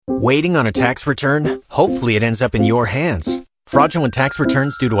Waiting on a tax return? Hopefully it ends up in your hands. Fraudulent tax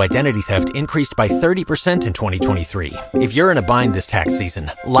returns due to identity theft increased by 30% in 2023. If you're in a bind this tax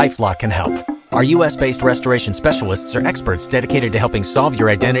season, LifeLock can help. Our U.S.-based restoration specialists are experts dedicated to helping solve your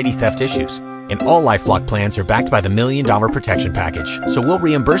identity theft issues. And all LifeLock plans are backed by the $1 Million Protection Package. So we'll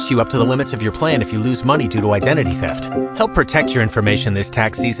reimburse you up to the limits of your plan if you lose money due to identity theft. Help protect your information this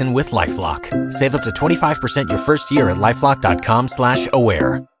tax season with LifeLock. Save up to 25% your first year at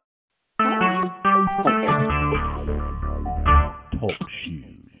LifeLock.com/aware.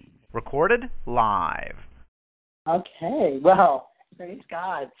 Recorded live. Okay, well, praise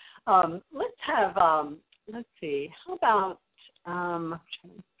God. Let's see, how about, I'm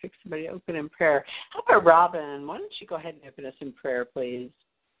trying to pick somebody to open in prayer. How about Robin? Why don't you go ahead and open us in prayer, please?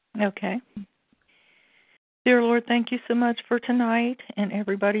 Okay. Dear Lord, thank you so much for tonight and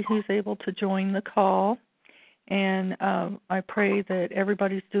everybody who's able to join the call. And I pray that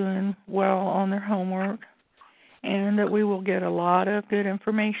everybody's doing well on their homework and that we will get a lot of good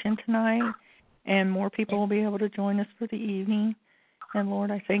information tonight and more people will be able to join us for the evening. And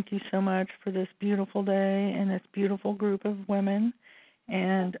Lord, I thank you so much for this beautiful day and this beautiful group of women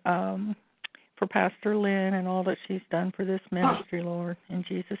and for Pastor Lynn and all that she's done for this ministry, Lord. In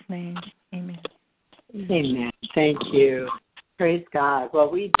Jesus' name, amen. Amen. Thank you. Praise God. Well,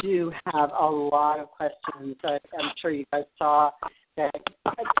 we do have a lot of questions. I'm sure you guys saw that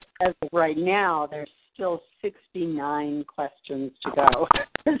as of right now, there's still 69 questions to go.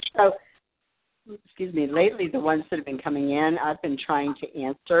 So, excuse me, lately the ones that have been coming in, I've been trying to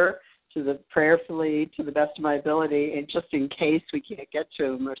answer prayerfully to the best of my ability, and just in case we can't get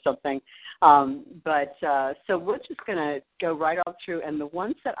to them or something. So we're just going to go right on through, and the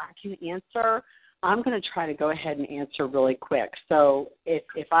ones that I can answer, I'm going to try to go ahead and answer really quick. So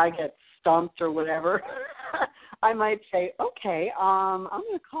if I get stumped or whatever, I might say, okay, I'm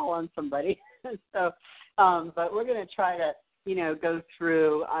going to call on somebody. So, but we're going to try to, go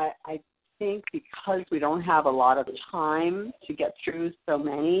through. I think because we don't have a lot of time to get through so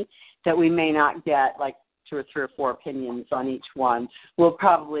many, that we may not get like 2 or 3 or 4 opinions on each one. We'll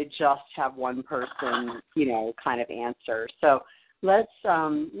probably just have one person, kind of answer. So let's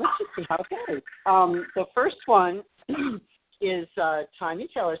just see how it goes. The first one is Tanya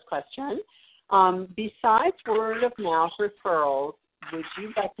Taylor's question. Besides word of mouth referrals, would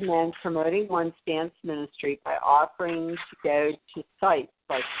you recommend promoting one's dance ministry by offering to go to sites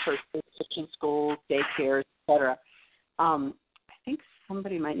like churches, Christian schools, daycares, etc.? I think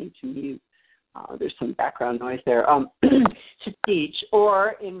somebody might need to mute. There's some background noise there. To teach,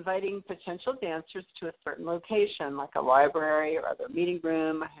 or inviting potential dancers to a certain location, like a library or other meeting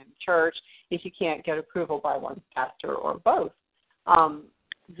room, a home church, if you can't get approval by one pastor or both.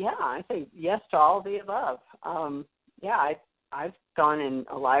 I think yes to all of the above. I've gone in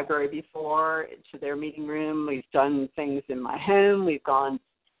a library before to their meeting room. We've done things in my home. We've gone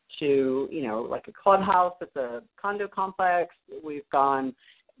to, like a clubhouse at the condo complex. We've gone,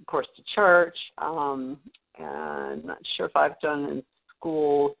 of course, to church. And I'm not sure if I've done in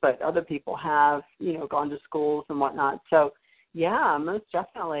schools, but other people have, gone to schools and whatnot. So, yeah, most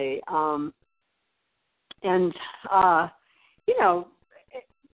definitely.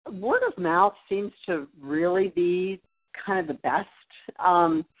 Word of mouth seems to really be kind of the best.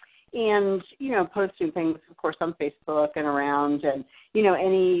 Posting things, of course, on Facebook and around, and,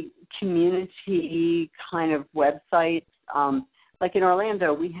 any community kind of websites. Like in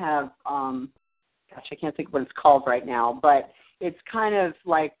Orlando, we have, I can't think of what it's called right now, but it's kind of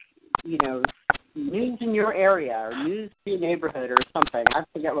like, news in your area or news in your neighborhood or something. I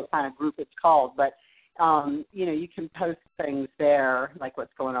forget what kind of group it's called, but, you can post things there, like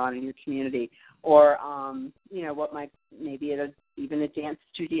what's going on in your community, or, what might maybe even a dance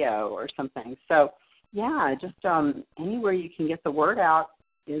studio or something. So, yeah, just anywhere you can get the word out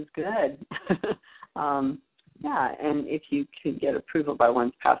is good. And if you can get approval by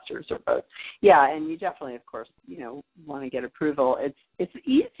one's pastors or both. Yeah, and you definitely, of course, want to get approval. It's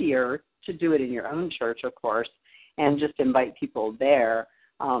easier to do it in your own church, of course, and just invite people there.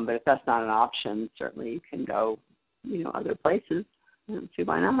 But if that's not an option, certainly you can go, other places. I don't see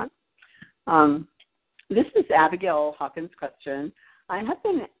why not. This is Abigail Hawkins' question. I have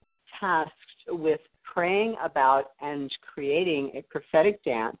been tasked with praying about and creating a prophetic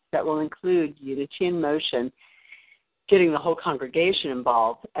dance that will include unity in motion, getting the whole congregation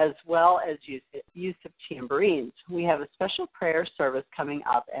involved, as well as use of tambourines. We have a special prayer service coming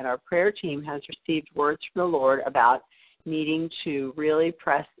up, and our prayer team has received words from the Lord about needing to really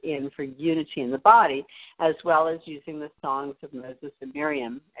press in for unity in the body, as well as using the songs of Moses and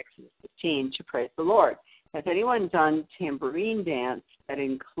Miriam, Exodus 15, to praise the Lord. has anyone done tambourine dance that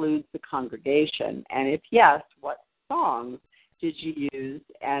includes the congregation? And if yes, what songs did you use,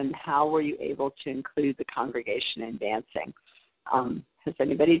 and how were you able to include the congregation in dancing? Has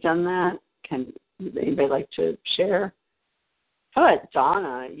anybody done that? Would anybody like to share? How about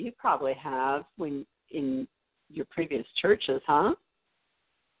Donna? You probably have when in your previous churches, huh?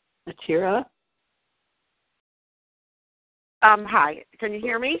 Atira? Hi, can you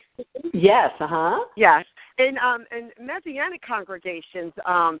hear me? Yes, Yes. In Messianic congregations,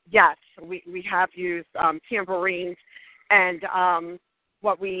 yes, we have used tambourines, and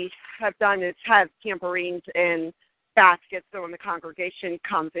what we have done is have tambourines in baskets, so when the congregation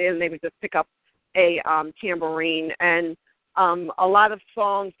comes in, they would just pick up a tambourine, and a lot of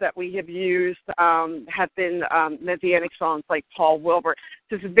songs that we have used have been Messianic songs like Paul Wilbur,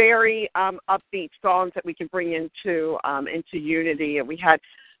 just very upbeat songs that we can bring into unity. And we had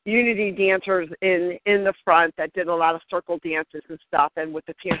unity dancers in the front that did a lot of circle dances and stuff, and with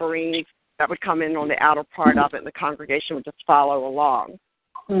the tambourines that would come in on the outer part of it, and the congregation would just follow along.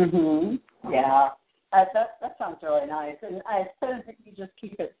 Yeah. That sounds really nice. And I suppose if you just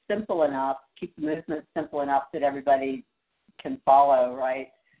keep it simple enough, keep the movement simple enough that everybody can follow, right?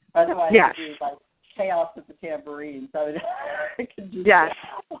 Otherwise, yes. it'd be like chaos with the tambourines. So it can just yes.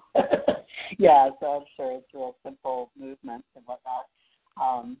 Yeah, so I'm sure it's real simple movements and whatnot.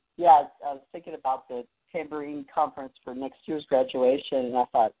 I was thinking about the tambourine conference for next year's graduation, and I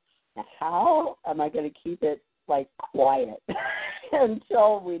thought, how am I going to keep it like quiet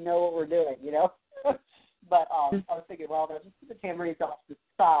until we know what we're doing, you know? But I was thinking, well, they'll just put the tambourines off to the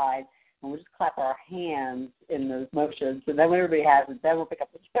side, and we'll just clap our hands in those motions, and then when everybody has it, then we'll pick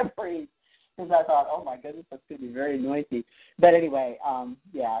up the tambourines. Because I thought, oh my goodness, that's going to be very noisy. But anyway, so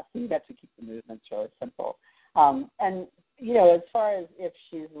you have to keep the movements really simple. And you know, as far as if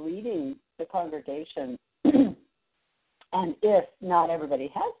she's leading the congregation, and if not everybody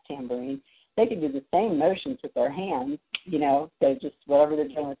has tambourine, they can do the same motions with their hands. You know, they just, whatever they're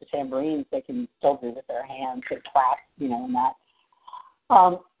doing with the tambourines, they can still do with their hands and clap, you know, and that.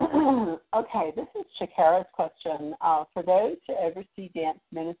 Okay, this is Shakara's question. For those who oversee dance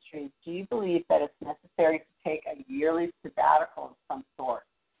ministries, do you believe that it's necessary to take a yearly sabbatical of some sort?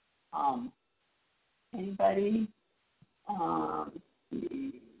 Anybody?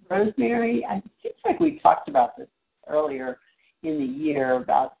 Rosemary? It seems like we talked about this earlier in the year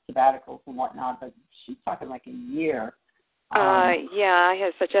about sabbaticals and whatnot, but she's talking like a year. I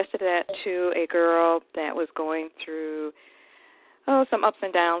had suggested that to a girl that was going through some ups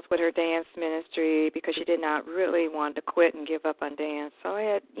and downs with her dance ministry because she did not really want to quit and give up on dance. So I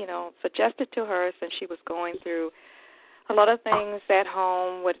had, suggested to her, since she was going through a lot of things at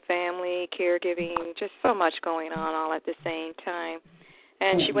home with family, caregiving, just so much going on all at the same time,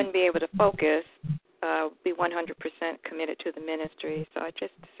 and she wouldn't be able to focus, be 100% committed to the ministry. So I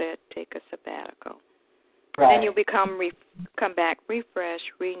just said, take a sabbatical. Right. Then you'll come back refreshed,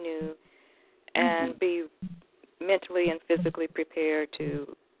 renewed, and be mentally and physically prepared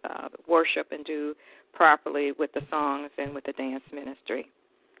to worship and do properly with the songs and with the dance ministry.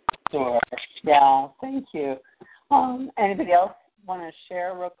 Sure. Yeah, thank you. Anybody else want to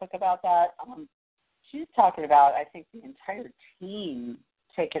share real quick about that? She's talking about, I think, the entire team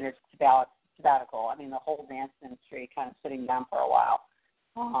taking a sabbatical. I mean, the whole dance ministry kind of sitting down for a while.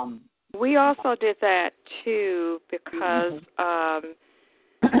 We also did that, too, because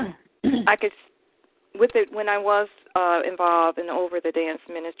I could, with it, when I was involved in over the dance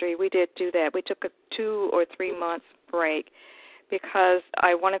ministry, we did do that. We took a 2 or 3 months break because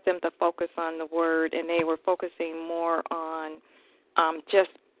I wanted them to focus on the word, and they were focusing more on just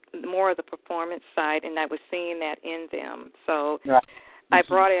more of the performance side, and I was seeing that in them. So I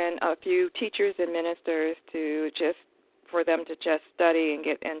brought in a few teachers and ministers for them to just study and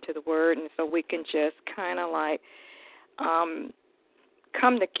get into the word, and so we can just kind of like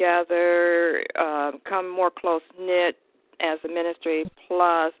come together, come more close-knit as a ministry,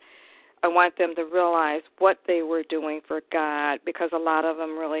 plus I want them to realize what they were doing for God, because a lot of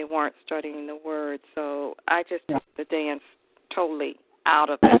them really weren't studying the word. So I just took the dance totally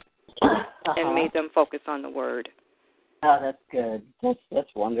out of it and made them focus on the word. Oh, that's good. That's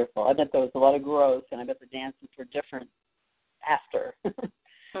wonderful. I bet there was a lot of growth, and I bet the dances were different after.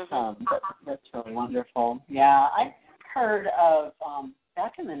 That's really wonderful. Yeah, I heard of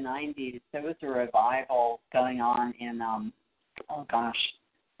back in the 90s, there was a revival going on in,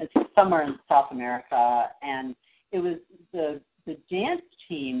 it's somewhere in South America, and it was the dance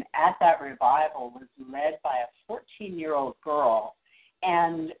team at that revival was led by a 14-year-old girl,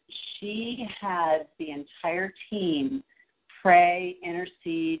 and she had the entire team pray,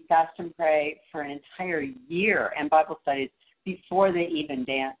 intercede, fast and pray for an entire year and Bible studies before they even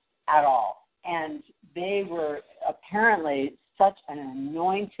danced at all. And they were apparently such an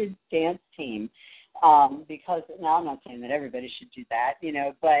anointed dance team, because now I'm not saying that everybody should do that,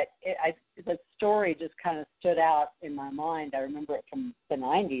 but the story just kind of stood out in my mind. I remember it from the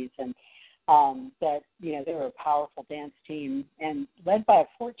 90s, and that, they were a powerful dance team and led by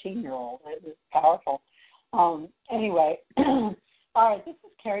a 14-year-old. It was powerful. Anyway, all right, this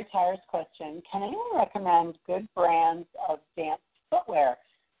is Carrie Tyer's question. Can anyone recommend good brands of dance footwear?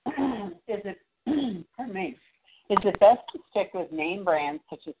 Is it best to stick with name brands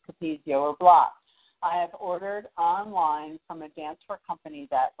such as Capizio or Block? I have ordered online from a dancewear company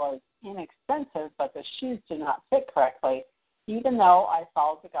that was inexpensive, but the shoes did not fit correctly. Even though I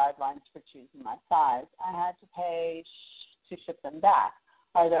followed the guidelines for choosing my size, I had to pay to ship them back.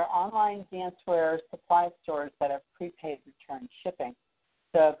 Are there online dancewear supply stores that have prepaid return shipping?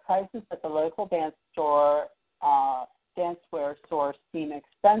 The prices at the local dancewear store seem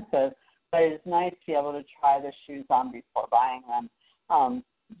expensive, but it is nice to be able to try the shoes on before buying them.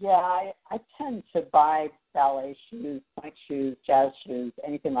 I tend to buy ballet shoes, plank shoes, jazz shoes,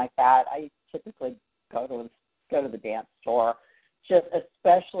 anything like that. I typically go to the dance store, just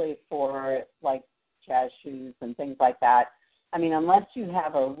especially for like jazz shoes and things like that. I mean, unless you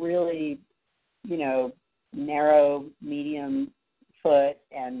have a really, narrow, medium foot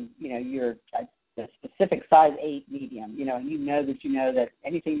and, you're a specific size 8 medium, and that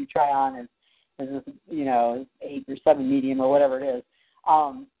anything you try on is 8 or 7 medium or whatever it is.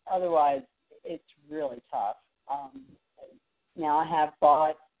 Otherwise, it's really tough. Now I have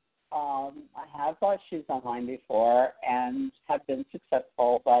bought shoes online before and have been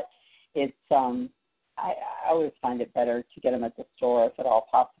successful, but it's I always find it better to get them at the store if at all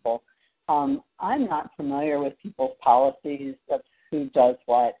possible. I'm not familiar with people's policies of who does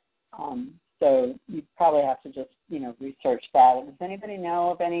what, so you probably have to just research that. Does anybody know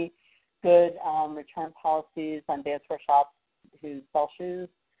of any good return policies on dancewear shops who sell shoes?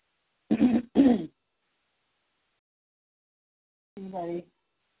 Anybody?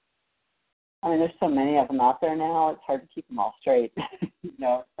 I mean, there's so many of them out there now, it's hard to keep them all straight, but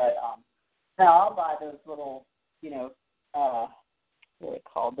I'll buy those little, what are they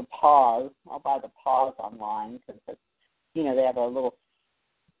called, the paws. I'll buy the paws online because, they have a little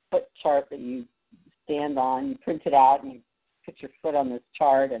foot chart that you stand on, you print it out, and you put your foot on this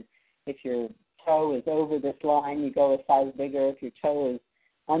chart, and if your toe is over this line, you go a size bigger. If your toe is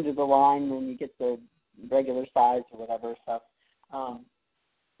under the line, then you get the regular size or whatever. So,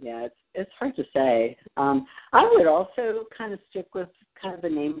 it's hard to say. I would also kind of stick with kind of the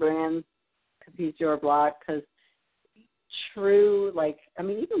name brands, Capizio or Block, because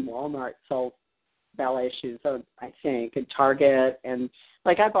even Walmart sells ballet shoes, so I think, and Target, and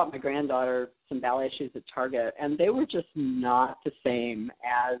I bought my granddaughter some ballet shoes at Target, and they were just not the same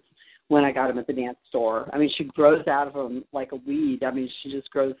as when I got them at the dance store. I mean, she grows out of them like a weed. I mean, she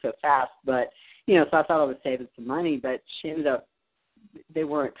just grows so fast, but, so I thought I was saving some money, but she ended up, they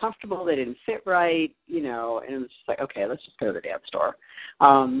weren't comfortable, they didn't fit right, and it was just like, okay, let's just go to the dance store.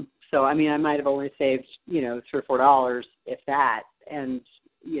 So, I mean, I might have only saved, $3 or $4, if that, and,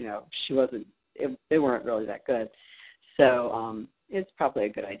 she wasn't, they weren't really that good. So it's probably a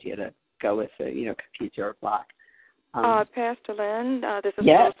good idea to go with, Capizio or Block. Pastor Lynn, this is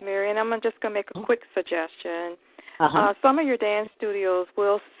yes. Rosemary, and I'm just going to make a quick suggestion. Some of your dance studios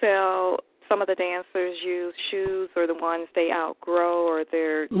will sell some of the dancers' use shoes or the ones they outgrow or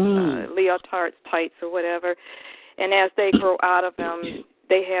their leotards, tights, or whatever. And as they grow out of them,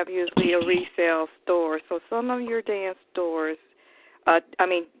 they have usually a resale store. So some of your dance stores,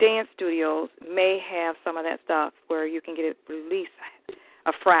 dance studios may have some of that stuff where you can get it released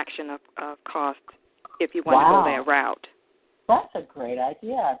a fraction of cost if you want to go that route. That's a great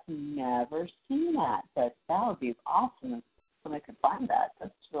idea. I've never seen that, but that would be awesome if somebody could find that.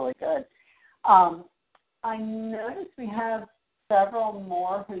 That's really good. I noticed we have several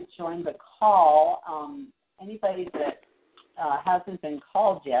more who joined the call. Anybody that hasn't been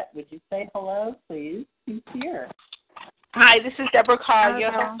called yet, would you say hello, please? Who's here? Hi, this is Deborah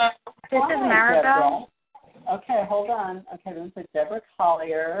Collier. This is Maribel. Okay, hold on. Okay, this is Deborah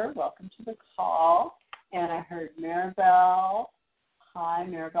Collier. Welcome to the call. And I heard Maribel. Hi,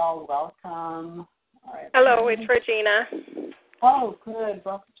 Maribel. Welcome. All right. Hello, it's Regina. Oh, good.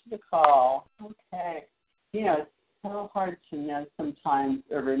 Welcome to the call. Okay. It's so hard to know sometimes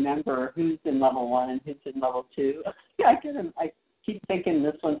or remember who's in level 1 and who's in level 2. I keep thinking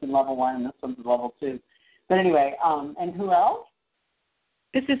this one's in level 1 and this one's in level 2. But anyway, and who else?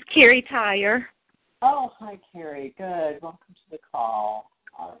 This is Carrie Tyer. Oh, hi, Carrie. Good. Welcome to the call.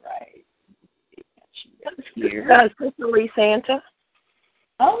 All right. Here. Cicely Santa.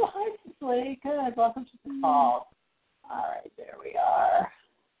 Oh, hi, Cicely. Good. Welcome to the call. All right, there we are.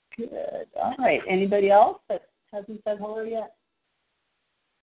 Good. All right. Anybody else that hasn't said hello yet?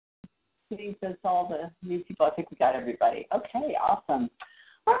 I think that's all the new people. I think we got everybody. Okay, awesome.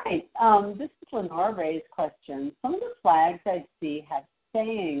 All right. This is Lenore Ray's question. Some of the flags I see have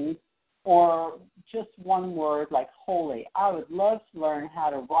sayings or just one word like holy. I would love to learn how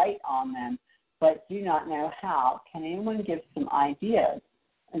to write on them, but do not know how. Can anyone give some ideas?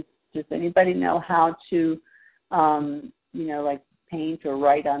 And does anybody know how to, like paint or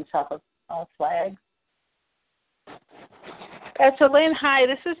write on top of flags? Pastor Lynn, hi.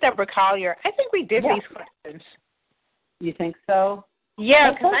 This is Deborah Collier. I think we did these questions. You think so?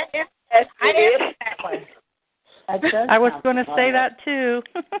 Yeah, because I answered that one. I was going to say that too.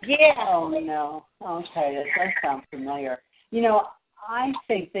 Yeah. Oh, no. Okay, that does sound familiar. I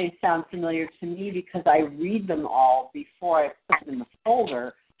think they sound familiar to me because I read them all before I put them in the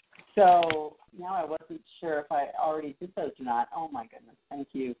folder. So now I wasn't sure if I already did those or not. Oh, my goodness. Thank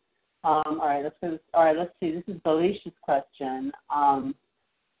you. All right, let's see. This is Belisha's question.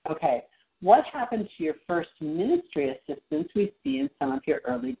 Okay. What happened to your first ministry assistants we see in some of your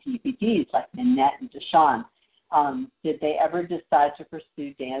early DVDs, like Nanette and Deshawn? Did they ever decide to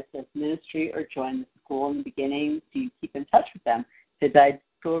pursue dance as ministry or join the school in the beginning? Do you keep in touch with them? Did I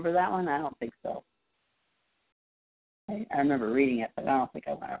go over that one? I don't think so. I remember reading it, but I don't think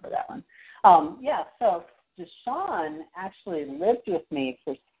I went over that one. So Deshawn actually lived with me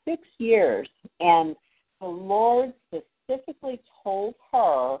for 6 years, and the Lord specifically told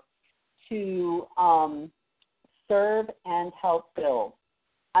her to serve and help build.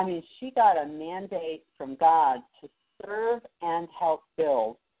 I mean, she got a mandate from God to serve and help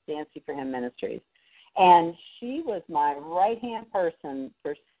build Dancing for Him Ministries. And she was my right-hand person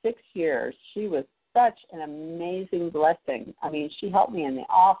for 6 years. She was such an amazing blessing. I mean, she helped me in the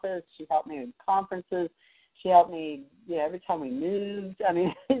office. She helped me in conferences. She helped me, every time we moved. I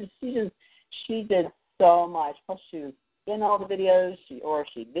mean, she did so much. Plus, she was in all the videos, she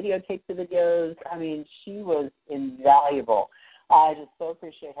videotaped the videos. I mean, she was invaluable. I just so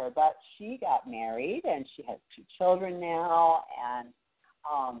appreciate her. But she got married, and she has 2 children now, and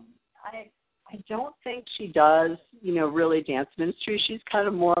I don't think she does, really dance ministry. She's kind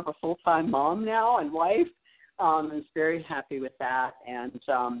of more of a full-time mom now and wife, and is very happy with that. And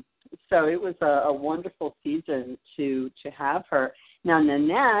so it was a wonderful season to have her. Now,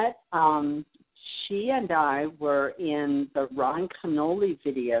 Nanette, she and I were in the Ron Canoli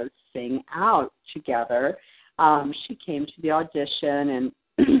video Sing Out together. She came to the audition, and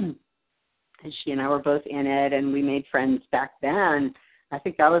and she and I were both in it, and we made friends back then. I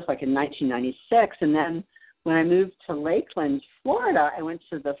think that was like in 1996. And then when I moved to Lakeland, Florida, I went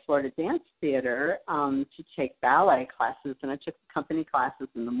to the Florida Dance Theater to take ballet classes, and I took company classes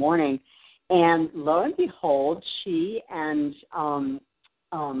in the morning. And lo and behold, she and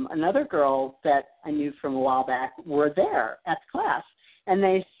another girl that I knew from a while back were there at the class. And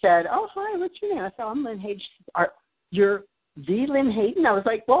they said, "Oh, hi, what's your name?" I said, "I'm Lynn Hayden." "You're the Lynn Hayden?" I was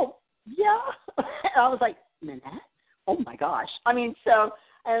like, "Well, yeah." I was like, "Nanette? Oh, my gosh." I mean, so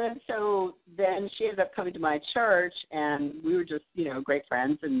then she ended up coming to my church, and we were just, great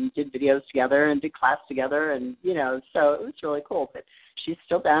friends and did videos together and did class together. And, so it was really cool. But she's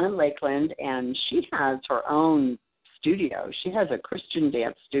still down in Lakeland, and she has her own studio. She has a Christian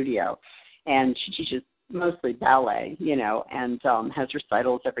dance studio, and she teaches mostly ballet, and has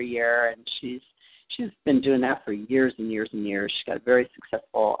recitals every year. And she's been doing that for years and years and years. She's got a very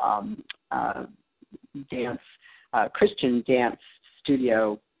successful Christian dance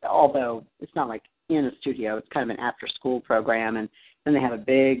studio, although it's not like in a studio. It's kind of an after-school program, and then they have a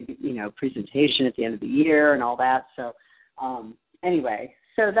big, presentation at the end of the year and all that. So anyway,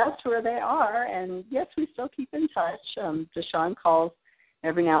 so that's where they are, and yes, we still keep in touch. Deshawn calls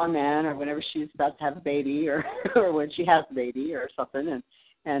every now and then, or whenever she's about to have a baby, or when she has a baby or something,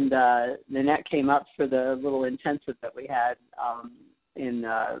 and Nanette came up for the little intensive that we had in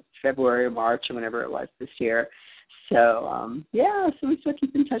February or March or whenever it was this year. So, so we still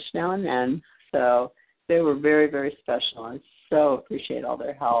keep in touch now and then. So they were very, very special. I so appreciate all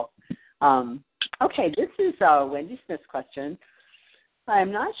their help. Okay, this is Wendy Smith's question.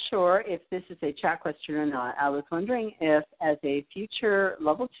 I'm not sure if this is a chat question or not. I was wondering if, as a future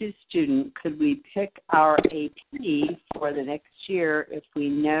Level 2 student, could we pick our AP for the next year if we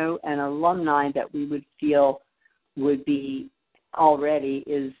know an alumni that we would feel would be already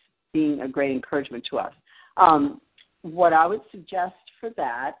is being a great encouragement to us. What I would suggest for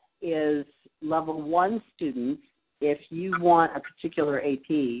that is level 1 students, if you want a particular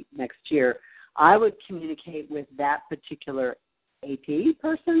AP next year, I would communicate with that particular AP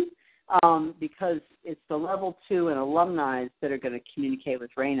person because it's the level 2 and alumni that are going to communicate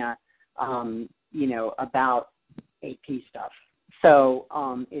with Raina, about AP stuff. So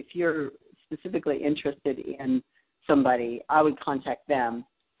if you're specifically interested in somebody, I would contact them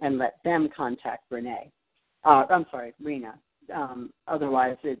and let them contact Rena.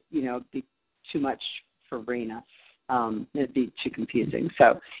 Otherwise, it'd be too much for Rena. It'd be too confusing.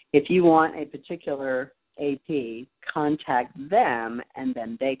 So if you want a particular AP, contact them, and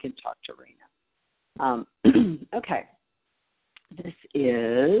then they can talk to Rena. Okay. This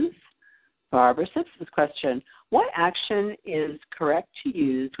is Barbara Simpson's question. What action is correct to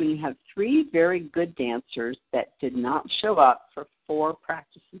use when you have 3 very good dancers that did not show up for 4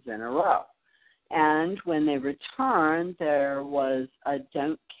 practices in a row? And when they returned, there was a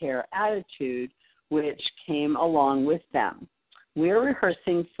don't care attitude which came along with them. We're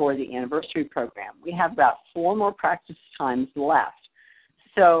rehearsing for the anniversary program. We have about 4 more practice times left.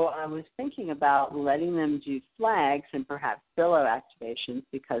 So I was thinking about letting them do flags and perhaps billow activations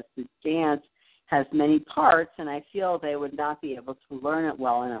because the dance has many parts, and I feel they would not be able to learn it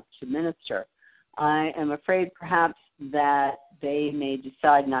well enough to minister. I am afraid perhaps that they may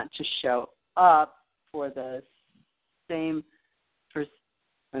decide not to show up for the same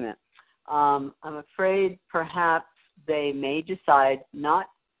I'm afraid perhaps they may decide not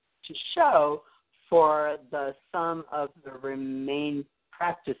to show for the sum of the remaining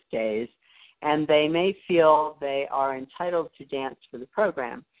practice days, and they may feel they are entitled to dance for the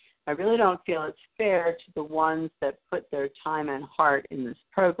program. I really don't feel it's fair to the ones that put their time and heart in this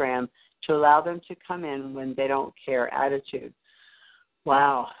program to allow them to come in when they don't care attitude.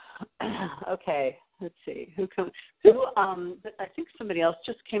 Wow. Okay, let's see. I think somebody else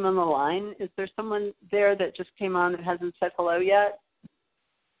just came on the line. Is there someone there that just came on that hasn't said hello yet?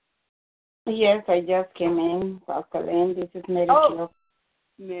 Yes, I just came in. Pastor Lynn, this is Mary. Oh,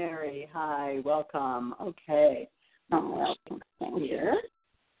 Mary, hi, welcome. Okay. Welcome. Thank you.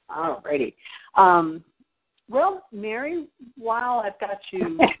 All righty. Well, Mary, while I'm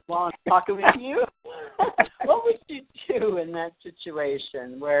talking with you, what would you do in that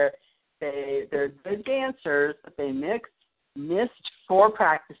situation where they're good dancers, but they missed 4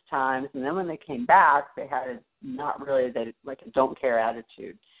 practice times, and then when they came back, they had a don't care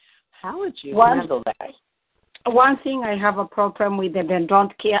attitude? How would you handle that? One thing I have a problem with the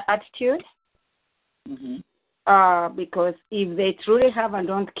don't care attitude. Mm-hmm. Because if they truly have a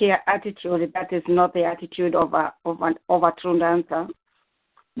don't care attitude, that is not the attitude of a true dancer.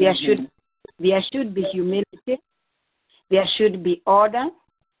 There should be humility. There should be order.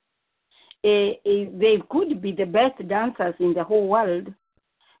 They could be the best dancers in the whole world,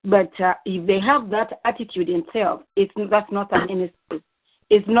 but if they have that attitude in self, that's not a ministry.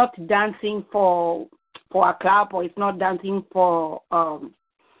 It's not dancing for a club, or it's not dancing for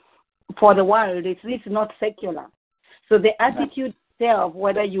the world. It's not secular. So the attitude itself,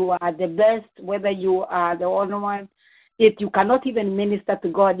 whether you are the best, whether you are the only one, you cannot even minister to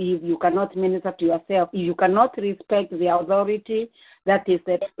God if you cannot minister to yourself. If you cannot respect the authority that is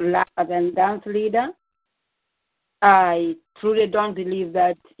the dance leader, I truly don't believe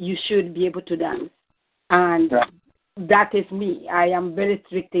that you should be able to dance. And that is me. I am very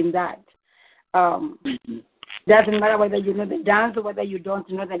strict in that. Doesn't matter whether you know the dance or whether you don't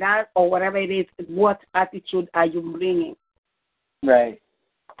know the dance or whatever it is, what attitude are you bringing? Right.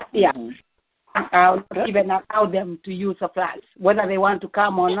 Yeah. I'll even allow them to use a flash. Whether they want to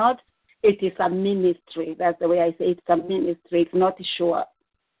come or not, it is a ministry. That's the way I say it's a ministry. It's not sure.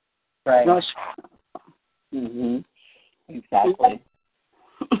 Right. Not sure. Mm-hmm. Exactly.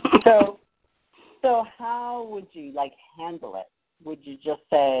 So how would you handle it? Would you just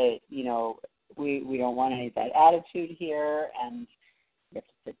say, we don't want any of that attitude here and you have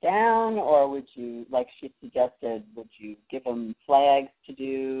to sit down, or would you, like she suggested, would you give them flags to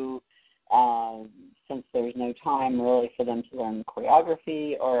do since there's no time really for them to learn the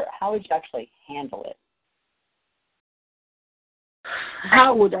choreography, or how would you actually handle it?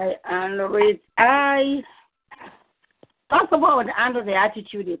 How would I handle it? First of all, I would handle the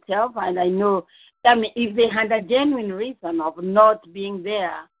attitude itself, and I know, if they had a genuine reason of not being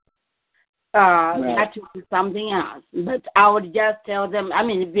there, that would be something else. But I would just tell them,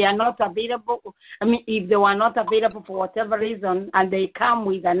 if they are not available, if they were not available for whatever reason and they come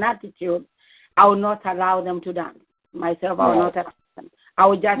with an attitude, I will not allow them to dance. Myself, I will not allow them. I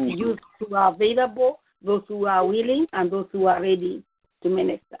will just use those who are available, those who are willing, and those who are ready to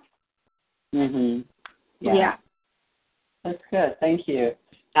minister. Mm-hmm. Yeah. That's good. Thank you.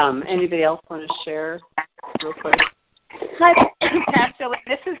 Anybody else want to share real quick? Hi, Pastor.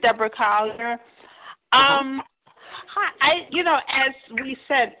 This is Deborah Collier. Hi. As we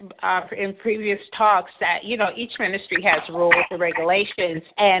said in previous talks, that each ministry has rules and regulations,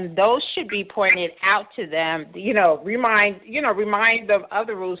 and those should be pointed out to them. Remind them of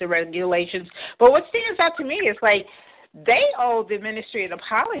the rules and regulations. But what stands out to me is like they owe the ministry an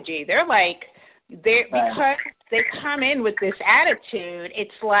apology. They're like because they come in with this attitude.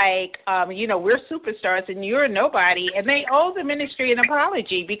 It's like we're superstars and you're nobody, and they owe the ministry an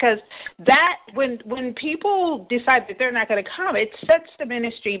apology because that when people decide that they're not going to come, it sets the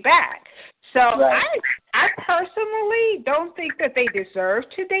ministry back. So I personally don't think that they deserve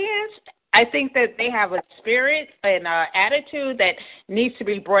to dance. I think that they have a spirit and attitude that needs to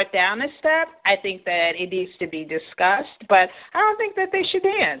be brought down a step. I think that it needs to be discussed, but I don't think that they should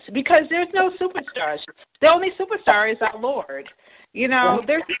dance because there's no superstars. The only superstar is our Lord.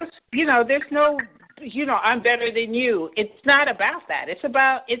 There's no, I'm better than you. It's not about that. It's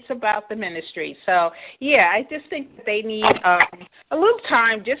about the ministry. So yeah, I just think that they need a little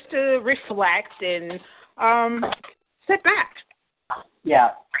time just to reflect and sit back.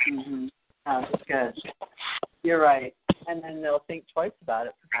 Yeah. Mm-hmm. That's good. You're right. And then they'll think twice about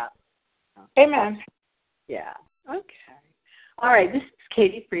it, perhaps. Amen. Yeah. Okay. All right. This is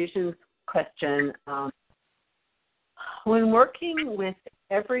Katie Friesian's question. When working with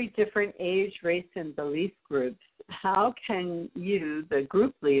every different age, race, and belief groups, how can you, the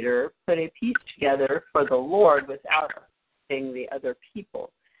group leader, put a piece together for the Lord without affecting the other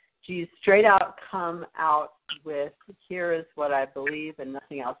people? Do you straight out come out with, here is what I believe and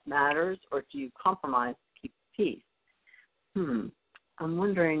nothing else matters, or do you compromise to keep the peace? I'm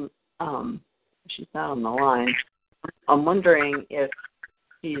wondering, she's not on the line, I'm wondering if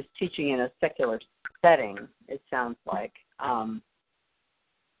she's teaching in a secular setting, it sounds like. I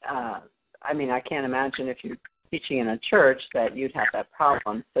can't imagine if you're teaching in a church that you'd have that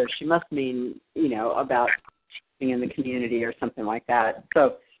problem. So she must mean, about teaching in the community or something like that.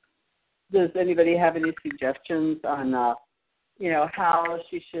 So does anybody have any suggestions on, how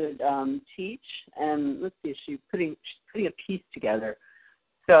she should teach? And let's see, she's putting a piece together.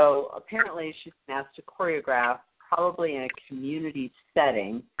 So apparently she's been asked to choreograph probably in a community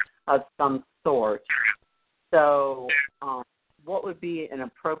setting of some sort. So what would be an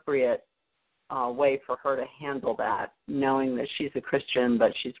appropriate way for her to handle that, knowing that she's a Christian,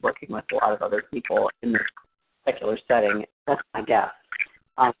 but she's working with a lot of other people in this secular setting? That's my guess.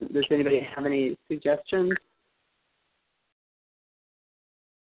 Does anybody have any suggestions?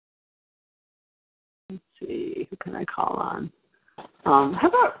 Let's see, who can I call on? How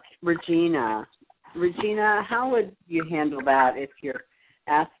about Regina? Regina, how would you handle that if you're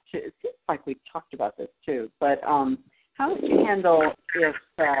asked to? It seems like we've talked about this too, but how would you handle if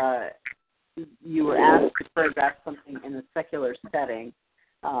you were asked to choreograph something in a secular setting?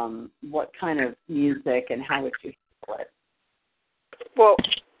 What kind of music and how would you handle it? Well,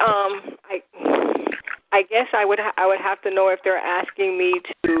 I guess I would have to know if they're asking me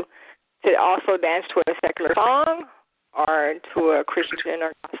to also dance to a secular song or to a Christian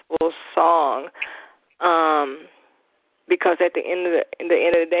or gospel song, because at the end of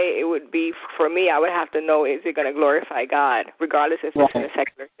the day, it would be, for me, I would have to know, is it going to glorify God, regardless if it's in a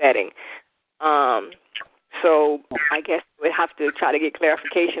secular setting. So I guess we'd have to try to get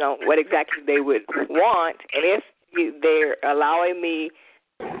clarification on what exactly they would want, and if they're allowing me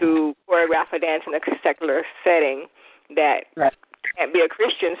to choreograph a dance in a secular setting that can't be a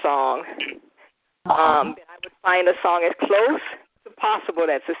Christian song, then I would find a song as close as possible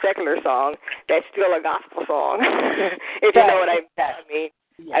that's a secular song that's still a gospel song. If you know what I mean.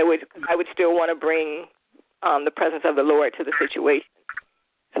 Yeah. I would still want to bring the presence of the Lord to the situation.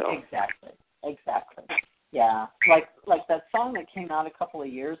 So. Exactly. Yeah, like that song that came out a couple of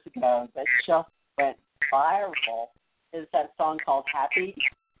years ago that just went viral is that song called Happy.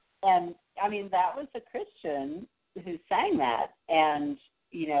 And, that was a Christian who sang that. And,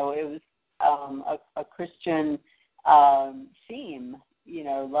 it was a Christian theme,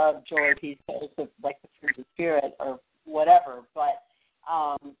 love, joy, peace, like the fruit of the Spirit or whatever. But,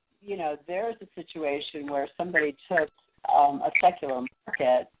 there's a situation where somebody took a secular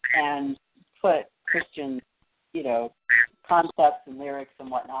market and put Christian, concepts and lyrics and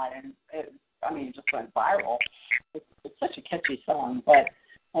whatnot, and it just went viral. It's such a catchy song, but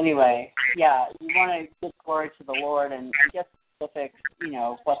anyway, yeah, you want to give glory to the Lord and get specifics,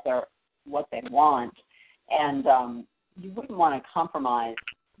 what they want, and you wouldn't want to compromise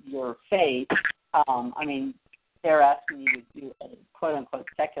your faith. They're asking you to do a quote unquote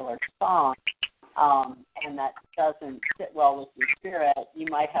secular song, and that doesn't sit well with your spirit, you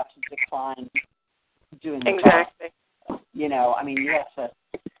might have to decline doing the Exactly. class. You know, I mean, you have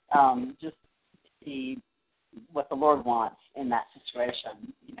to just see what the Lord wants in that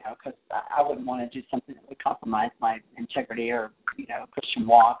situation, you know, because I wouldn't want to do something that would compromise my integrity or, you know, Christian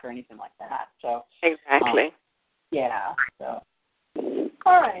walk or anything like that. So exactly. Yeah. So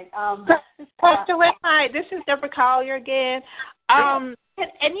all right. Pastor Lynn, hi. This is Deborah Collier again. And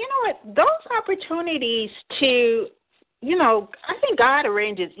you know what? Those opportunities to, you know, I think God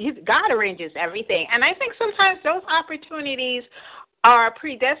arranges everything, and I think sometimes those opportunities are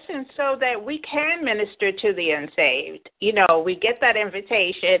predestined so that we can minister to the unsaved. You know, we get that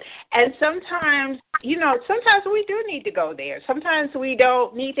invitation, and sometimes, you know, sometimes we do need to go there. Sometimes we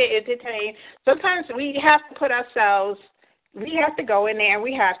don't need to entertain. Sometimes we have to put ourselves, we have to go in there and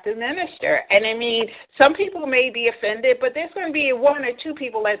we have to minister. And I mean, some people may be offended, but there's going to be one or two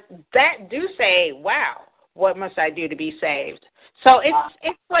people that do say, wow, what must I do to be saved? So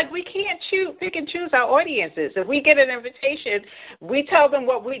it's like we can't pick and choose our audiences. If we get an invitation, we tell them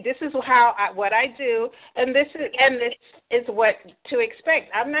this is what I do, and this is what to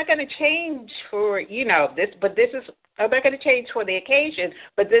expect. I'm not going to change for, you know, this, but this is, I'm not going to change for the occasion,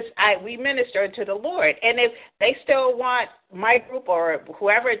 but we minister to the Lord. And if they still want my group or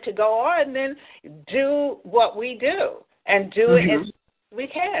whoever to go on, then do what we do and do it as we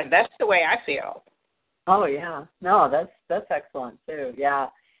can. That's the way I feel. Oh yeah, no, that's excellent too. Yeah,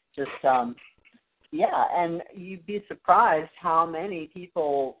 just and you'd be surprised how many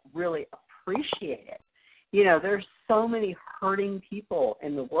people really appreciate it. You know, there's so many hurting people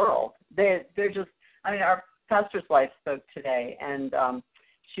in the world. They're just. I mean, our pastor's wife spoke today, and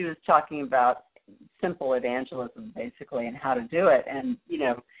she was talking about simple evangelism basically and how to do it. And you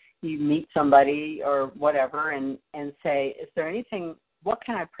know, you meet somebody or whatever, and say, "Is there anything? What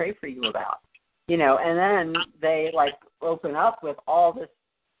can I pray for you about?" You know, and then they like open up with all this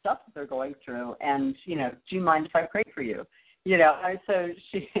stuff that they're going through, and you know, do you mind if I pray for you? You know, and so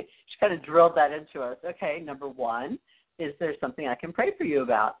she kind of drilled that into us. Okay, number one, is there something I can pray for you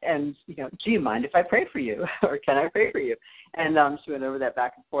about? And you know, do you mind if I pray for you, or can I pray for you? And she went over that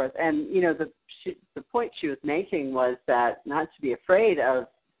back and forth. And you know, the point she was making was that not to be afraid of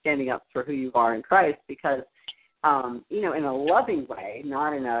standing up for who you are in Christ, because you know, in a loving way,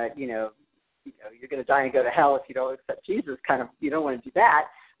 not in a you're going to die and go to hell if you don't accept Jesus kind of, you don't want to do that,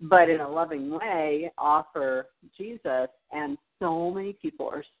 but in a loving way, offer Jesus, and so many people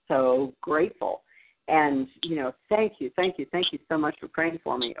are so grateful. And, you know, thank you so much for praying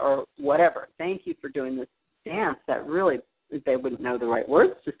for me, or whatever. Thank you for doing this dance that really, they wouldn't know the right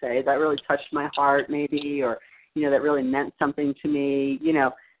words to say, that really touched my heart maybe, or, you know, that really meant something to me, you know.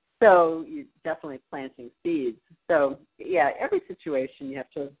 So you're definitely planting seeds. So, yeah, every situation you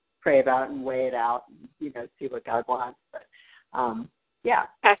have to pray about and weigh it out, and, you know, see what God wants. But, yeah.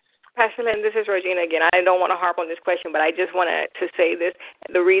 Pastor Lynn, this is Regina again. I don't want to harp on this question, but I just wanted to say this.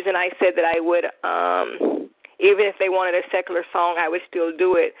 The reason I said that I would, even if they wanted a secular song, I would still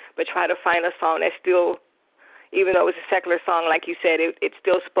do it, but try to find a song that still, even though it was a secular song, like you said, it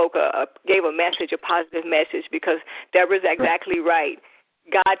still gave a message, a positive message, because Deborah's exactly right.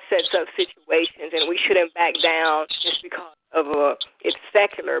 God sets up situations, and we shouldn't back down just because of it's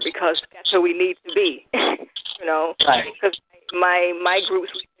secular, because that's where we need to be. You know, because my groups,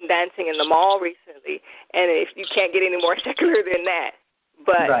 we've been dancing in the mall recently, and if you can't get any more secular than that.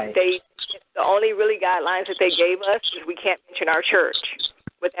 But the only really guidelines that they gave us is we can't mention our church,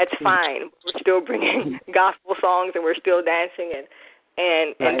 but that's fine. We're still bringing gospel songs, and we're still dancing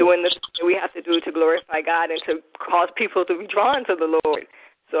and doing the things that we have to do to glorify God and to cause people to be drawn to the Lord.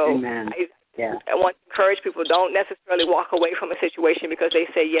 So I want to encourage people, don't necessarily walk away from a situation because they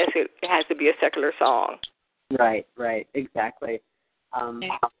say, yes, it has to be a secular song. Right, exactly.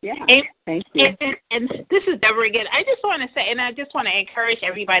 Thank you. And this is Deborah again. I just want to say, and I just want to encourage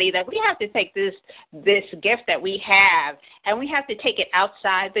everybody that we have to take this gift that we have, and we have to take it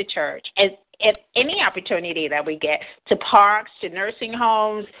outside the church. At any opportunity that we get, to parks, to nursing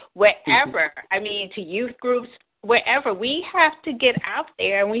homes, wherever, I mean, to youth groups, wherever, we have to get out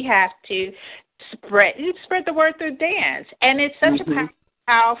there and we have to spread the word through dance. And it's such a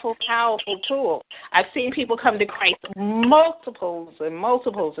powerful tool. I've seen people come to Christ multiples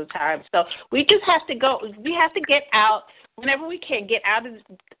of times. So we just have to we have to get out whenever we can, get out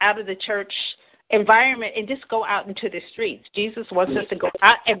of the church environment and just go out into the streets. Jesus wants us to go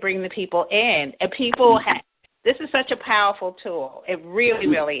out and bring the people in. And people this is such a powerful tool. It really,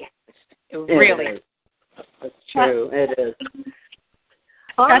 really is. It really is. That's true. It is.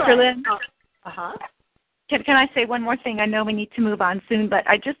 Dr. Lynn? Can I say one more thing? I know we need to move on soon, but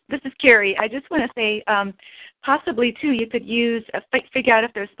this is Carrie. I just want to say possibly, too, you could figure out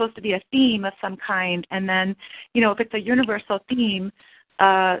if there's supposed to be a theme of some kind, and then, if it's a universal theme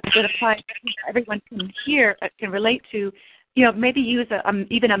that applies, everyone can relate to, maybe use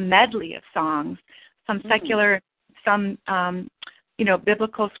even a medley of songs, some secular, some,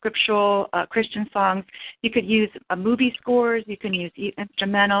 biblical, scriptural, Christian songs. You could use movie scores. You can use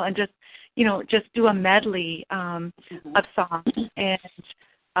instrumental, and just do a medley of songs,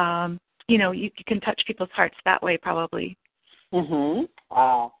 and you can touch people's hearts that way, probably.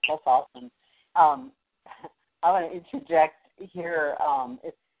 Wow, that's awesome. I want to interject here.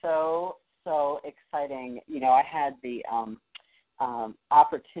 It's so exciting. I had the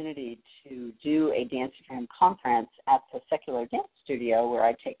opportunity to do a Dance for Him conference at the Secular Dance Studio where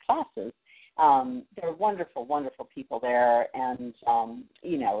I take classes. They're wonderful, wonderful people there, and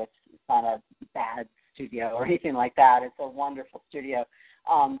it's not a bad studio or anything like that. It's a wonderful studio.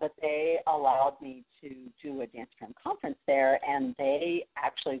 But they allowed me to do a Dance for Him conference there, and they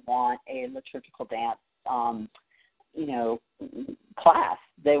actually want a liturgical dance, class.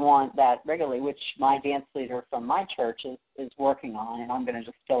 They want that regularly, which my dance leader from my church is working on, and I'm going to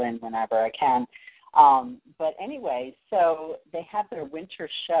just fill in whenever I can. But anyway, so they have their winter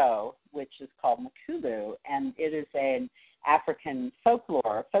show, which is called Makulu, and it is an African folk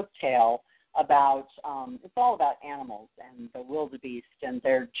tale about, it's all about animals and the wildebeest and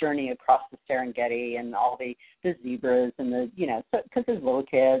their journey across the Serengeti and all the zebras and because there's little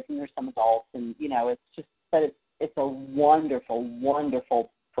kids and there's some adults, and, it's just, but it's a wonderful,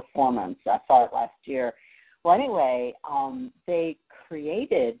 wonderful performance. I saw it last year. Well, anyway, they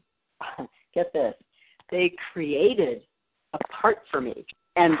created, get this, they created a part for me.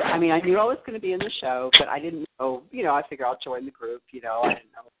 And, I knew I was going to be in the show, but I didn't know, I figured I'll join the group, I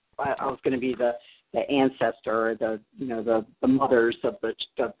didn't know I was going to be the ancestor, the mothers of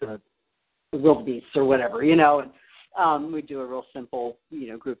the wildebeest or whatever, and we do a real simple,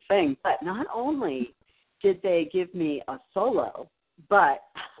 group thing. But not only did they give me a solo, but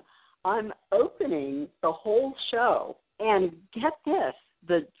I'm opening the whole show. And get this,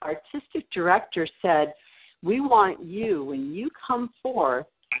 the artistic director said, we want you, when you come forth,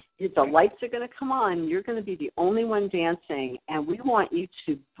 the lights are going to come on, you're going to be the only one dancing, and we want you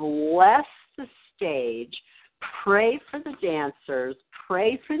to bless the stage, pray for the dancers,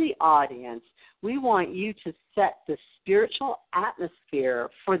 pray for the audience. We want you to set the spiritual atmosphere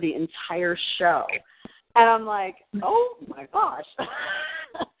for the entire show. And I'm like, oh, my gosh.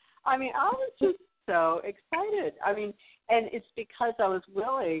 I was just so excited. And it's because I was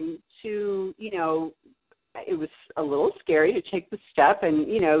willing to, it was a little scary to take the step and,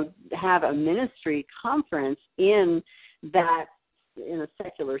 have a ministry conference in a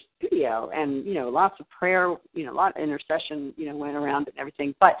secular studio. And, lots of prayer, a lot of intercession, went around and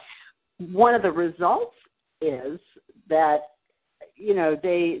everything. But one of the results is that,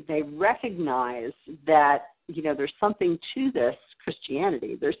 they recognize that, there's something to this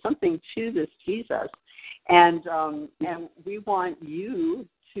Christianity. There's something to this Jesus. And we want you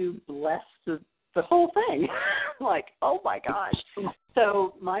to bless the whole thing. Like, oh my gosh.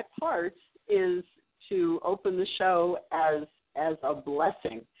 So my part is to open the show as a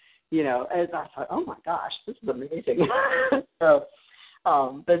blessing, as I thought, oh my gosh, this is amazing. So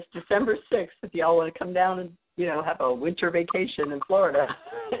that's December 6th. If y'all want to come down and, have a winter vacation in Florida,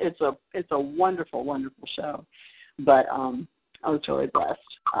 it's a wonderful, wonderful show. But I was really blessed.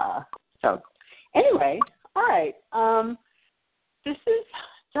 So anyway, all right. This is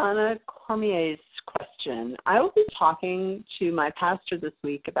Donna Cormier's question. I will be talking to my pastor this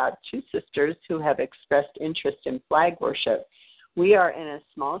week about two sisters who have expressed interest in flag worship. We are in a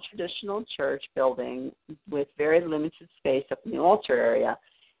small traditional church building with very limited space up in the altar area.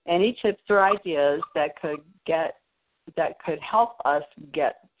 Any tips or ideas that could help us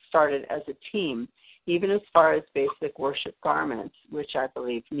get started as a team, even as far as basic worship garments, which I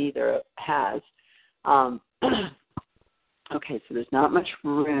believe neither has. Okay, so there's not much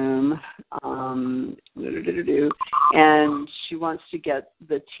room, and she wants to get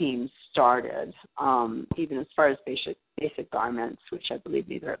the team started, even as far as basic garments, which I believe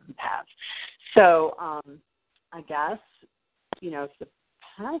neither of them have. So I guess, if the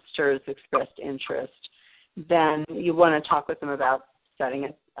pastor has expressed interest, then you want to talk with them about setting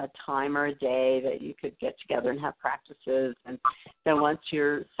a time or a day that you could get together and have practices. And then once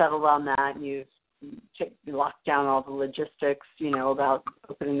you're settled on that and you lock down all the logistics, about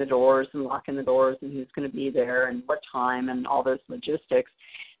opening the doors and locking the doors and who's going to be there and what time and all those logistics,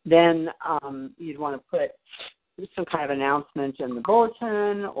 then you'd want to put some kind of announcement in the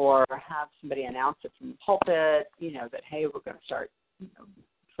bulletin, or have somebody announce it from the pulpit, that, hey, we're going to start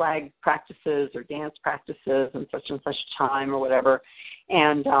flag practices or dance practices and such a time or whatever.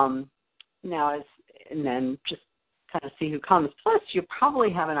 And and then just kind of see who comes. Plus, you probably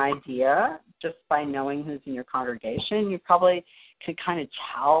have an idea just by knowing who's in your congregation. You probably can kind of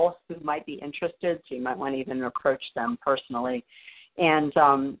tell who might be interested, so you might want to even approach them personally. And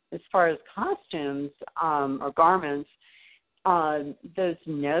as far as costumes or garments, that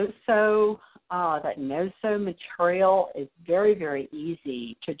no-sew material is very, very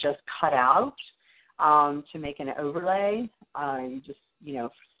easy to just cut out to make an overlay. You just,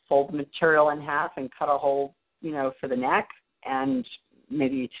 fold the material in half and cut a hole, for the neck, and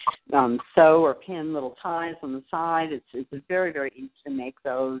maybe sew or pin little ties on the side. It's very, very easy to make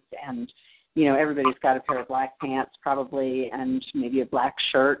those. And, everybody's got a pair of black pants probably, and maybe a black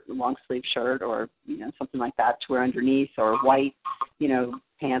shirt, a long sleeve shirt, or, something like that to wear underneath, or white,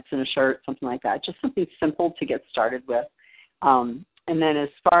 pants and a shirt, something like that. Just something simple to get started with. And then as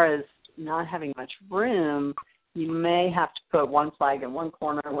far as not having much room, you may have to put one flag in one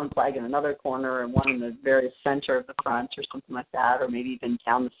corner, one flag in another corner, and one in the very center of the front or something like that, or maybe even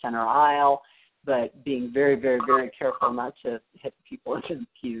down the center aisle, but being very, very, very careful not to hit people into the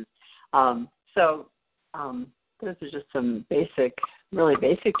pews. Those are just some really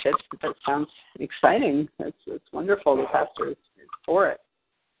basic tips. That sounds exciting. It's wonderful. The pastor is for it.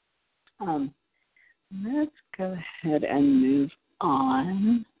 Let's go ahead and move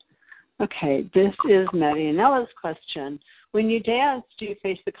on. Okay, this is Marianella's question. When you dance, do you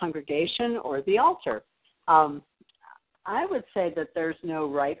face the congregation or the altar? I would say that there's no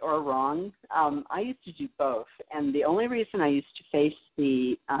right or wrong. I used to do both, and the only reason I used to face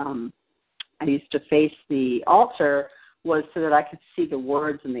the altar was so that I could see the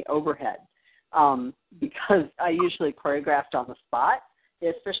words in the overhead, because I usually choreographed on the spot.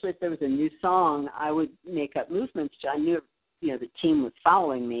 Especially if there was a new song, I would make up movements. I knew, the team was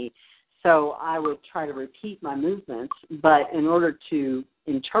following me. So I would try to repeat my movements, but in order to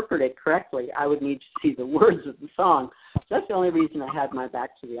interpret it correctly, I would need to see the words of the song. So that's the only reason I had my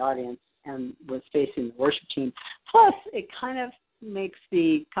back to the audience and was facing the worship team. Plus, it kind of makes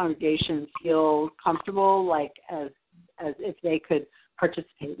the congregation feel comfortable, like as if they could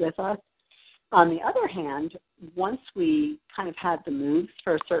participate with us. On the other hand, once we kind of had the moves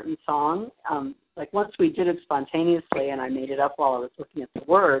for a certain song, like once we did it spontaneously and I made it up while I was looking at the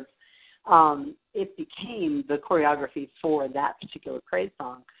words, it became the choreography for that particular praise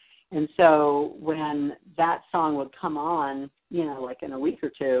song. And so when that song would come on, like in a week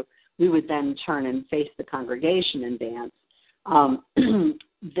or two, we would then turn and face the congregation and dance.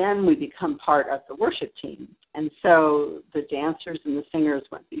 Then we become part of the worship team. And so the dancers and the singers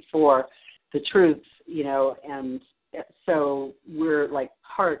went before the troops, and so we're like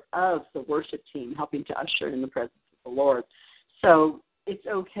part of the worship team helping to usher in the presence of the Lord. So it's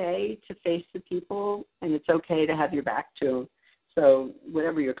okay to face the people, and it's okay to have your back to them. So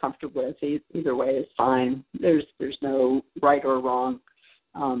whatever you're comfortable with, either way is fine. There's no right or wrong.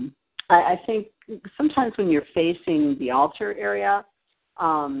 I think sometimes when you're facing the altar area,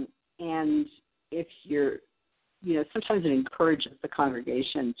 and if you're, sometimes it encourages the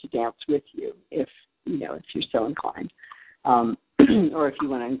congregation to dance with you if you're so inclined. Or if you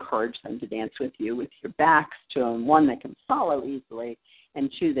want to encourage them to dance with you with your backs to them, one, they can follow easily,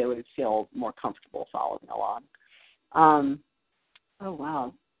 and two, they would feel more comfortable following along. Oh,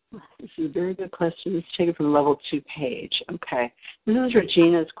 wow. This is a very good question. Let's take it from the level 2 page. Okay. This is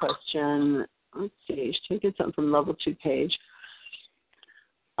Regina's question. Let's see. She's taking something from level 2 page.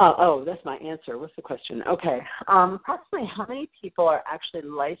 Oh, that's my answer. What's the question? Okay. Approximately how many people are actually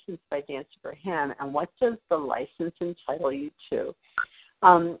licensed by Dance for Him, and what does the license entitle you to?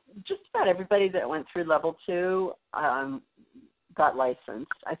 Just about everybody that went through level 2 got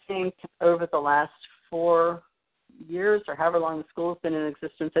licensed. I think over the last 4 years or however long the school's been in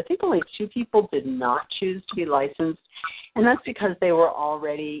existence, I think only 2 people did not choose to be licensed, and that's because they were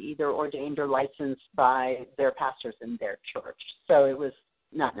already either ordained or licensed by their pastors in their church. So it was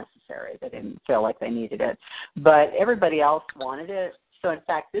not necessary. They didn't feel like they needed it. But everybody else wanted it. So, in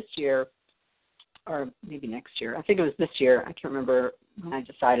fact, this year, or maybe next year, I think it was this year, I can't remember when I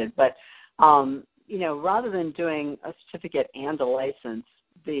decided, but, rather than doing a certificate and a license,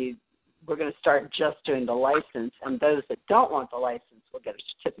 we're going to start just doing the license, and those that don't want the license will get a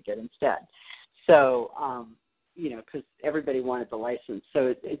certificate instead. So, because everybody wanted the license.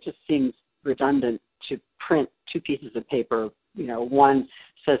 So it just seems redundant to print 2 pieces of paper. One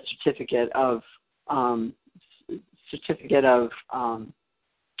says certificate of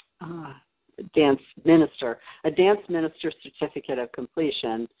dance minister certificate of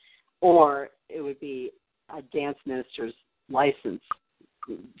completion, or it would be a dance minister's license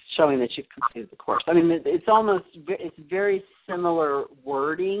showing that you've completed the course. I mean, it's very similar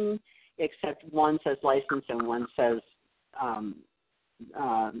wording, except one says license and one says, I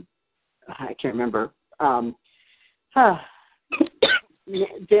can't remember,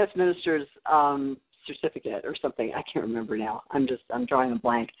 dance minister's certificate or something. I can't remember now. I'm drawing a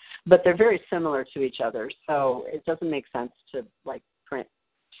blank. But they're very similar to each other, so it doesn't make sense to like print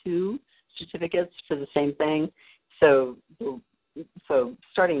two certificates for the same thing. So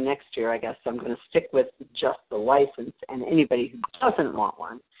starting next year, I guess I'm going to stick with just the license, and anybody who doesn't want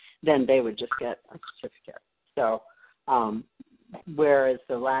one, then they would just get a certificate. So whereas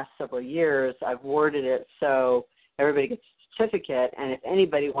the last several years, I've worded it so everybody gets a certificate, and if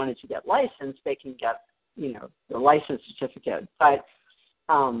anybody wanted to get licensed, they can get, the license certificate. But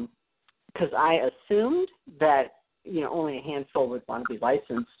because I assumed that, only a handful would want to be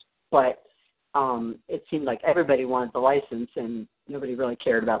licensed, but it seemed like everybody wanted the license and nobody really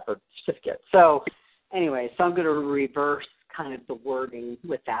cared about the certificate. So anyway, I'm going to reverse kind of the wording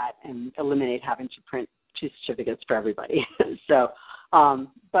with that and eliminate having to print two certificates for everybody. So,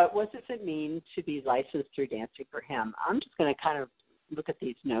 but what does it mean to be licensed through Dancing for Him? I'm just going to kind of look at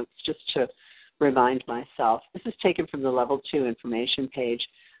these notes just to remind myself. This is taken from the Level 2 information page.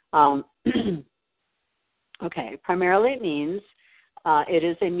 Okay, primarily it means it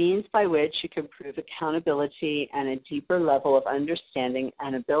is a means by which you can prove accountability and a deeper level of understanding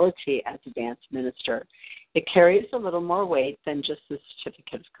and ability as a dance minister. It carries a little more weight than just the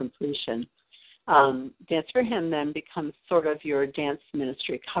certificate of completion. Dance for Him then becomes sort of your dance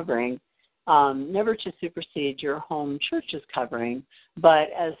ministry covering, never to supersede your home church's covering, but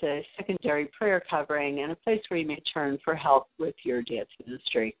as a secondary prayer covering and a place where you may turn for help with your dance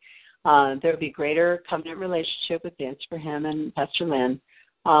ministry. There will be greater covenant relationship with Dance for Him and Pastor Lynn.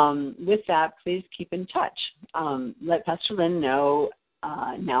 With that, please keep in touch. Let Pastor Lynn know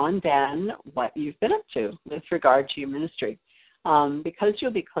now and then what you've been up to with regard to your ministry. Because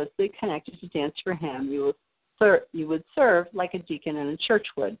you'll be closely connected to Dance for Him, you would serve like a deacon in a church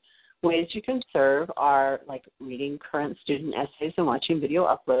would. Ways you can serve are like reading current student essays and watching video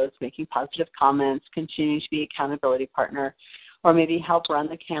uploads, making positive comments, continuing to be accountability partner, or maybe help run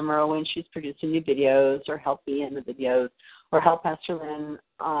the camera when she's producing new videos, or help me in the videos, or help Pastor Lynn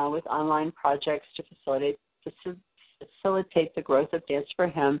with online projects to facilitate the growth of Dance for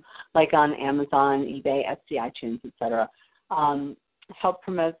Him, like on Amazon, eBay, Etsy, iTunes, etc. Help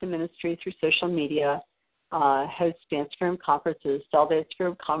promote the ministry through social media, host Dance for Him conferences, sell Dance for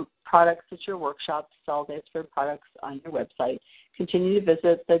Him products at your workshops, sell Dance for Him products on your website, continue to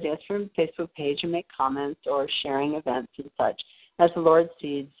visit the Dance for Him Facebook page and make comments or sharing events and such. As the Lord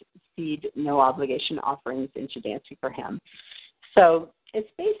seed no obligation offerings into Dancing for Him. So it's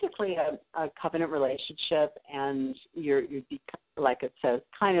basically a covenant relationship, and you're like it says,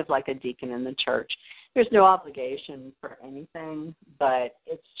 kind of like a deacon in the church. There's no obligation for anything, but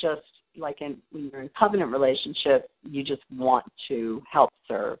it's just like when you're in a covenant relationship, you just want to help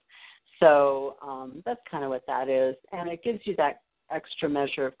serve. So that's kind of what that is, and it gives you that extra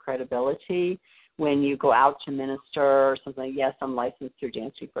measure of credibility when you go out to minister or something. Yes, I'm licensed through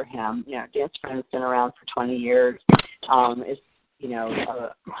Dancing for Him. Dance for Him has been around for 20 years. It's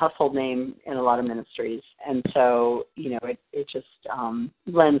a household name in a lot of ministries, and so it just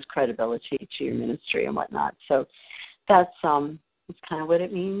lends credibility to your ministry and whatnot. So that's kind of what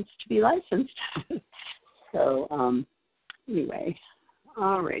it means to be licensed. So anyway,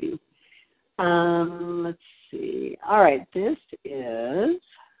 alrighty. Let's see. All right, this is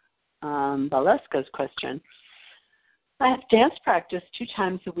Valeska's question. I have dance practice 2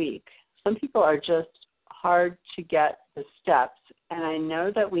 times a week. Some people are just hard to get the steps, and I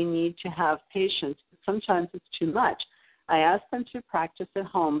know that we need to have patience, but sometimes it's too much. I ask them to practice at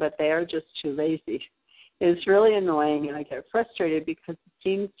home, but they are just too lazy. It's really annoying, and I get frustrated because it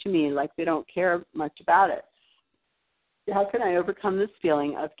seems to me like they don't care much about it. How can I overcome this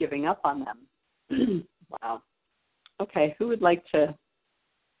feeling of giving up on them? Wow. Okay, who would like to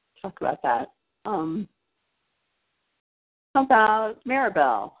talk about that? How about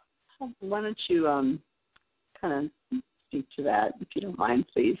Maribel? Why don't you kind of speak to that, if you don't mind,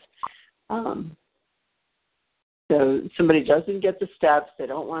 please. So somebody doesn't get the steps, they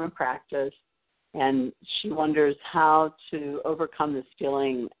don't want to practice, and she wonders how to overcome this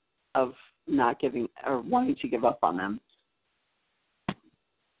feeling of not giving or wanting to give up on them.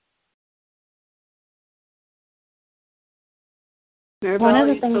 Maribel, one of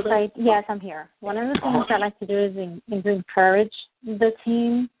the things yes, I'm here. One of the things I like to do is encourage the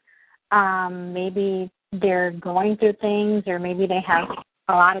team maybe they're going through things, or maybe they have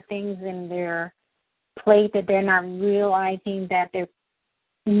a lot of things in their plate that they're not realizing that they're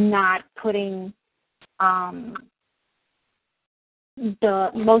not putting the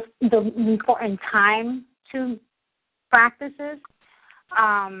important time to practices.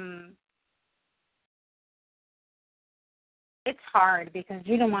 It's hard because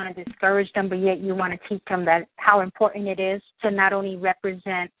you don't want to discourage them, but yet you want to teach them that how important it is to not only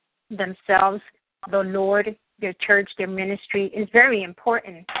represent themselves, the Lord, their church, their ministry. Is very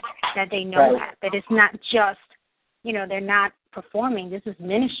important that they know that it's not just, they're not performing. This is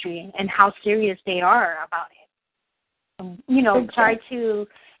ministry, and how serious they are about it. And, try to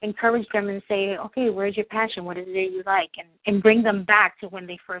encourage them and say, okay, where's your passion? What is it you like? And bring them back to when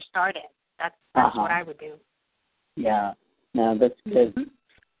they first started. That's what I would do. Yeah. No, that's good.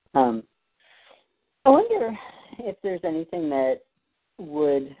 I wonder if there's anything that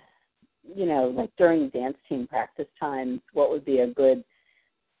would, like during dance team practice times, what would be a good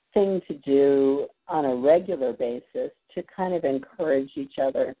thing to do on a regular basis to kind of encourage each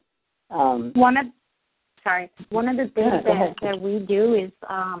other? One of the things that we do is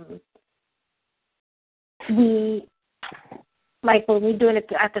when we do it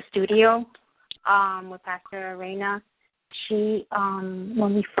at the studio with Pastor Arena. She,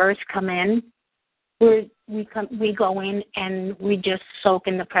 when we first come in, we go in and we just soak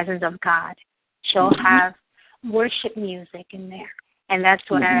in the presence of God. She'll have worship music in there, and that's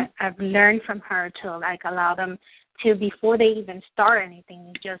what I've learned from her, to allow them to, before they even start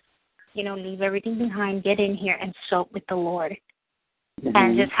anything, just leave everything behind, get in here and soak with the Lord,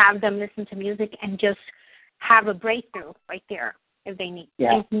 and just have them listen to music and just have a breakthrough right there if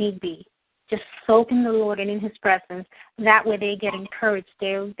need be. Just soak in the Lord and in His presence. That way they get encouraged.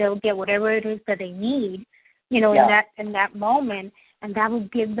 They'll get whatever it is that they need, in that moment, and that will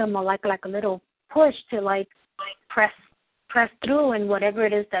give them a little push to press through in whatever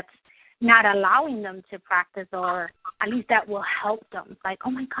it is that's not allowing them to practice, or at least that will help them.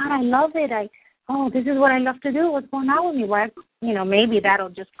 Oh my God, I love it. This is what I love to do. What's going on with me? Why, maybe that'll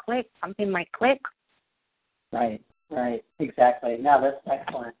just click. Something might click. Right. Exactly. No, that's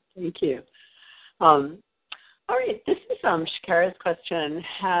excellent. Thank you. All right, this is Shakara's question.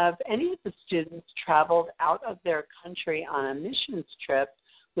 Have any of the students traveled out of their country on a missions trip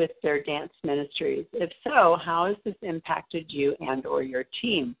with their dance ministries? If so, how has this impacted you and or your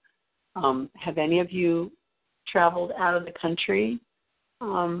team? Have any of you traveled out of the country?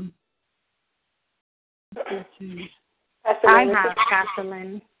 I have,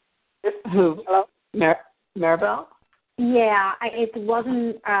 Kathleen. Who? Hello? Maribel? Yeah, it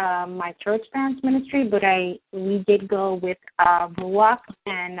wasn't my church dance ministry, but we did go with Ruach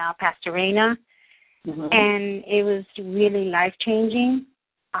and Pastor Reina, and it was really life-changing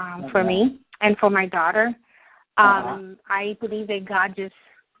for me and for my daughter. I believe that God just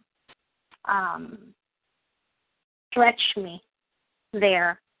stretched me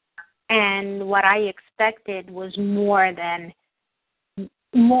there, and what I expected was more than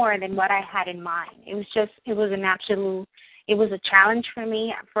what I had in mind. It was a challenge for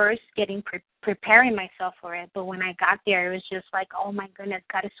me at first, preparing myself for it. But when I got there, it was just oh my goodness,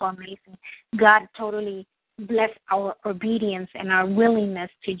 God is so amazing. God totally blessed our obedience and our willingness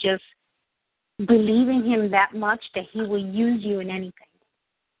to just believe in Him that much that He will use you in any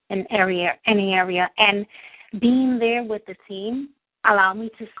area. And being there with the team allowed me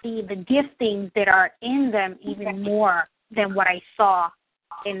to see the giftings that are in them even more than what I saw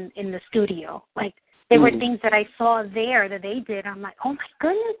in the studio. There were things that I saw there that they did. I'm like, oh my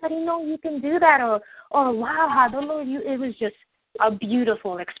goodness, I didn't know you can do that. Or wow, how the Lord, it was just a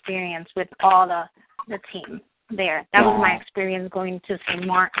beautiful experience with all the team there. That was my experience going to St.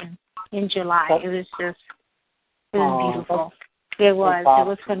 Martin in July. It was beautiful. It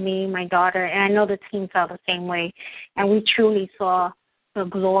was for me, my daughter, and I know the team felt the same way. And we truly saw the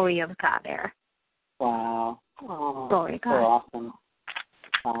glory of God there. Wow. Oh, glory God. So awesome.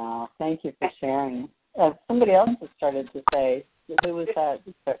 Wow. Thank you for sharing. Somebody else has started to say, who was that?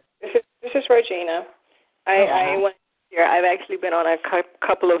 This is Regina. I went here. I've actually been on a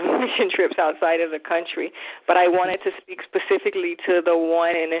couple of mission trips outside of the country, but I wanted to speak specifically to the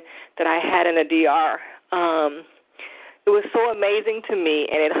one that I had in the DR. It was so amazing to me,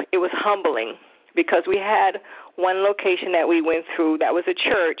 and it was humbling, because we had one location that we went through that was a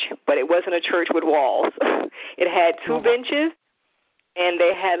church, but it wasn't a church with walls. It had two benches, and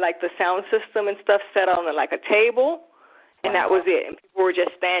they had the sound system and stuff set on a table, and that was it. And people were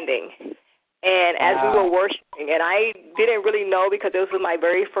just standing. And as we were worshiping, and I didn't really know, because this was my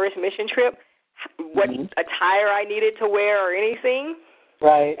very first mission trip, what attire I needed to wear or anything.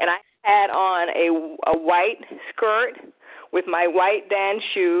 Right. And I had on a white skirt with my white dance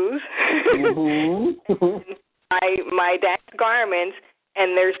shoes, my dance garments,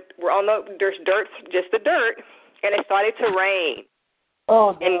 and there's dirt, just the dirt, and it started to rain.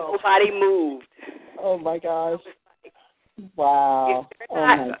 Oh, no. And nobody moved. Oh, my gosh. Wow. Oh,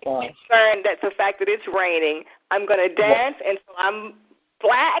 my gosh. Concerned that the fact that it's raining, I'm going to dance, and so I'm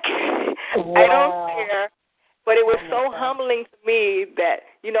black. Wow. I don't care. But it was so humbling to me that,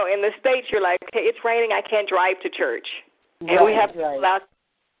 in the States, you're like, okay, it's raining, I can't drive to church. And we have people out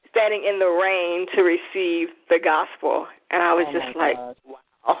standing in the rain to receive the gospel. And I was just like,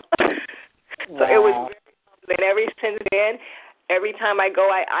 wow. So it was very humbling. And ever since then, every time I go,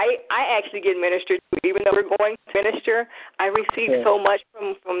 I actually get ministered to. Even though we're going to minister, I receive so much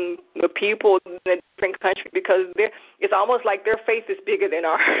from the people in a different country because it's almost like their faith is bigger than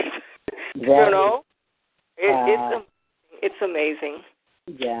ours. It's amazing.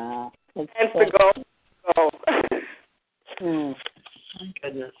 Yeah. And to go. My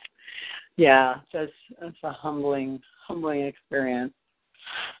goodness. Yeah, that's a humbling experience.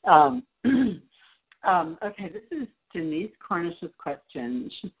 Okay, this is Denise Cornish's question.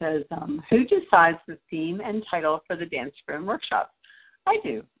 She says, who decides the theme and title for the Dance Room workshop? I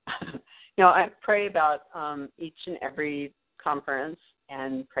do. I pray about each and every conference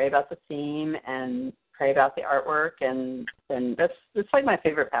and pray about the theme and pray about the artwork, and that's like my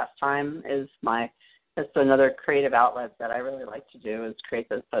favorite pastime. That's another creative outlet that I really like to do is create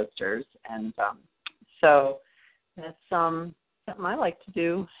those posters, and so that's something I like to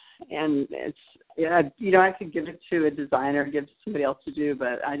do. And it's I could give it to a designer, give it to somebody else to do,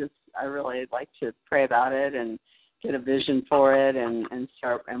 but I really like to pray about it and get a vision for it and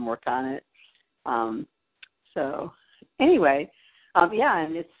start and work on it. So anyway,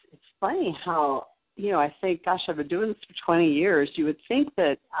 and it's funny how I think, gosh, I've been doing this for 20 years. You would think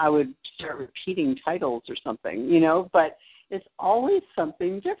that I would start repeating titles or something, but it's always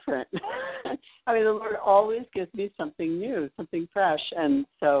something different. I mean, the Lord always gives me something new, something fresh, and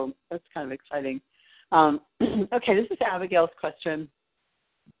so that's kind of exciting. Okay, this is Abigail's question.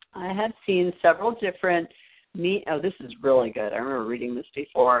 I have seen several different this is really good. I remember reading this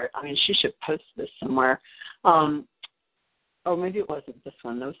before. I mean, she should post this somewhere. Maybe it wasn't this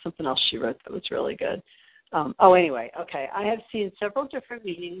one. There was something else she wrote that was really good. Anyway, okay. I have seen several different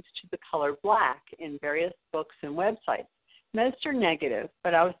meanings to the color black in various books and websites. Most are negative,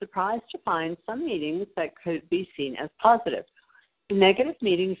 but I was surprised to find some meanings that could be seen as positive. Negative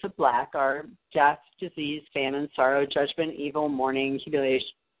meanings of black are death, disease, famine, sorrow, judgment, evil, mourning,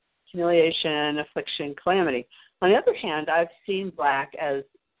 humiliation, affliction, calamity. On the other hand, I've seen black as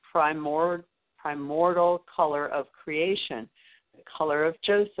primordial color of creation, the color of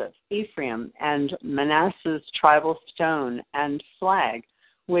Joseph, Ephraim, and Manasseh's tribal stone and flag,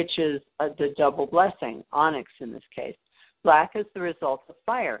 which is the double blessing, onyx in this case. Black is the result of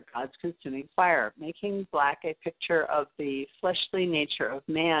fire, God's consuming fire, making black a picture of the fleshly nature of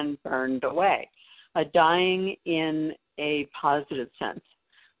man burned away, a dying in a positive sense.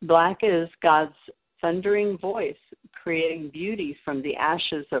 Black is God's thundering voice, creating beauty from the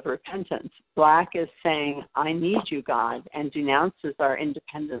ashes of repentance. Black is saying, I need you, God, and denounces our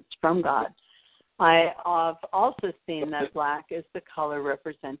independence from God. I have also seen that black is the color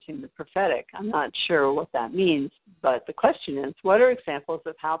representing the prophetic. I'm not sure what that means, but the question is, what are examples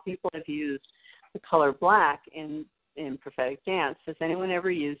of how people have used the color black in prophetic dance? Has anyone ever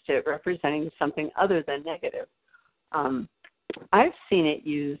used it representing something other than negative? I've seen it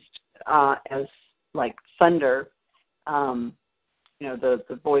used as like thunder, the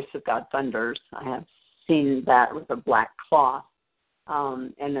voice of God thunders. I have seen that with a black cloth,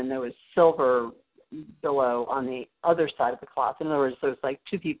 and then there was silver billow on the other side of the cloth. In other words, there was like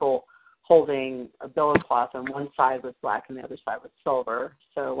two people holding a billow cloth, and one side was black and the other side was silver.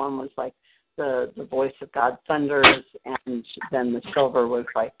 So one was like the voice of God thunders, and then the silver was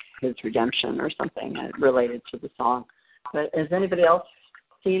like his redemption or something related to the song. But has anybody else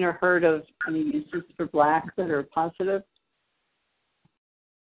seen or heard of any uses for black that are positive?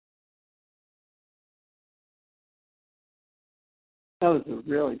 That was a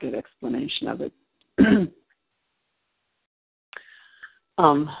really good explanation of it.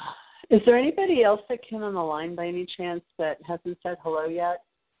 Is there anybody else that came on the line by any chance that hasn't said hello yet?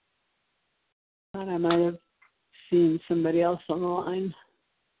 Thought I might have seen somebody else on the line.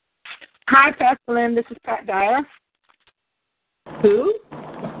 Hi, Pastor Lynn. This is Pat Dyer. Who?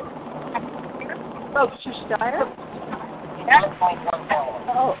 Oh, Trish Dyer?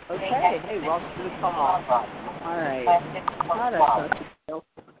 Oh, okay. Hey, welcome to the call. All right.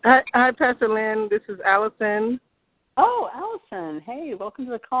 Hi, Pastor Lynn. This is Allison. Oh, Allison. Hey, welcome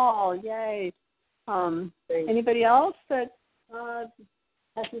to the call. Yay. Anybody else that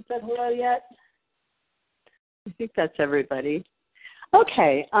hasn't said hello yet? I think that's everybody.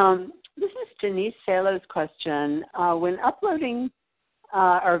 Okay. This is Denise Salo's question. When uploading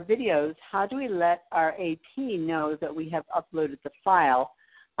our videos, how do we let our AP know that we have uploaded the file?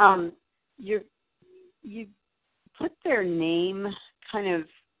 You put their name kind of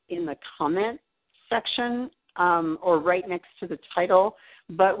in the comment section or right next to the title,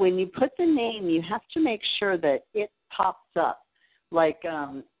 but when you put the name, you have to make sure that it pops up. Like,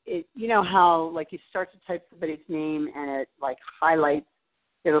 you know how, like, you start to type somebody's name and it, like, highlights,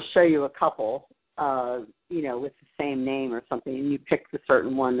 it'll show you a couple, with the same name or something, and you pick the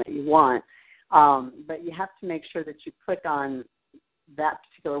certain one that you want. But you have to make sure that you click on that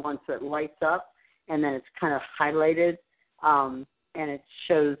particular one so it lights up, and then it's kind of highlighted, and it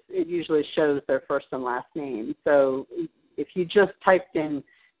usually shows their first and last name. So if you just typed in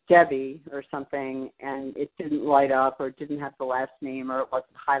Debbie or something and it didn't light up or didn't have the last name or it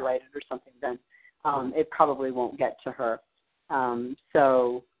wasn't highlighted or something, then it probably won't get to her.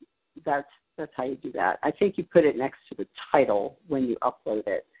 So that's how you do that. I think you put it next to the title when you upload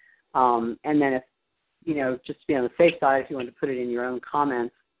it. And then if, just to be on the safe side, if you want to put it in your own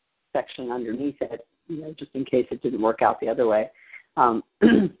comments section underneath it, just in case it didn't work out the other way. And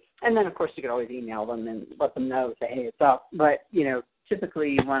then, of course, you could always email them and let them know, say, hey, it's up. But, typically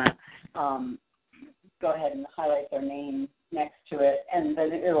you want to go ahead and highlight their name next to it, and then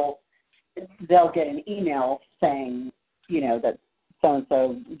they'll get an email saying, that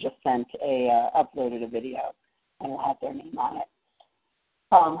so-and-so just uploaded a video, and it'll have their name on it.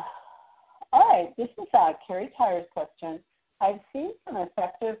 All right, this is Carrie Tyer's question. I've seen some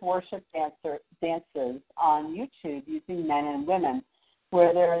effective worship dances on YouTube using men and women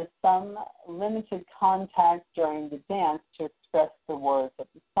where there is some limited contact during the dance to express the words of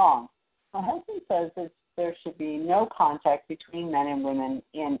the song. My husband says that there should be no contact between men and women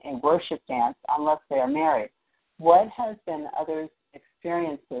in a worship dance unless they are married. What has been others'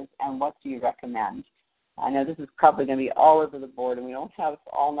 experiences, and what do you recommend? I know this is probably going to be all over the board, and we don't have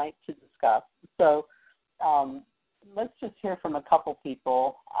all night to discuss. So let's just hear from a couple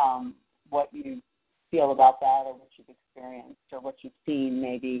people what you feel about that, or what you've experienced, or what you've seen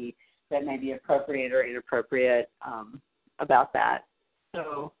maybe that may be appropriate or inappropriate about that.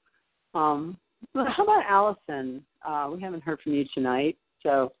 So how about Allison? We haven't heard from you tonight,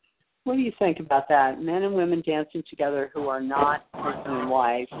 so what do you think about that? Men and women dancing together who are not husband and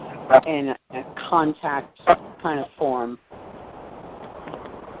wife in a contact kind of form.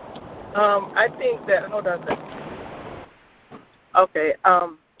 I think that, hold on a second. Okay.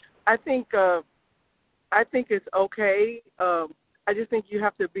 I think it's okay. I just think you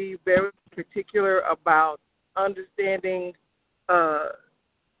have to be very particular about understanding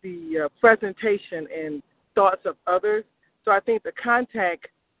the presentation and thoughts of others. So I think the contact,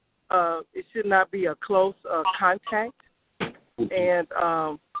 it should not be a close contact, and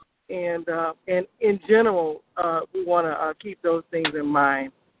in general, we want to keep those things in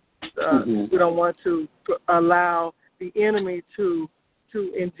mind. We don't want to allow the enemy to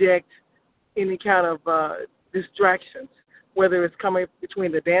inject any kind of distractions, whether it's coming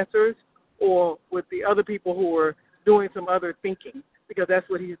between the dancers or with the other people who are doing some other thinking, because that's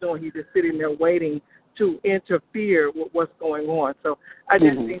what he's doing. He's just sitting there waiting to interfere with what's going on. So I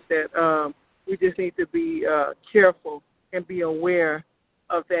just think that we just need to be careful and be aware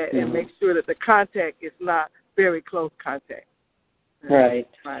of that and make sure that the contact is not very close contact. Right.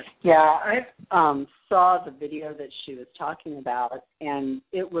 Yeah, I saw the video that she was talking about, and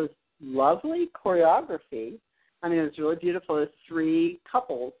it was lovely choreography. I mean, it was really beautiful. It was 3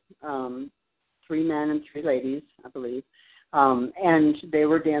 couples, 3 men and 3 ladies, I believe. And they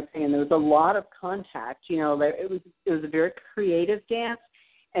were dancing, and there was a lot of contact. It was a very creative dance.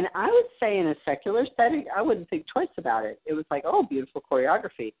 And I would say in a secular setting, I wouldn't think twice about it. It was like, oh, beautiful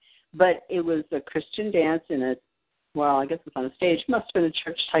choreography. But it was a Christian dance in I guess it's on a stage. It must have been a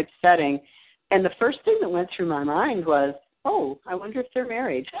church-type setting. And the first thing that went through my mind was, oh, I wonder if they're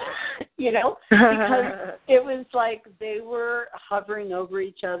married, because it was like they were hovering over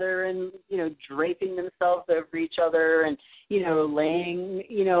each other and, draping themselves over each other and, laying,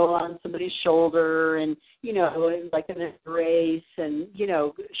 on somebody's shoulder and, like an embrace and,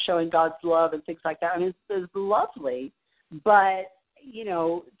 showing God's love and things like that. I mean, it was lovely, but,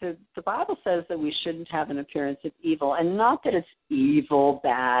 the Bible says that we shouldn't have an appearance of evil, and not that it's evil,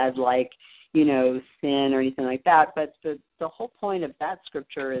 bad, like, sin or anything like that. But the whole point of that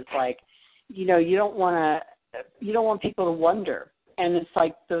scripture is like, you don't want people to wonder And it's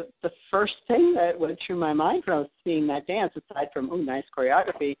like the first thing that went through my mind when I was seeing that dance, aside from, nice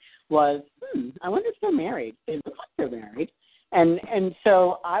choreography, was, I wonder if they're married. They look like they're married. And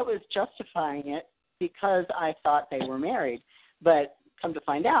so I was justifying it because I thought they were married. But come to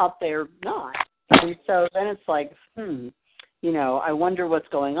find out, they're not. And so then it's like, I wonder what's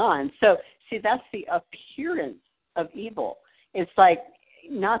going on. So, see, that's the appearance of evil. It's like,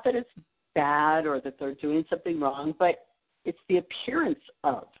 not that it's bad or that they're doing something wrong, but it's the appearance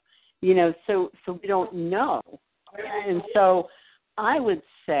of, so we don't know. And so I would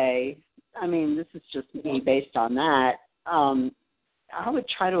say, this is just me based on that, I would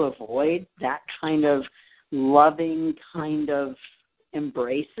try to avoid that kind of loving kind of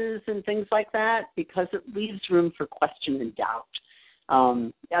embraces and things like that, because it leaves room for question and doubt.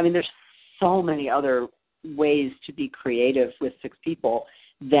 There's so many other ways to be creative with 6 people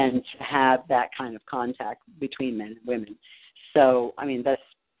than to have that kind of contact between men and women. So,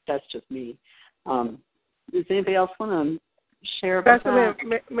 that's just me. Does anybody else want to share about Pastor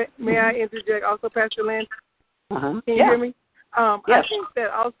that? Lynn, may I interject also, Pastor Lynn? Can you hear me? Yes. I think that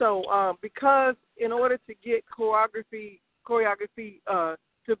also because in order to get choreography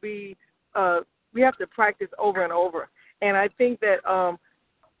to be, we have to practice over and over. And I think that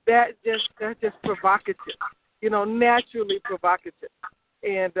that's just provocative, naturally provocative.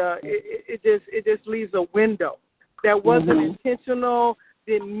 And it just leaves a window that wasn't intentional,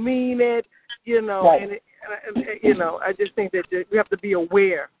 didn't mean it, Right. and I just think that we have to be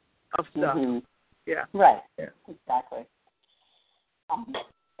aware of stuff. Yeah. Right. Yeah. Exactly.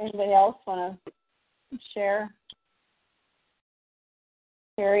 Anybody else want to share?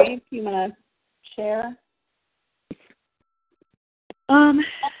 Carrie, if you want to share?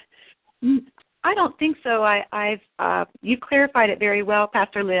 I don't think so. You clarified it very well,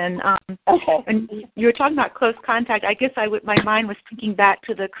 Pastor Lynn. Okay. And you were talking about close contact. I guess my mind was thinking back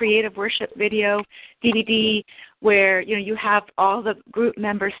to the Creative Worship video DVD, where you have all the group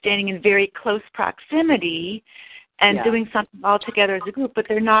members standing in very close proximity and doing something all together as a group, but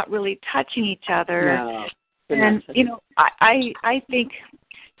they're not really touching each other. No. And I think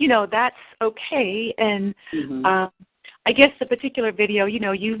that's okay. And I guess the particular video,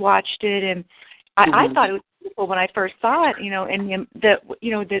 you watched it, and I thought it was beautiful when I first saw it, and that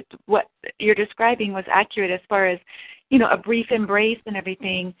what you're describing was accurate as far as, a brief embrace and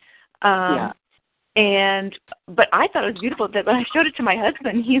everything. But I thought it was beautiful that when I showed it to my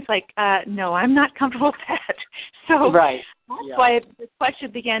husband, he's like, no, I'm not comfortable with that. So that's why this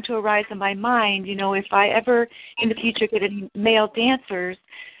question began to arise in my mind, if I ever in the future get any male dancers,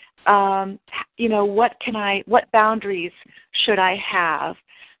 what boundaries should I have?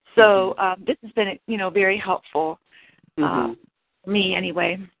 So this has been, very helpful for me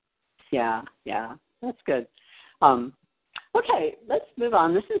anyway. Yeah, that's good. Okay, let's move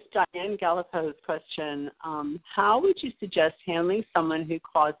on. This is Diane Gallipo's question. How would you suggest handling someone who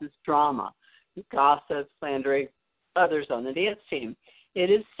causes drama, gossip, slandering others on the dance team? It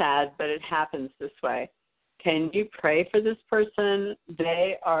is sad, but it happens this way. Can you pray for this person?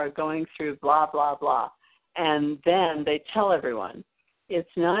 They are going through blah, blah, blah. And then they tell everyone.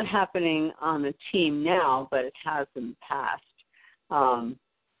 It's not happening on the team now, but it has in the past.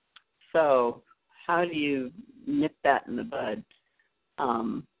 So how do you nip that in the bud?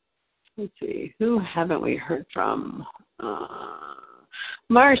 Let's see. Who haven't we heard from?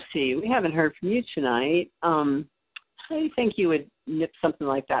 Marcy, we haven't heard from you tonight. How do you think you would nip something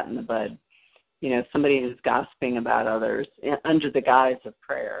like that in the bud? Somebody who's gossiping about others under the guise of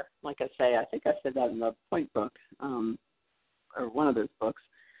prayer. Like I say, I think I said that in the Point book, or one of those books.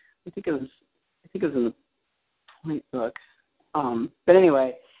 I think it was in the Point book. But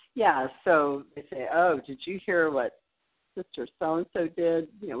anyway, so they say, oh, did you hear what Sister so-and-so did?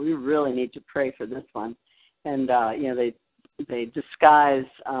 We really need to pray for this one. And, they disguise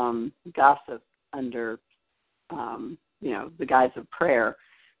gossip under, the guise of prayer.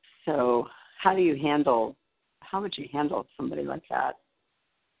 So how would you handle somebody like that?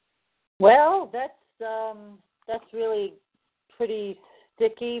 Well, that's really pretty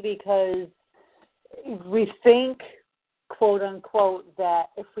sticky, because we think, quote unquote, that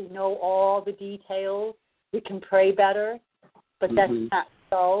if we know all the details, we can pray better, but that's not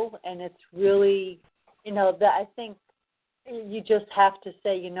so. And it's really, that I think you just have to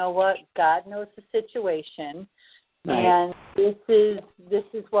say, you know what, God knows the situation. Right. And this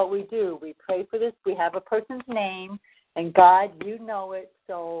is what we do. We pray for this. We have a person's name, and God, you know it.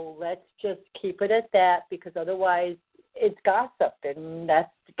 So let's just keep it at that, because otherwise it's gossip, and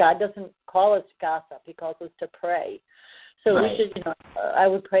God doesn't call us gossip. He calls us to pray. So we should, I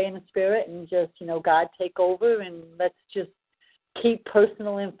would pray in the spirit and just, God, take over, and let's just keep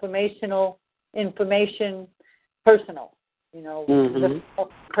personal information personal. You know, the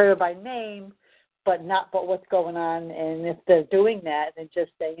prayer by name, but what's going on. And if they're doing that, then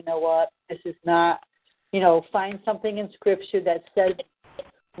just say, you know what, this is not, you know, find something in Scripture that says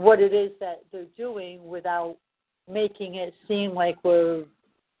what it is that they're doing without making it seem like we're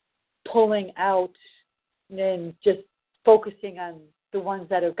pulling out and just focusing on the ones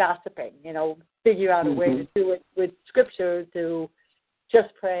that are gossiping. You know, figure out a way to do it with Scripture, to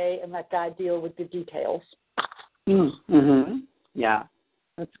just pray and let God deal with the details. Yeah,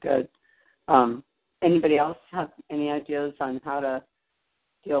 that's good. Anybody else have any ideas on how to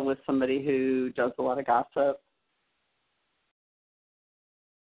deal with somebody who does a lot of gossip?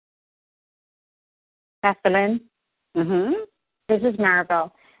 Pastor Lynn? This is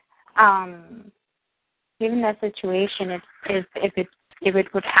Maribel. Given that situation, if it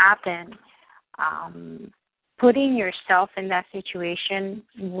would happen, putting yourself in that situation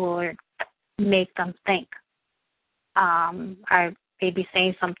would make them think. I may be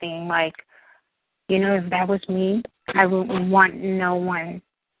saying something like, you know, if that was me, I wouldn't want no one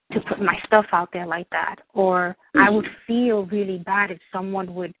to put my stuff out there like that. Or I would feel really bad if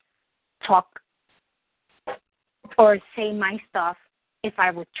someone would talk or say my stuff if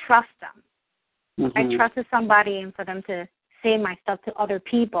I would trust them. I trusted somebody, and for them to say my stuff to other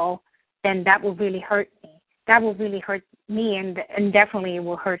people, then that will really hurt me. That will really hurt me, and definitely it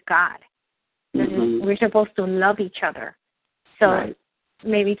will hurt God. We're supposed to love each other. So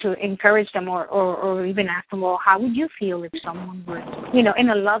maybe to encourage them or even ask them, well, how would you feel if someone would, you know,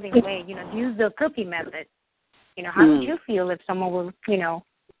 in a loving way, you know, use the cookie method. You know, how would you feel if someone would, you know,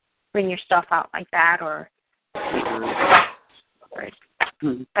 bring your stuff out like that, or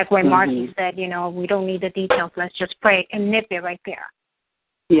like when Marcy said, you know, we don't need the details, let's just pray and nip it right there.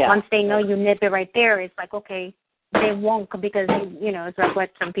 Yeah. Once they know you nip it right there, it's like, okay, they won't, because, you know, it's like what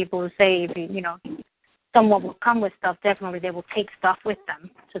some people will say, if you know, someone will come with stuff, definitely they will take stuff with them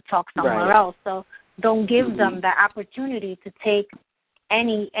to talk somewhere else. So don't give them the opportunity to take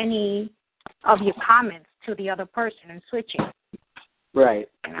any of your comments to the other person and switch it. Right,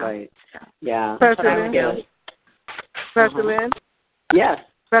 you know? right. Yeah. Pastor Lynn? Yes.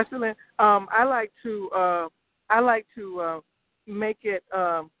 Pastor Lynn, I like to make it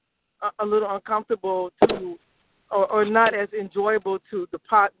a little uncomfortable to, or not as enjoyable to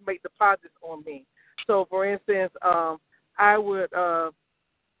make deposits on me. So, for instance, I would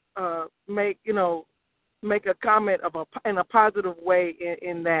make a comment in a positive way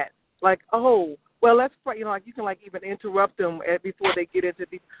in that, like, oh, well, let's pray. You know, like you can even interrupt them before they get into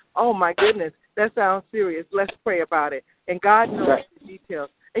the. Oh my goodness, that sounds serious. Let's pray about it. And God knows the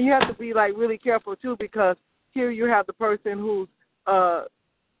details. And you have to be really careful too, because here you have the person who's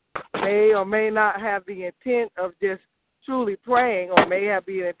may or may not have the intent of just truly praying, or may have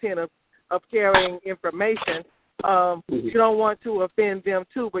the intent of carrying information. You don't want to offend them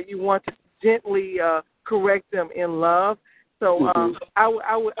too, but you want to gently correct them in love. So I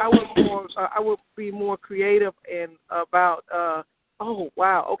would be more creative about oh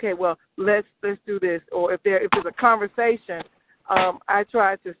wow, okay, well let's do this. Or if there's a conversation, I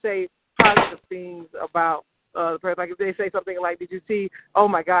try to say positive things about the person. Like if they say something like, "Did you see? Oh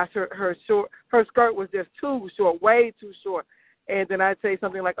my gosh, her skirt was just too short, way too short." And then I'd say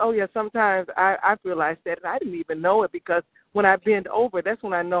something like, "Oh yeah, sometimes I realize that, and I didn't even know it, because when I bend over, that's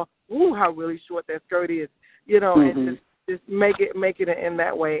when I know, ooh, how really short that skirt is." You know, and just make it in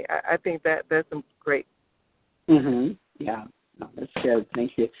that way. I think that's great. Yeah, no, that's good.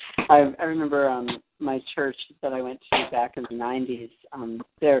 Thank you. I remember my church that I went to back in the 90s.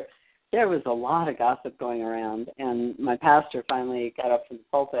 There was a lot of gossip going around, and my pastor finally got up from the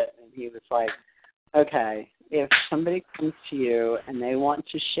pulpit and he was like, "Okay, if somebody comes to you and they want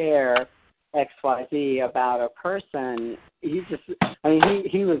to share XYZ about a person," he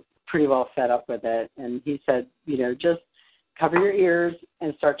was pretty well fed up with it, and he said, you know, just cover your ears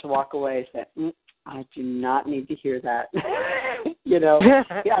and start to walk away. Say, I do not need to hear that. You know, yeah,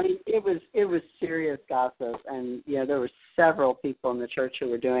 I mean, it was serious gossip, and you know, there were several people in the church who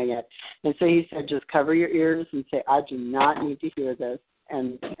were doing it, and so he said, just cover your ears and say, I do not need to hear this,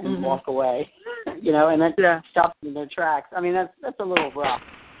 and walk away. You know, and that stops them in their tracks. I mean, that's a little rough.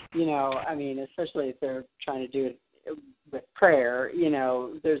 You know, I mean, especially if they're trying to do it with prayer. You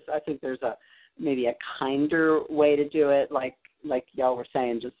know, I think there's maybe a kinder way to do it, like y'all were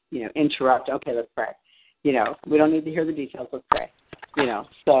saying, just, you know, interrupt. Okay, let's pray. You know, we don't need to hear the details. Let's pray. You know,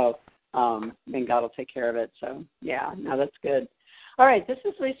 so then God will take care of it. So yeah, no, that's good. All right, this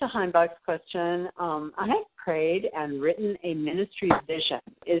is Lisa Heimbach's question. I have prayed and written a ministry vision.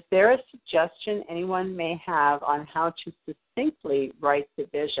 Is there a suggestion anyone may have on how to succinctly write the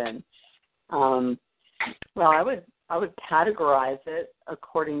vision? Well, I would categorize it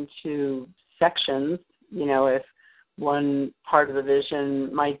according to sections. You know, if one part of the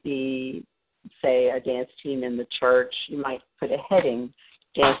vision might be, say, a dance team in the church, you might put a heading,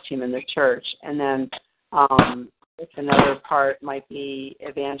 dance team in the church, and then if another part might be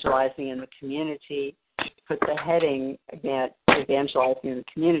evangelizing in the community, put the heading evangelizing in the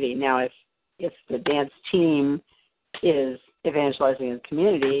community. Now, if the dance team is evangelizing in the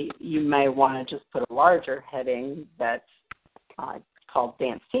community, you may want to just put a larger heading that's called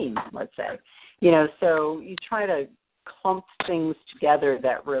dance team, let's say. You know, so you try to clump things together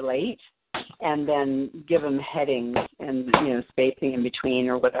that relate and then give them headings and, you know, spacing in between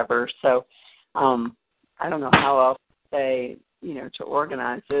or whatever. So I don't know how else to say, you know, to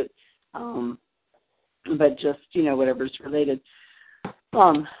organize it, but just, you know, whatever's related.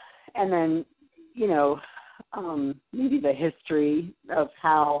 And then, you know, maybe the history of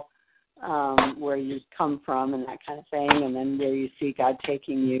how, where you come from and that kind of thing, and then where you see God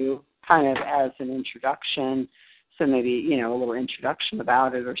taking you kind of as an introduction. So maybe, you know, a little introduction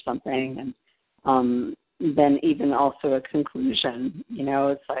about it or something. And then even also a conclusion, you know,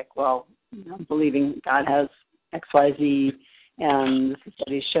 it's like, well, you know, believing God has X, Y, Z, and this is what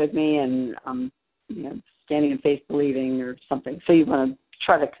he showed me, and you know, standing in faith believing or something. So you want to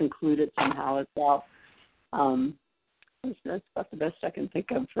try to conclude it somehow as well. That's about the best I can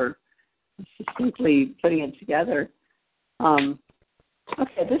think of for succinctly putting it together.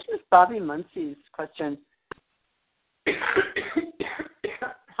 Okay, this is Bobby Muncie's question.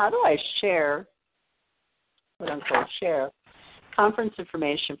 How do I share, quote unquote, share conference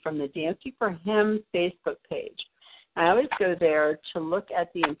information from the Dancing for Him Facebook page? I always go there to look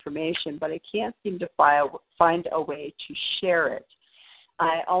at the information, but I can't seem to find a way to share it.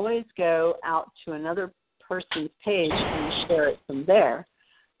 I always go out to another person's page and share it from there.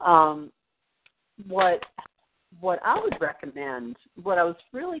 What I would recommend, what I was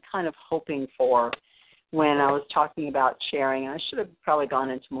really kind of hoping for when I was talking about sharing, and I should have probably gone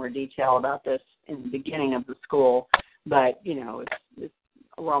into more detail about this in the beginning of the school, but, you know,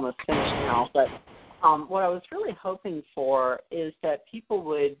 we're almost finished now. But what I was really hoping for is that people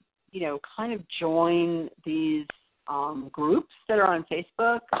would, you know, kind of join these groups that are on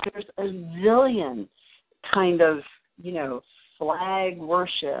Facebook. There's a zillion kind of, you know, flag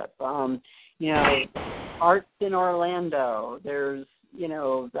worship, you know, Arts in Orlando. There's, you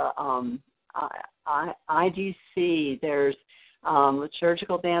know, the IDC. There's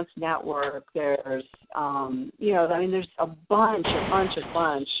Liturgical Dance Network. There's, you know, I mean, there's a bunch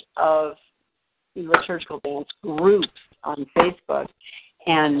of liturgical dance groups on Facebook.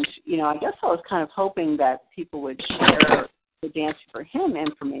 And, you know, I guess I was kind of hoping that people would share the Dancing for Him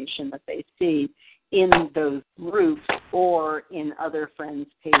information that they see in those groups or in other friends'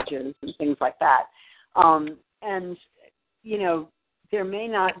 pages and things like that. And, you know, there may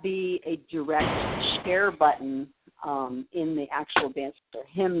not be a direct share button in the actual Dancing for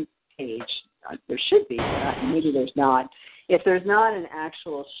Him page. There should be, but maybe there's not. If there's not an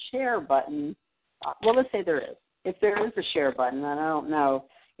actual share button, well, let's say there is. If there is a share button, and I don't know,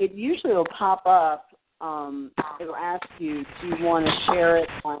 it usually will pop up. It'll ask you, do you want to share it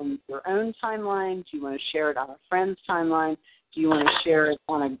on your own timeline? Do you want to share it on a friend's timeline? Do you want to share it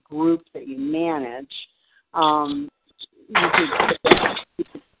on a group that you manage? You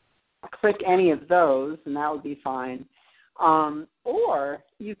could click any of those, and that would be fine. Or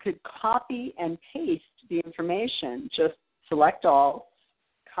you could copy and paste the information. Just select all,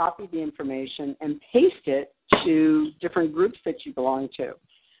 copy the information, and paste it to different groups that you belong to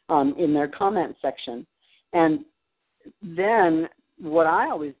in their comment section. And then what I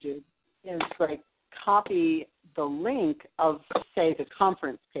always do is like copy the link of, say, the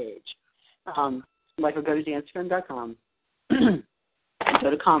conference page. Like I'll go to dancefilm.com, go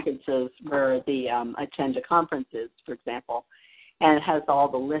to conferences where the attend a conference is, for example, and it has all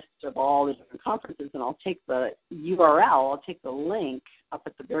the lists of all the different conferences, and I'll take the URL, I'll take the link up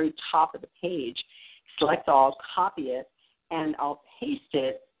at the very top of the page, select all, copy it, and I'll paste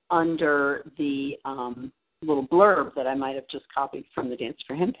it under the little blurb that I might have just copied from the Dance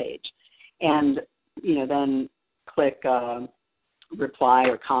for Him page. And, you know, then click reply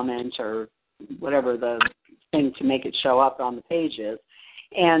or comment or whatever the thing to make it show up on the page is.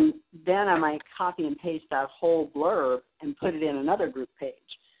 And then I might copy and paste that whole blurb and put it in another group page.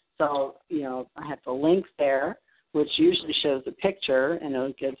 So, you know, I have the link there, which usually shows a picture, and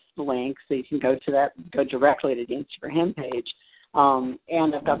it'll give the link so you can go to that, go directly to the Dance for Him page.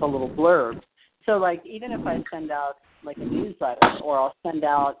 and I've got the little blurb. So, like, even if I send out, like, a newsletter, or I'll send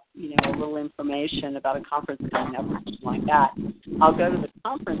out, a little information about a conference coming up or something like that, I'll go to the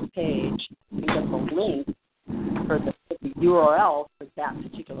conference page and get the link for the URL for that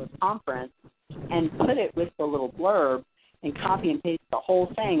particular conference and put it with the little blurb and copy and paste the whole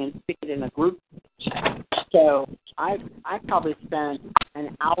thing and stick it in a group page. So I probably spent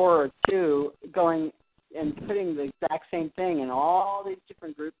an hour or two going and putting the exact same thing in all these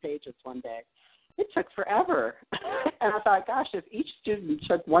different group pages one day. It took forever. And I thought, gosh, if each student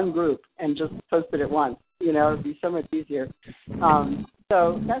took one group and just posted it once, it would be so much easier.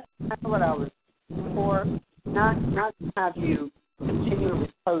 So that's kind of what I was for. Not to have you continually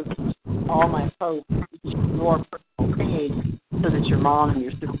post all my posts to your personal page so that your mom and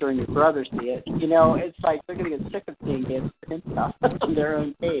your sister and your brother see it. It's like they're going to get sick of seeing it and stuff on their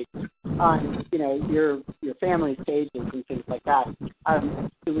own page, on, your family's pages and things like that.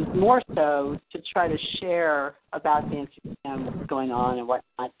 It was more so to try to share about the Instagram, what's going on and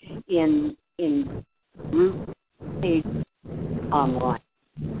whatnot in group pages online,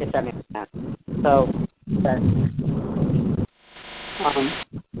 if that makes sense. So that's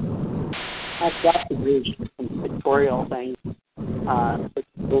I've got to do some pictorial things with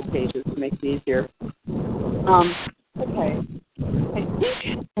Google pages to make it easier. Okay.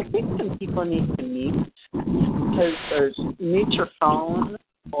 I think some people need to mute your phone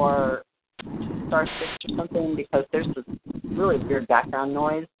or star six or something, because there's this really weird background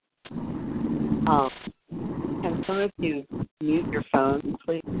noise. Can some of you mute your phone,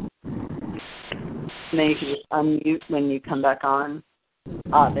 please? And then you can just unmute when you come back on.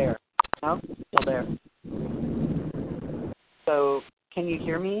 There. No, still there. So, can you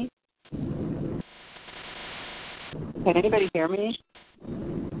hear me? Can anybody hear me?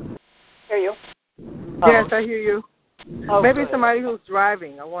 Hear you. Oh. Yes, I hear you. Oh, maybe good. somebody who's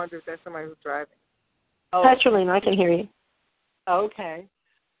driving. I wonder if that's somebody who's driving. Oh. Pastor I can hear you. Okay.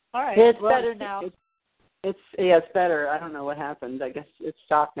 All right. It's better now. It's better. I don't know what happened. I guess it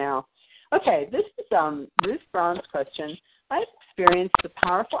stopped now. Okay, this is Ruth Braun's question. I've experienced the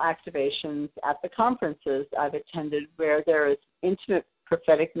powerful activations at the conferences I've attended where there is intimate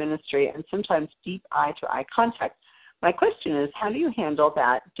prophetic ministry and sometimes deep eye-to-eye contact. My question is, how do you handle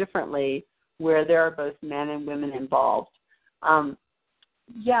that differently where there are both men and women involved?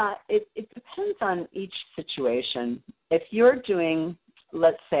 It depends on each situation. If you're doing,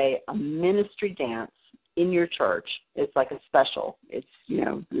 let's say, a ministry dance in your church, it's like a special. It's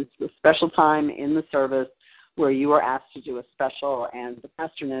a special time in the service where you are asked to do a special, and the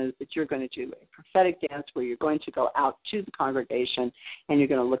pastor knows that you're going to do a prophetic dance where you're going to go out to the congregation and you're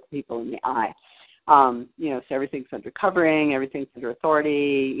going to look people in the eye. So everything's under covering, everything's under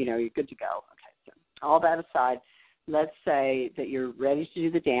authority, you're good to go. Okay, so all that aside, let's say that you're ready to do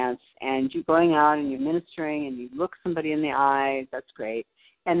the dance and you're going out and you're ministering and you look somebody in the eye. That's great.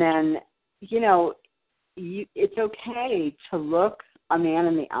 And then, it's okay to look a man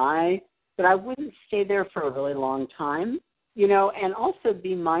in the eye, but I wouldn't stay there for a really long time, and also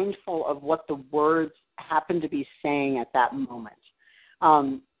be mindful of what the words happen to be saying at that moment.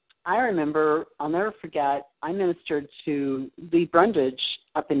 I remember, I'll never forget, I ministered to Lee Brundage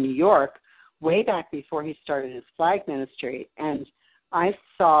up in New York way back before he started his flag ministry, and I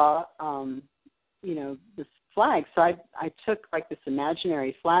saw, this flag. So I took like this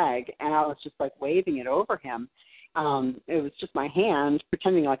imaginary flag and I was just like waving it over him. It was just my hand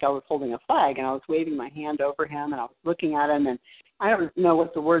pretending like I was holding a flag, and I was waving my hand over him and I was looking at him, and I don't know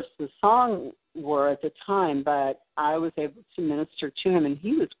what the words to the song were at the time, but I was able to minister to him, and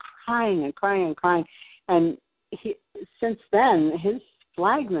he was crying and crying and crying. And since then, his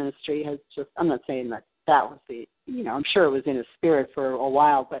flag ministry has just, I'm not saying that was the, I'm sure it was in his spirit for a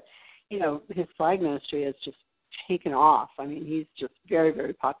while, but his flag ministry has just taken off. I mean, he's just very,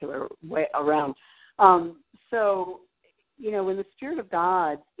 very popular way around. So, when the Spirit of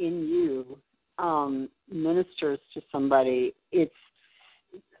God in you ministers to somebody, it's,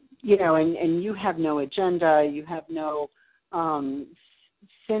 and you have no agenda, you have no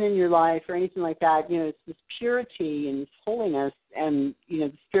sin in your life or anything like that. It's this purity and this holiness, and,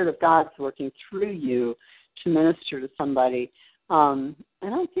 the Spirit of God's working through you to minister to somebody. I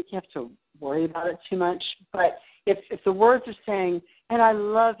don't think you have to worry about it too much, but if the words are saying, and I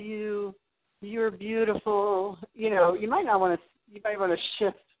love you, you're beautiful, you might want to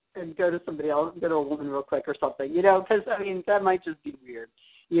shift and go to somebody else, go to a woman real quick or something, because, that might just be weird.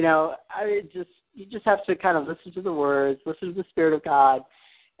 You just have to kind of listen to the words, listen to the Spirit of God,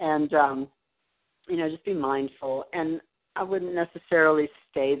 and, just be mindful. And I wouldn't necessarily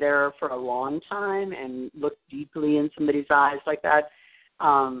stay there for a long time and look deeply in somebody's eyes like that,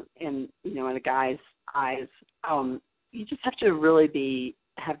 and in a guy's eyes. You just have to really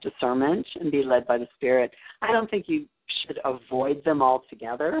have discernment and be led by the Spirit. I don't think you should avoid them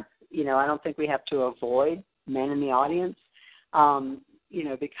altogether. I don't think we have to avoid men in the audience,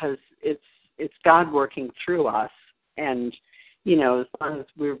 because it's God working through us, and as long as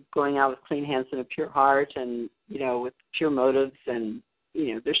we're going out with clean hands and a pure heart, and with pure motives, and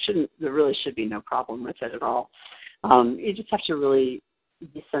there really should be no problem with it at all. You just have to really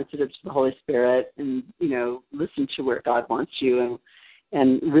be sensitive to the Holy Spirit, and listen to where God wants you,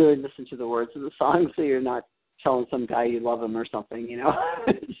 and really listen to the words of the song, so you're not telling some guy you love him or something,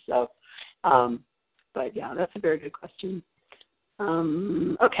 So, but yeah, that's a very good question.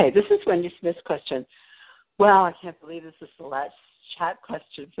 Okay, this is Wendy Smith's question. Well, I can't believe this is the last chat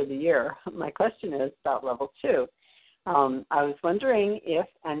question for the year. My question is about level 2. I was wondering if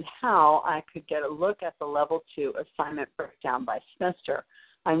and how I could get a look at the level 2 assignment breakdown by semester.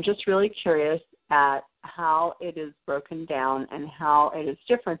 I'm just really curious at how it is broken down and how it is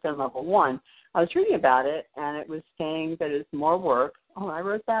different than level 1. I was reading about it, and it was saying that it's more work. Oh, I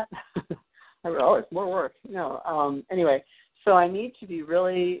wrote that? It's more work. No. Anyway, so I need to be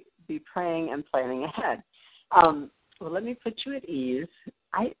praying and planning ahead. Well, let me put you at ease.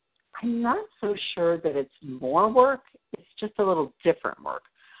 I'm not so sure that it's more work. It's just a little different work.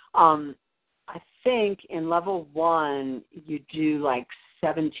 I think in level 1, you do like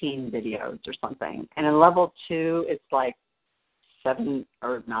 17 videos or something. And in level 2, it's like 7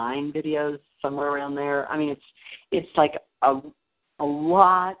 or 9 videos, somewhere around there. I mean, it's like a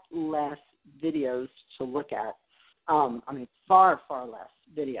lot less videos to look at. Far, far less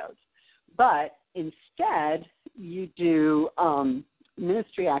videos. But instead, you do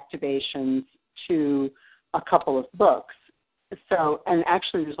ministry activations to a couple of books. So, and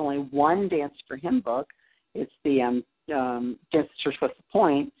actually there's only one Dance for Him book. It's the Dance Church, What's the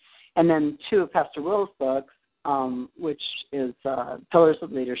Point? And then 2 of Pastor Will's books, which is Pillars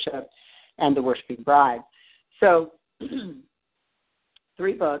of Leadership and The Worshiping Bride. So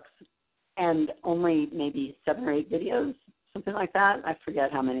 3 books and only maybe 7 or 8 videos, something like that. I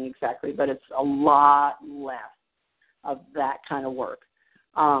forget how many exactly, but it's a lot less of that kind of work.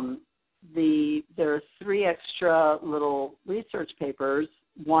 There are 3 extra little research papers.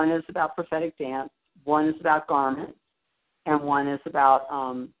 One is about prophetic dance, one is about garments, and one is about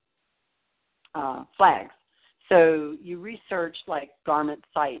flags. So you research like garment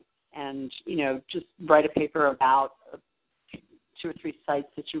sites, and just write a paper about 2 or 3 sites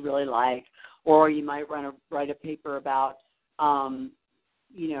that you really like, or you might write a paper about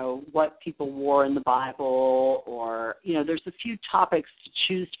what people wore in the Bible, or there's a few topics to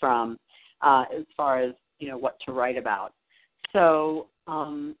choose from as far as what to write about. So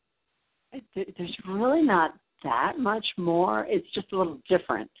there's really not that much more. It's just a little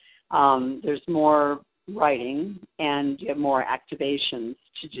different. There's more writing, and you have more activations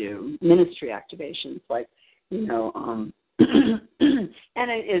to do, ministry activations, like and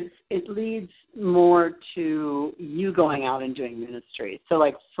it leads more to you going out and doing ministry. So,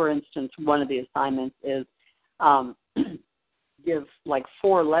 like, for instance, one of the assignments is give like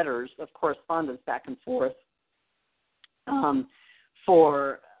 4 letters of correspondence back and forth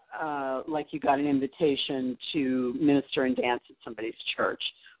for like you got an invitation to minister and dance at somebody's church,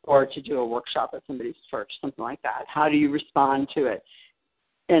 or to do a workshop at somebody's church, something like that. How do you respond to it?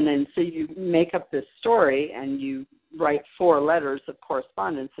 And then so you make up this story, and you write 4 letters of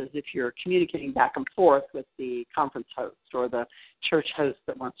correspondence as if you're communicating back and forth with the conference host or the church host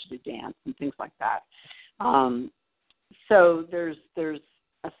that wants you to dance, and things like that. So there's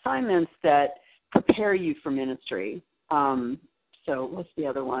assignments that prepare you for ministry. So what's the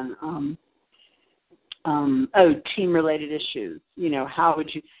other one? Team-related issues. How would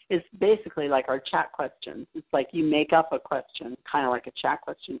you? It's basically like our chat questions. It's like you make up a question, kind of like a chat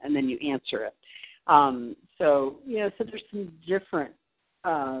question, and then you answer it. So there's some different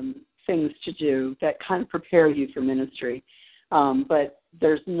things to do that kind of prepare you for ministry. But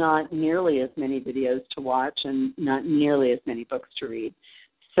there's not nearly as many videos to watch, and not nearly as many books to read.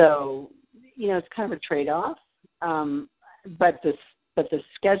 So, it's kind of a trade-off. But the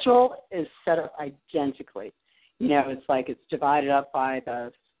schedule is set up identically. It's like it's divided up by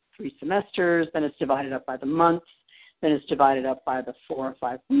the 3 semesters, then it's divided up by the months, then it's divided up by the 4 or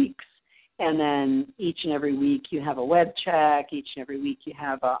 5 weeks, and then each and every week you have a web check. Each and every week you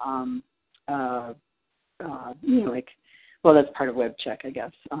have that's part of web check, I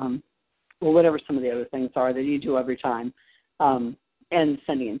guess. Whatever some of the other things are that you do every time. and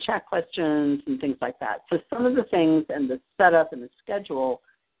sending in chat questions and things like that. So some of the things and the setup and the schedule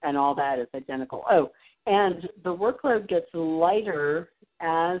and all that is identical. Oh, and the workload gets lighter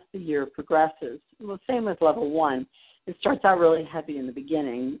as the year progresses. Well, same with level 1. It starts out really heavy in the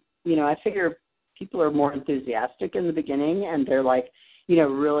beginning. I figure people are more enthusiastic in the beginning, and they're like,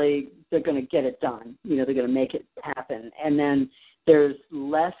 really, they're going to get it done. They're going to make it happen. And then there's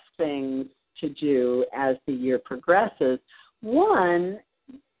less things to do as the year progresses. One,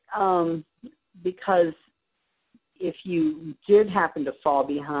 because if you did happen to fall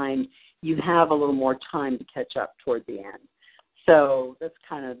behind, you have a little more time to catch up toward the end. So that's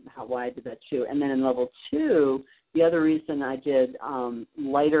kind of why I did that too. And then in level 2, the other reason I did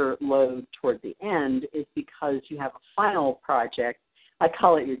lighter load toward the end is because you have a final project. I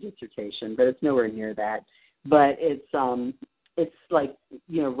call it your dissertation, but it's nowhere near that. But it's like,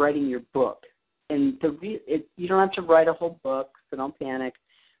 writing your book. And you don't have to write a whole book, so don't panic.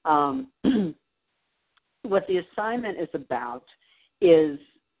 What the assignment is about is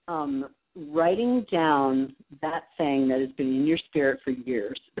writing down that thing that has been in your spirit for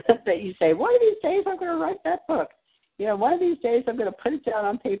years, that you say, one of these days I'm going to write that book. One of these days I'm going to put it down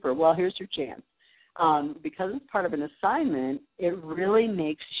on paper. Well, here's your chance. Because it's part of an assignment, it really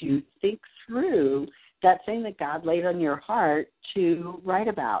makes you think through that thing that God laid on your heart to write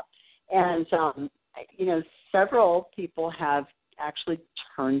about. And, several people have actually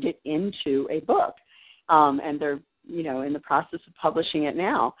turned it into a book, and they're, in the process of publishing it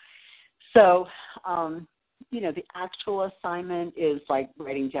now. So, the actual assignment is like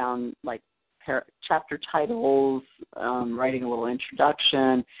writing down like chapter titles, writing a little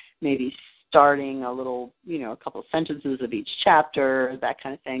introduction, maybe starting a little, a couple of sentences of each chapter, that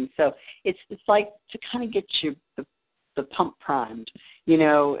kind of thing. So it's like to kind of get you the pump primed,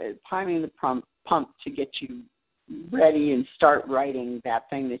 priming the pump to get you ready and start writing that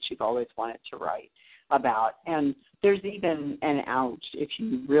thing that you've always wanted to write about. And there's even an out. If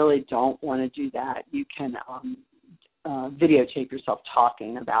you really don't want to do that, you can videotape yourself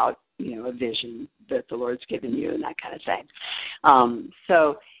talking about, a vision that the Lord's given you and that kind of thing.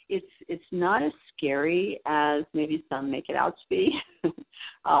 So it's not as scary as maybe some make it out to be.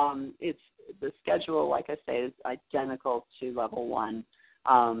 It's the schedule, like I say, is identical to level 1,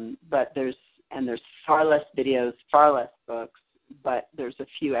 but there's far less videos, far less books, but there's a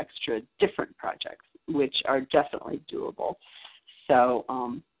few extra different projects which are definitely doable. So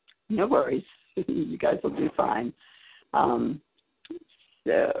no worries, you guys will do fine.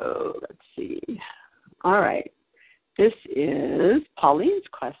 So let's see. All right. This is Pauline's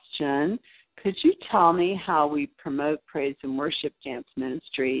question. Could you tell me how we promote praise and worship dance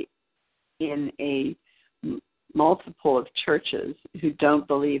ministry in a multiple of churches who don't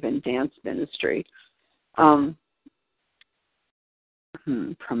believe in dance ministry?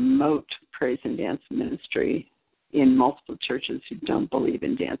 Promote praise and dance ministry in multiple churches who don't believe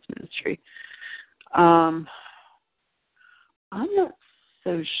in dance ministry. I'm not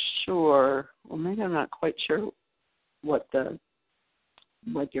so sure. Well, maybe I'm not quite sure what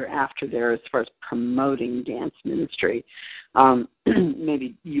you're after there as far as promoting dance ministry.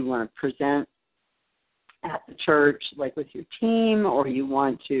 Maybe you want to present at the church, like with your team, or you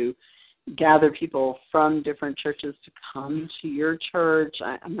want to gather people from different churches to come to your church.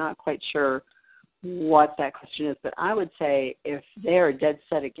 I'm not quite sure what that question is, but I would say if they're dead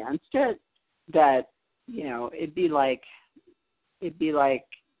set against it, that, it'd be like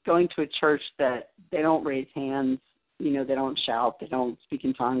going to a church that they don't raise hands, they don't shout, they don't speak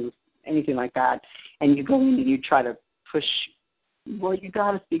in tongues, anything like that, and you go in and you try to push, well, you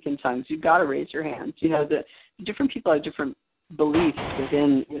got to speak in tongues, you got to raise your hands. The different people have different beliefs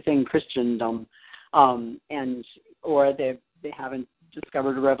within Christendom, and or they haven't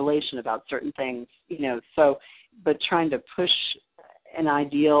discovered a revelation about certain things, So, but trying to push an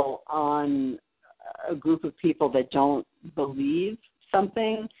ideal on a group of people that don't believe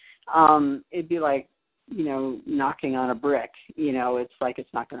something, it'd be like, knocking on a brick. It's like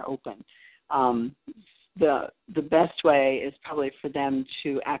it's not going to open. The best way is probably for them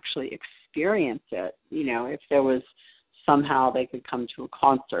to actually experience it. If there was somehow they could come to a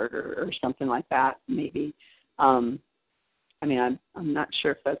concert or something like that, maybe. I'm not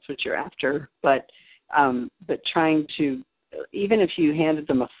sure if that's what you're after, but trying to, even if you handed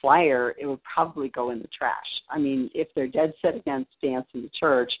them a flyer, it would probably go in the trash. If they're dead set against dance in the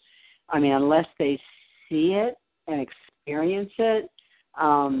church, unless they see it and experience it,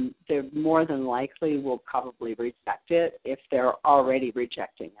 they more than likely will probably reject it if they're already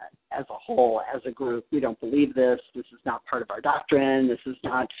rejecting it as a whole, as a group. We don't believe this. This is not part of our doctrine. This is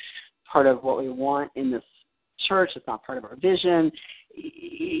not part of what we want in this church. It's not part of our vision.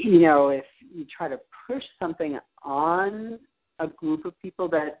 if you try to push something on a group of people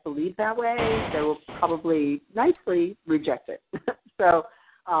that believe that way, they will probably nicely reject it. So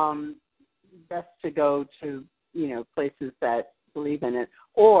best to go to, places that believe in it,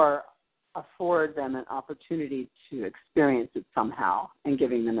 or afford them an opportunity to experience it somehow, and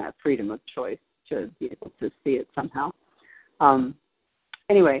giving them that freedom of choice to be able to see it somehow.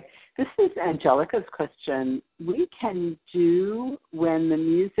 Anyway, this is Angelica's question. We can do when the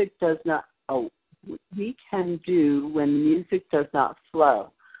music does not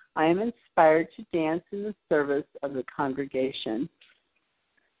flow. I am inspired to dance in the service of the congregation.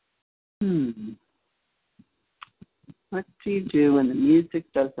 What do you do when the music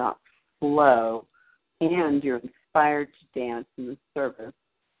does not flow and you're inspired to dance in the service?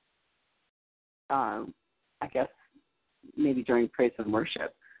 I guess maybe during praise and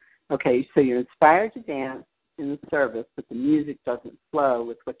worship. Okay, so you're inspired to dance in the service, but the music doesn't flow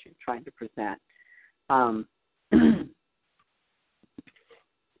with what you're trying to present.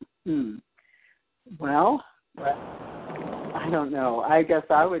 Well, I don't know. I guess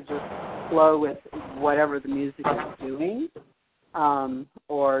I would just flow with whatever the music is doing,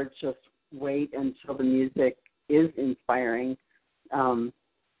 or just wait until the music is inspiring. I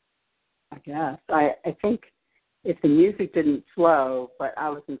guess. I think if the music didn't flow, but I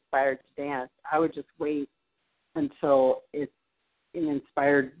was inspired to dance, I would just wait until it's an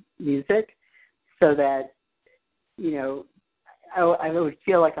inspired music, so that, I would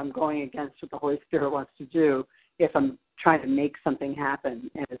feel like I'm going against what the Holy Spirit wants to do if I'm trying to make something happen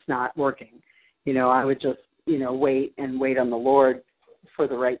and it's not working. I would just, wait on the Lord for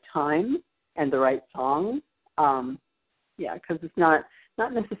the right time and the right song. Because it's not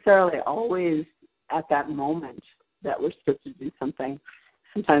necessarily always at that moment that we're supposed to do something.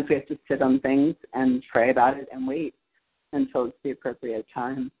 Sometimes we have to sit on things and pray about it and wait until it's the appropriate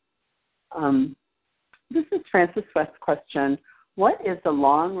time. This is Francis West's question. What is the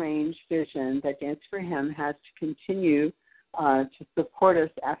long-range vision that Dance for Him has to continue to support us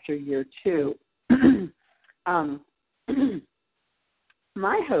after year 2?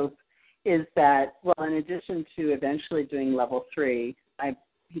 My hope is that, in addition to eventually doing level 3, I've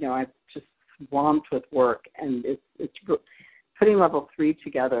just swamped with work, and it's putting level 3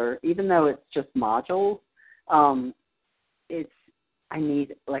 together. Even though it's just modules, I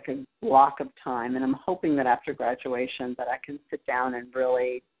need like a block of time, and I'm hoping that after graduation that I can sit down and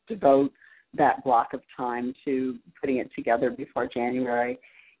really devote that block of time to putting it together before January.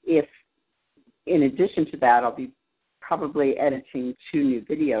 If, in addition to that, I'll be probably editing 2 new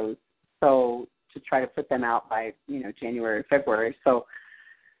videos, so to try to put them out by, January, February. So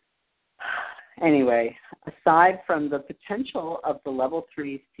anyway, aside from the potential of the level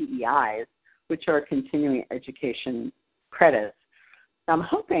 3 CEIs, which are continuing education credits, I'm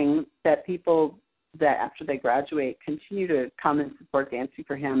hoping that people that after they graduate continue to come and support Dancing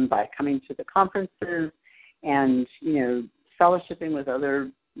for Him by coming to the conferences and, fellowshipping with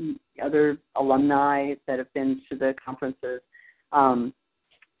other alumni that have been to the conferences. And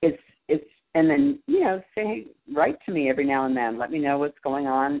then, say, write to me every now and then. Let me know what's going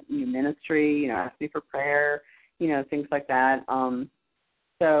on in your ministry, ask me for prayer, things like that.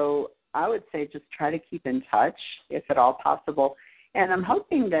 So I would say just try to keep in touch if at all possible. And I'm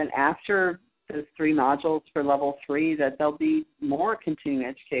hoping that after those 3 modules for level 3 that there'll be more continuing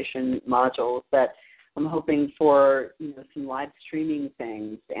education modules that I'm hoping for, some live streaming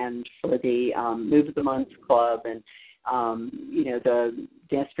things, and for the Move of the Month Club, and, the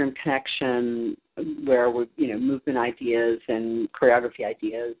Dance Room Connection, where we're, movement ideas and choreography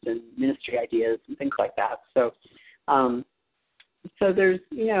ideas and ministry ideas and things like that. So, so there's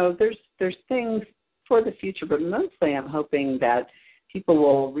things for the future, but mostly I'm hoping that people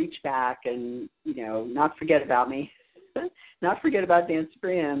will reach back and, not forget about me, not forget about Dance for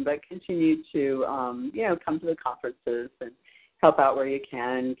Him, but continue to, come to the conferences and help out where you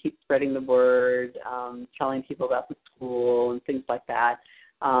can, keep spreading the word, telling people about the school and things like that.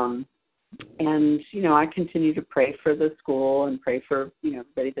 And, I continue to pray for the school and pray for,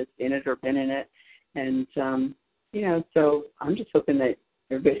 everybody that's in it or been in it. And, so I'm just hoping that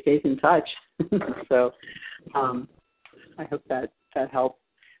everybody stays in touch. So I hope that helps.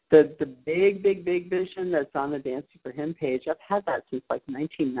 The big vision that's on the Dancing for Him page, I've had that since like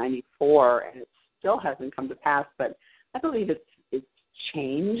 1994, and it still hasn't come to pass, but I believe it's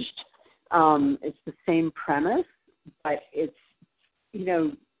changed. It's the same premise, but it's,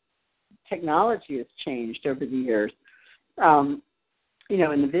 technology has changed over the years. In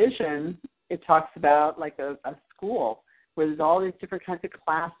the vision, it talks about like a school where there's all these different kinds of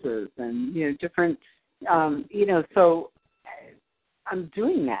classes and, different, so I'm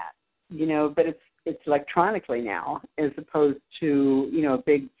doing that, but it's electronically now as opposed to, a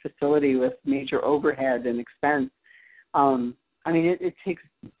big facility with major overhead and expense. It takes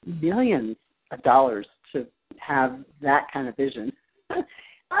millions of dollars to have that kind of vision.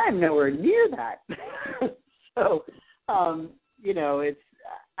 I'm nowhere near that. So,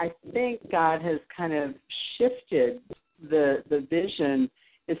 I think God has kind of shifted the vision.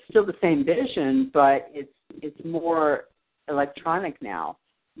 It's still the same vision, but it's more electronic now,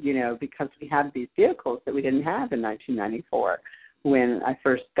 because we have these vehicles that we didn't have in 1994 when I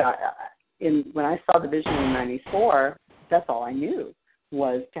first got when I saw the vision in 94. That's all I knew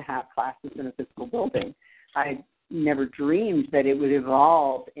was to have classes in a physical building. I never dreamed that it would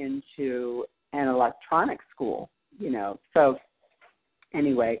evolve into an electronic school, So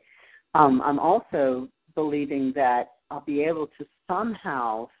anyway, I'm also believing that I'll be able to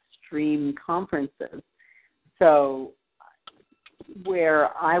somehow stream conferences. So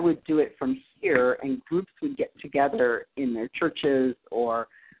where I would do it from here and groups would get together in their churches or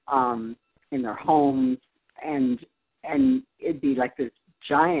in their homes and it'd be like this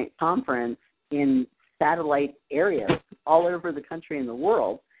giant conference in satellite areas all over the country and the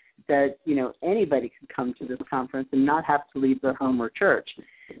world that, anybody could come to this conference and not have to leave their home or church.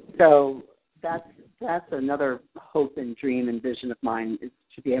 So that's another hope and dream and vision of mine, is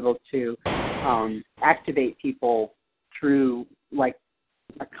to be able to activate people through like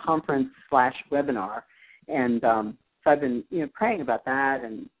a conference /webinar. And so I've been, praying about that.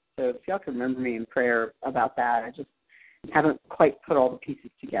 And so if y'all can remember me in prayer about that, I just haven't quite put all the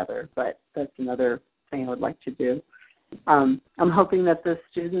pieces together, but that's another thing I would like to do. I'm hoping that the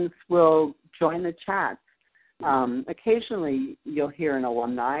students will join the chat. Occasionally you'll hear an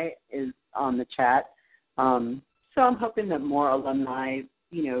alumni is on the chat. So I'm hoping that more alumni,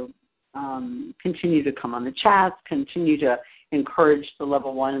 continue to come on the chats, continue to encourage the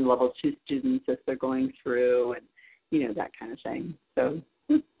level 1 and level 2 students as they're going through and, that kind of thing. So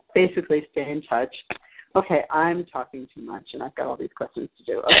basically stay in touch. Okay, I'm talking too much and I've got all these questions to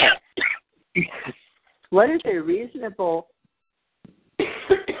do. Okay. What is a reasonable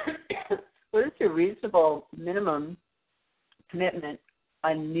minimum commitment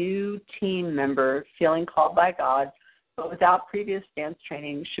a new team member feeling called by God but without previous dance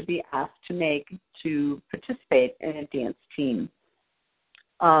training should be asked to make to participate in a dance team?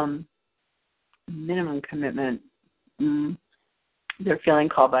 Minimum commitment. They're feeling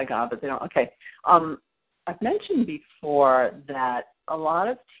called by God, but they don't. Okay. I've mentioned before that a lot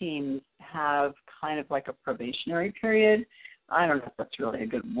of teams have kind of like a probationary period. I don't know if that's really a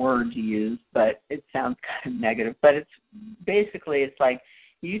good word to use, but it sounds kind of negative. But it's like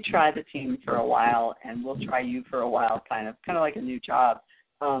you try the team for a while and we'll try you for a while, kind of like a new job,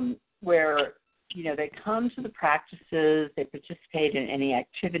 where, they come to the practices, they participate in any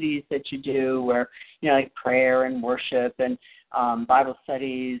activities that you do where, like prayer and worship and Bible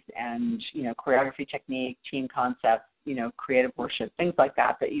studies and, choreography technique, team concepts, creative worship, things like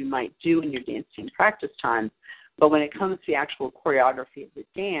that you might do in your dance team practice time. But when it comes to the actual choreography of the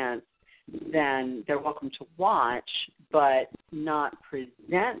dance, then they're welcome to watch but not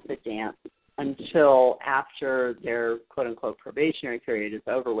present the dance until after their quote-unquote probationary period is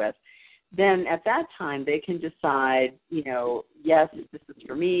over with. Then at that time they can decide, yes, this is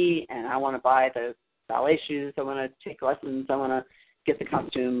for me and I want to buy the ballet shoes, I want to take lessons, I want to get the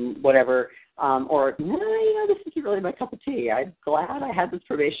costume, whatever, or, no, this isn't really my cup of tea. I'm glad I had this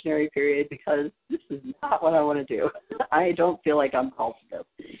probationary period because this is not what I want to do. I don't feel like I'm called to this.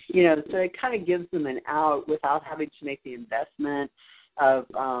 So it kind of gives them an out without having to make the investment of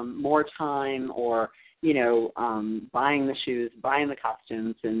more time or, buying the shoes, buying the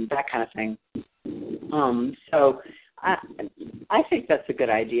costumes, and that kind of thing. So I think that's a good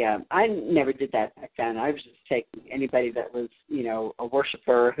idea. I never did that back then. I would just take anybody that was, a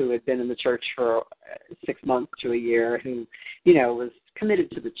worshiper who had been in the church for 6 months to a year, who, was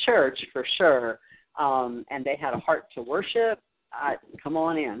committed to the church for sure, and they had a heart to worship. Come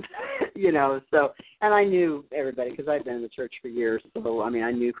on in, So, and I knew everybody because I'd been in the church for years. So,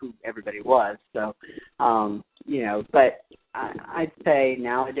 I knew who everybody was. So, but I'd say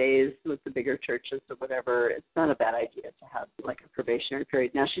nowadays with the bigger churches or whatever, it's not a bad idea to have like a probationary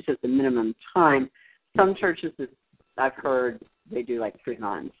period. Now, she says the minimum time. Some churches, I've heard, they do like 3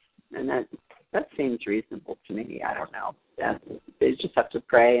 months, and that seems reasonable to me. I don't know. They just have to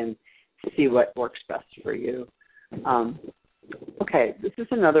pray and see what works best for you. Okay, this is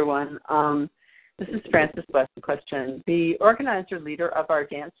another one. This is Francis West's question. The organizer leader of our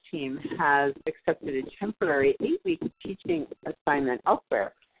dance team has accepted a temporary 8-week teaching assignment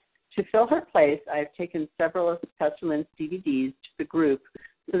elsewhere. To fill her place, I have taken several of Pastor Lynn's DVDs to the group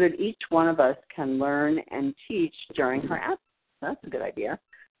so that each one of us can learn and teach during her absence. That's a good idea.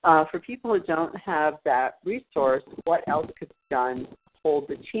 For people who don't have that resource, what else could be done to hold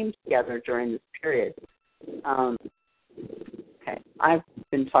the team together during this period? Okay, I've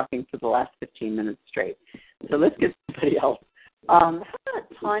been talking for the last 15 minutes straight, so let's get somebody else. How about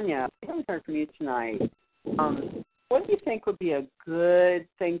Tanya? We haven't heard from you tonight. What do you think would be a good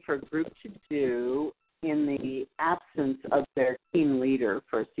thing for a group to do in the absence of their team leader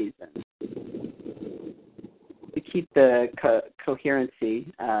for a season to keep the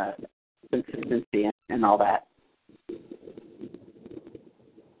coherency, consistency, and all that?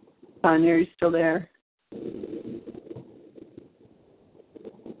 Tanya, are you still there?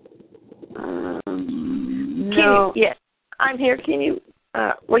 No. Yes, I'm here. Can you?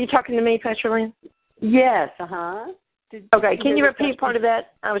 Were you talking to me, Pastor Lynn? Yes. Okay. Can you repeat part of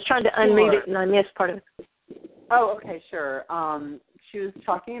that? I was trying to unread it and I missed part of it. Oh, okay, sure. She was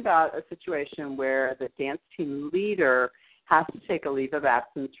talking about a situation where the dance team leader has to take a leave of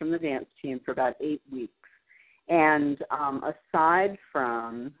absence from the dance team for about 8 weeks. And aside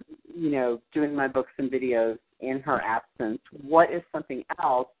from, doing my books and videos in her absence, what is something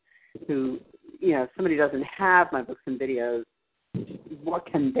else who, somebody doesn't have my books and videos, what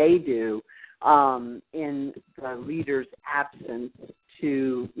can they do in the leader's absence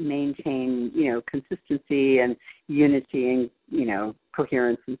to maintain, consistency and unity and,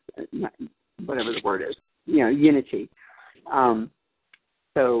 coherence and whatever the word is, unity.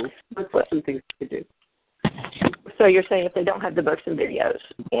 So what's some things to do? So you're saying if they don't have the books and videos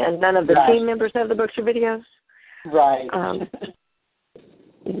and none of the team members have the books or videos? Right.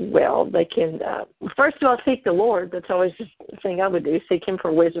 Well, they can, first of all, seek the Lord. That's always the thing I would do, seek Him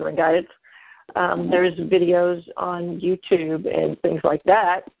for wisdom and guidance. There's videos on YouTube and things like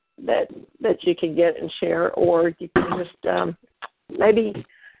that you can get and share, or you can just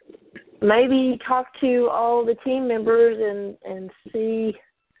maybe talk to all the team members and see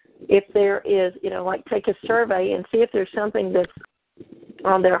if there is, like take a survey and see if there's something that's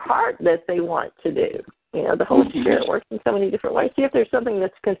on their heart that they want to do. The Holy Spirit works in so many different ways. See if there's something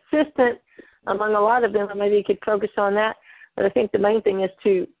that's consistent among a lot of them, and maybe you could focus on that. But I think the main thing is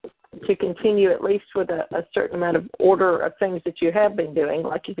to continue at least with a certain amount of order of things that you have been doing,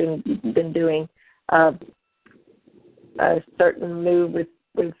 like you've been doing a certain move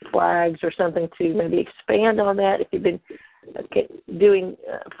with flags or something, to maybe expand on that. If you've been doing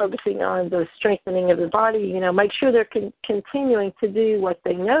focusing on the strengthening of the body, make sure they're continuing to do what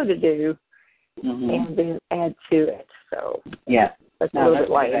they know to do, and then add to it. So that's a little bit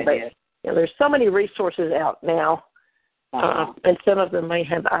light, but there's so many resources out now. And some of them may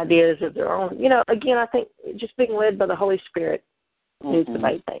have ideas of their own. Again, I think just being led by the Holy Spirit is the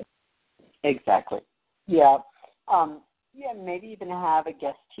main thing. Exactly. Yeah. Maybe even have a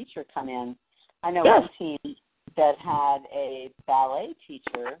guest teacher come in. I know one team that had a ballet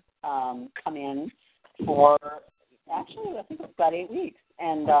teacher come in for, actually, I think it was about 8 weeks.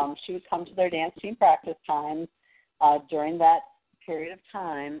 And she would come to their dance team practice times during that period of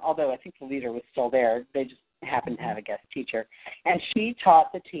time, although I think the leader was still there. They just happened to have a guest teacher, and she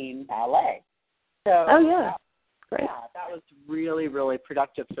taught the team ballet. So great. That was really, really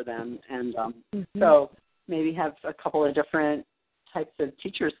productive for them. And so maybe have a couple of different types of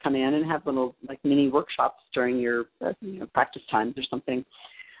teachers come in and have little mini workshops during your practice times or something.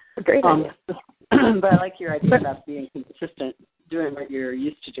 A great idea. But I like your idea about being consistent, doing what you're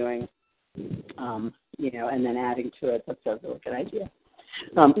used to doing, and then adding to it. That's a really good idea.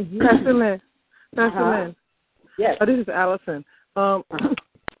 Pastor Lynn. Yes. This is Allison. I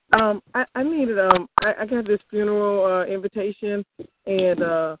needed I got this funeral invitation, and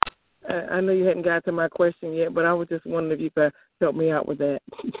I know you hadn't got to my question yet, but I was just wondering if you could help me out with that.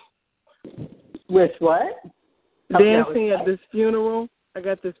 With what? Dancing at this funeral. I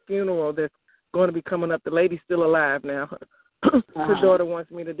got this funeral that's going to be coming up. The lady's still alive now. Her daughter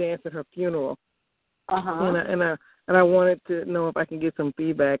wants me to dance at her funeral. And I wanted to know if I can get some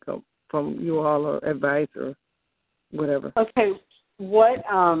feedback from you all, or advice or whatever. Okay. What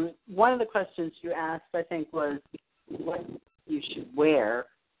one of the questions you asked, I think, was what you should wear,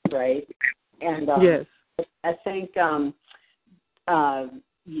 right? And yes, I think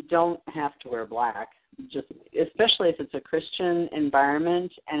you don't have to wear black. Just especially if it's a Christian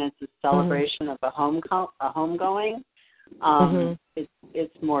environment and it's a celebration of a homegoing.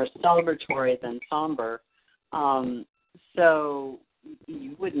 It's more celebratory than somber. So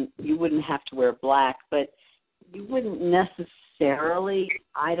you wouldn't have to wear black, but you wouldn't necessarily,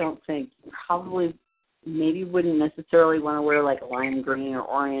 I don't think, probably maybe wouldn't necessarily want to wear like a lime green or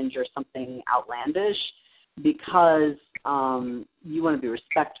orange or something outlandish, because you want to be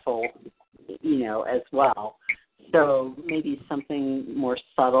respectful, as well. So maybe something more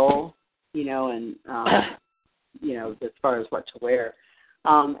subtle, and as far as what to wear.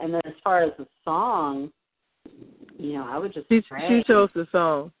 And then as far as the song, I would just She pray. chose the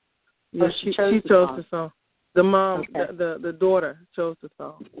song. Yeah, she chose the song. The mom, okay. the daughter chose the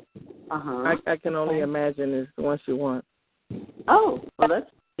song. I can only imagine it's the one she wants. Oh, well, that's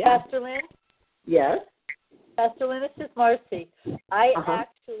Pastor Lynn? Yes. Pastor Lynn, this is Marcy. I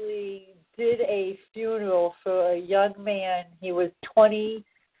actually did a funeral for a young man. He was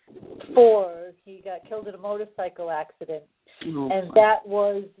 24. He got killed in a motorcycle accident. And that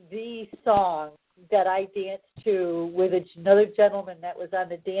was the song that I danced to with another gentleman that was on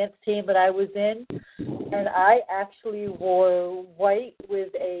the dance team that I was in. And I actually wore white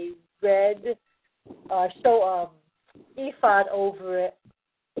with a red ephod over it.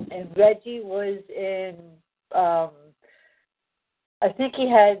 And Reggie was in, I think he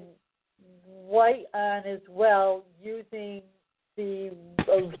had white on as well, using the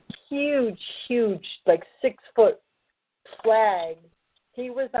huge, like 6-foot flag. He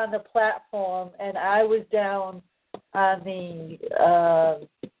was on the platform, and I was down on the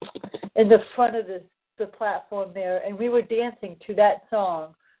in the front of the platform there, and we were dancing to that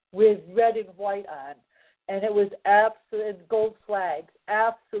song with red and white on, and it was absolute gold flags,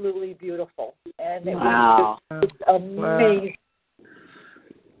 absolutely beautiful, and it was amazing.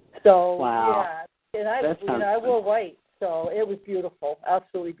 So yeah, and I wore white, so it was beautiful,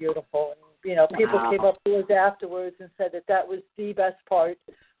 absolutely beautiful. And people came up to us afterwards and said that was the best part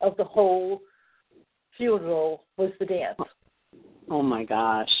of the whole funeral was the dance. Oh my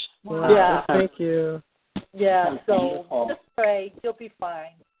gosh! Wow. Yeah, thank you. Yeah, so just pray, you'll be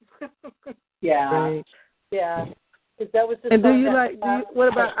fine. Yeah, yeah. Because that was the. And what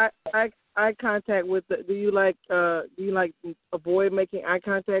about eye contact with? Do you like avoid making eye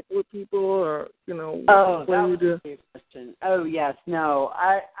contact with people, or what do you do? Question. Oh yes, no,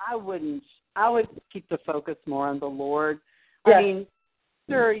 I wouldn't. I would keep the focus more on the Lord. Yes. I mean,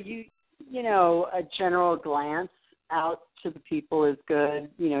 sure, a general glance out to the people is good,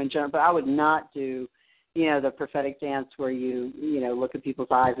 in general, but I would not do, the prophetic dance where you look at people's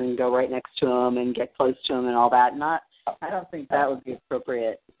eyes and go right next to them and get close to them and all that. I don't think that would be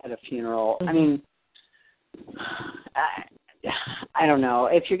appropriate at a funeral. I mean, I don't know.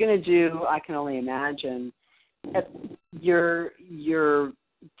 If you're going to do, I can only imagine, your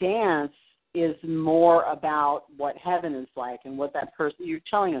dance is more about what heaven is like and what that person, you're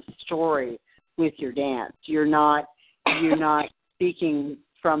telling a story with your dance. You're not speaking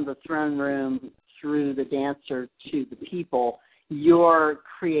from the throne room through the dancer to the people. You're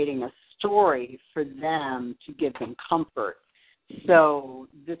creating a story for them to give them comfort. So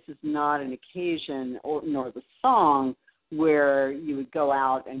this is not an occasion nor the song where you would go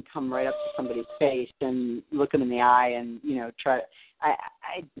out and come right up to somebody's face and look them in the eye and, try. I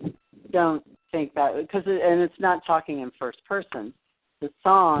don't think that, and it's not talking in first person. The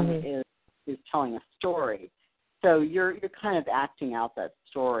song is telling a story. So you're kind of acting out that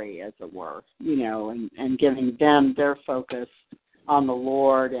story, as it were, and giving them their focus on the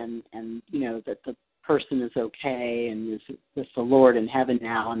Lord and that the person is okay and is with the Lord in heaven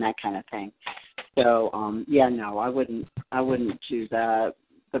now and that kind of thing. So, no, I wouldn't do the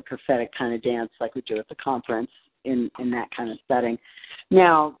prophetic kind of dance like we do at the conference in that kind of setting.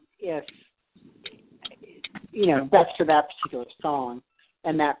 Now, if, that's for that particular song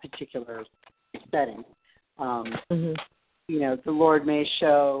and that particular setting, the Lord may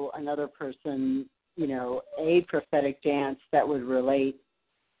show another person, a prophetic dance that would relate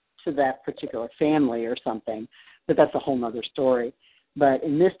to that particular family or something, but that's a whole other story. But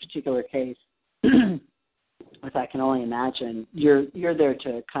in this particular case, as I can only imagine, you're there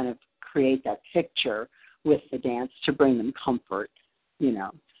to kind of create that picture with the dance to bring them comfort,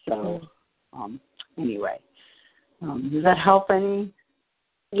 So, anyway, does that help any?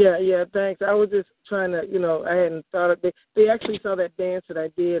 Yeah, thanks. I was just trying to, I hadn't thought of it. They actually saw that dance that I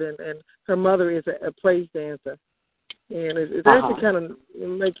did, and her mother is a place dancer. And it's actually kind of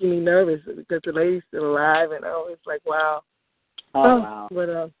making me nervous because the lady's still alive, and it's like, wow. Wow.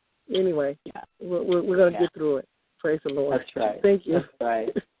 But anyway, we're going to get through it. Praise the Lord. That's right. Thank you. That's right.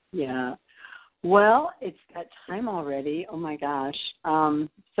 Yeah. Well, it's that time already. Oh, my gosh.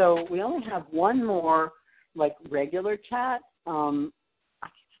 So we only have one more, regular chat. It's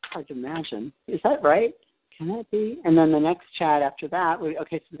hard to imagine. Is that right? Can that be? And then the next chat after that.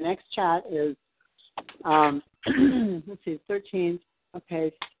 So the next chat is, let's see, 13th.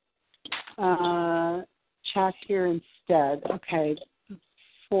 Okay. chat here instead. Okay,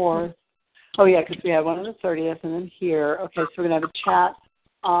 4th. Oh, yeah, because we have one on the 30th and then here. Okay, so we're going to have a chat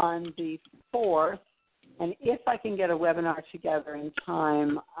on the 4th. And if I can get a webinar together in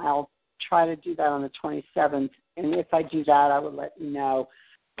time, I'll try to do that on the 27th. And if I do that, I will let you know.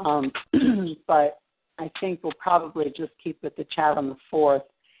 But I think we'll probably just keep with the chat on the 4th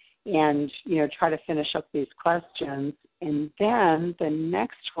and, try to finish up these questions. And then the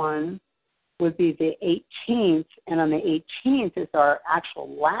next one would be the 18th. And on the 18th is our actual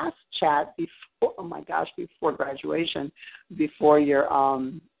last chat before graduation, before your,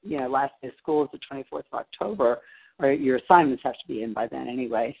 last day of school is the 24th of October, or your assignments have to be in by then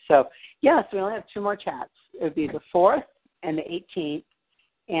anyway. So, yes, we only have 2 more chats. It would be the 4th and the 18th.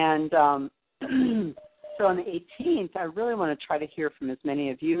 And so on the 18th, I really want to try to hear from as many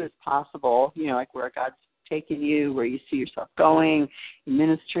of you as possible, like where God's taking you, where you see yourself going in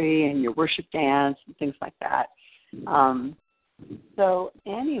ministry and your worship dance and things like that. So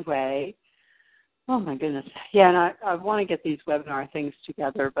anyway, oh my goodness. Yeah, and I want to get these webinar things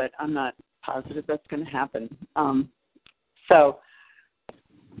together, but I'm not positive that's going to happen. So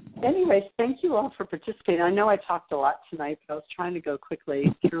anyways, thank you all for participating. I know I talked a lot tonight, but I was trying to go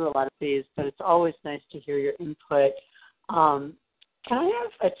quickly through a lot of these, but it's always nice to hear your input. Can I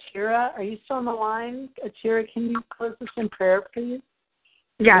have Atira? Are you still on the line? Atira, can you close us in prayer, please?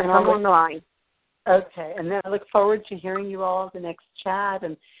 Yes, I'm on the line. Okay, and then I look forward to hearing you all the next chat.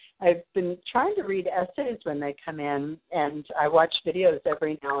 And I've been trying to read essays when they come in, and I watch videos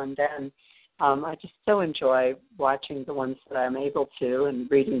every now and then. I just so enjoy watching the ones that I'm able to and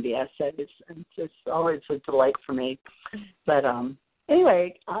reading the essays, and it's always a delight for me. But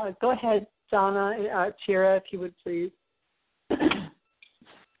anyway, go ahead, Donna, Tira, if you would please.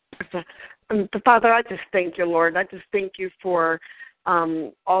 Father, I just thank you, Lord. I just thank you for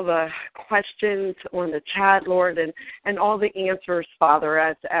all the questions on the chat, Lord, and all the answers, Father,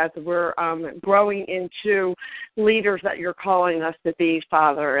 as we're growing into leaders that you're calling us to be,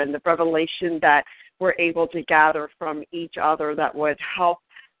 Father, and the revelation that we're able to gather from each other that would help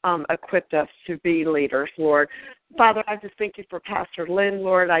equip us to be leaders, Lord. Father, I just thank you for Pastor Lynn,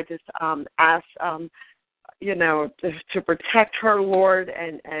 Lord. I just ask to protect her, Lord,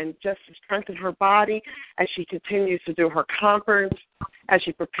 and just to strengthen her body as she continues to do her conference, as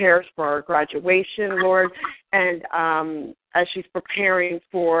she prepares for her graduation, Lord, and as she's preparing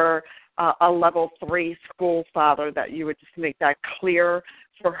for a level 3 school, Father, that you would just make that clear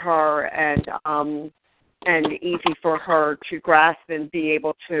for her and easy for her to grasp and be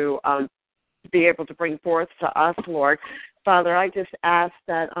able to bring forth to us, Lord. Father, I just ask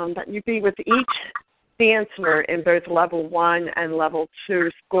that you be with each dancer in both level 1 and level 2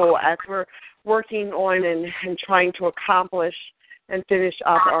 school as we're working on and trying to accomplish and finish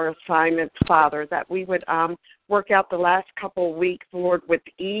up our assignments, Father, that we would work out the last couple of weeks, Lord, with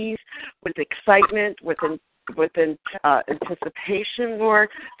ease, with excitement, with anticipation, Lord,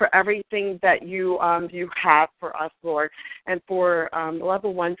 for everything that you have for us, Lord, and for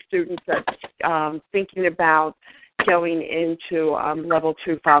level 1 students that's thinking about going into level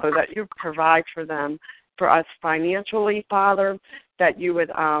 2, Father, that you provide for them, for us financially, Father, that you would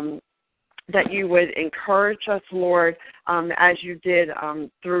encourage us, Lord, as you did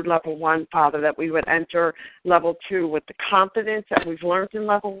through level 1, Father, that we would enter level 2 with the confidence that we've learned in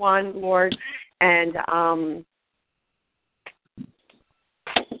level 1, Lord, and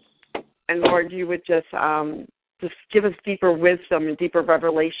Lord, you would just give us deeper wisdom and deeper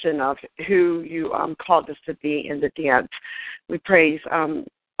revelation of who you called us to be in the dance. We praise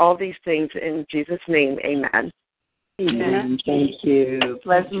all these things in Jesus' name. Amen. Amen. Thank you.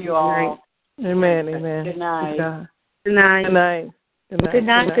 Bless you all. Amen. Amen. Good night. Good night. Good night. Good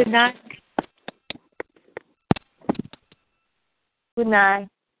night. Good night. Good night.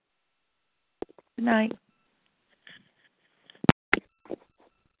 Good night.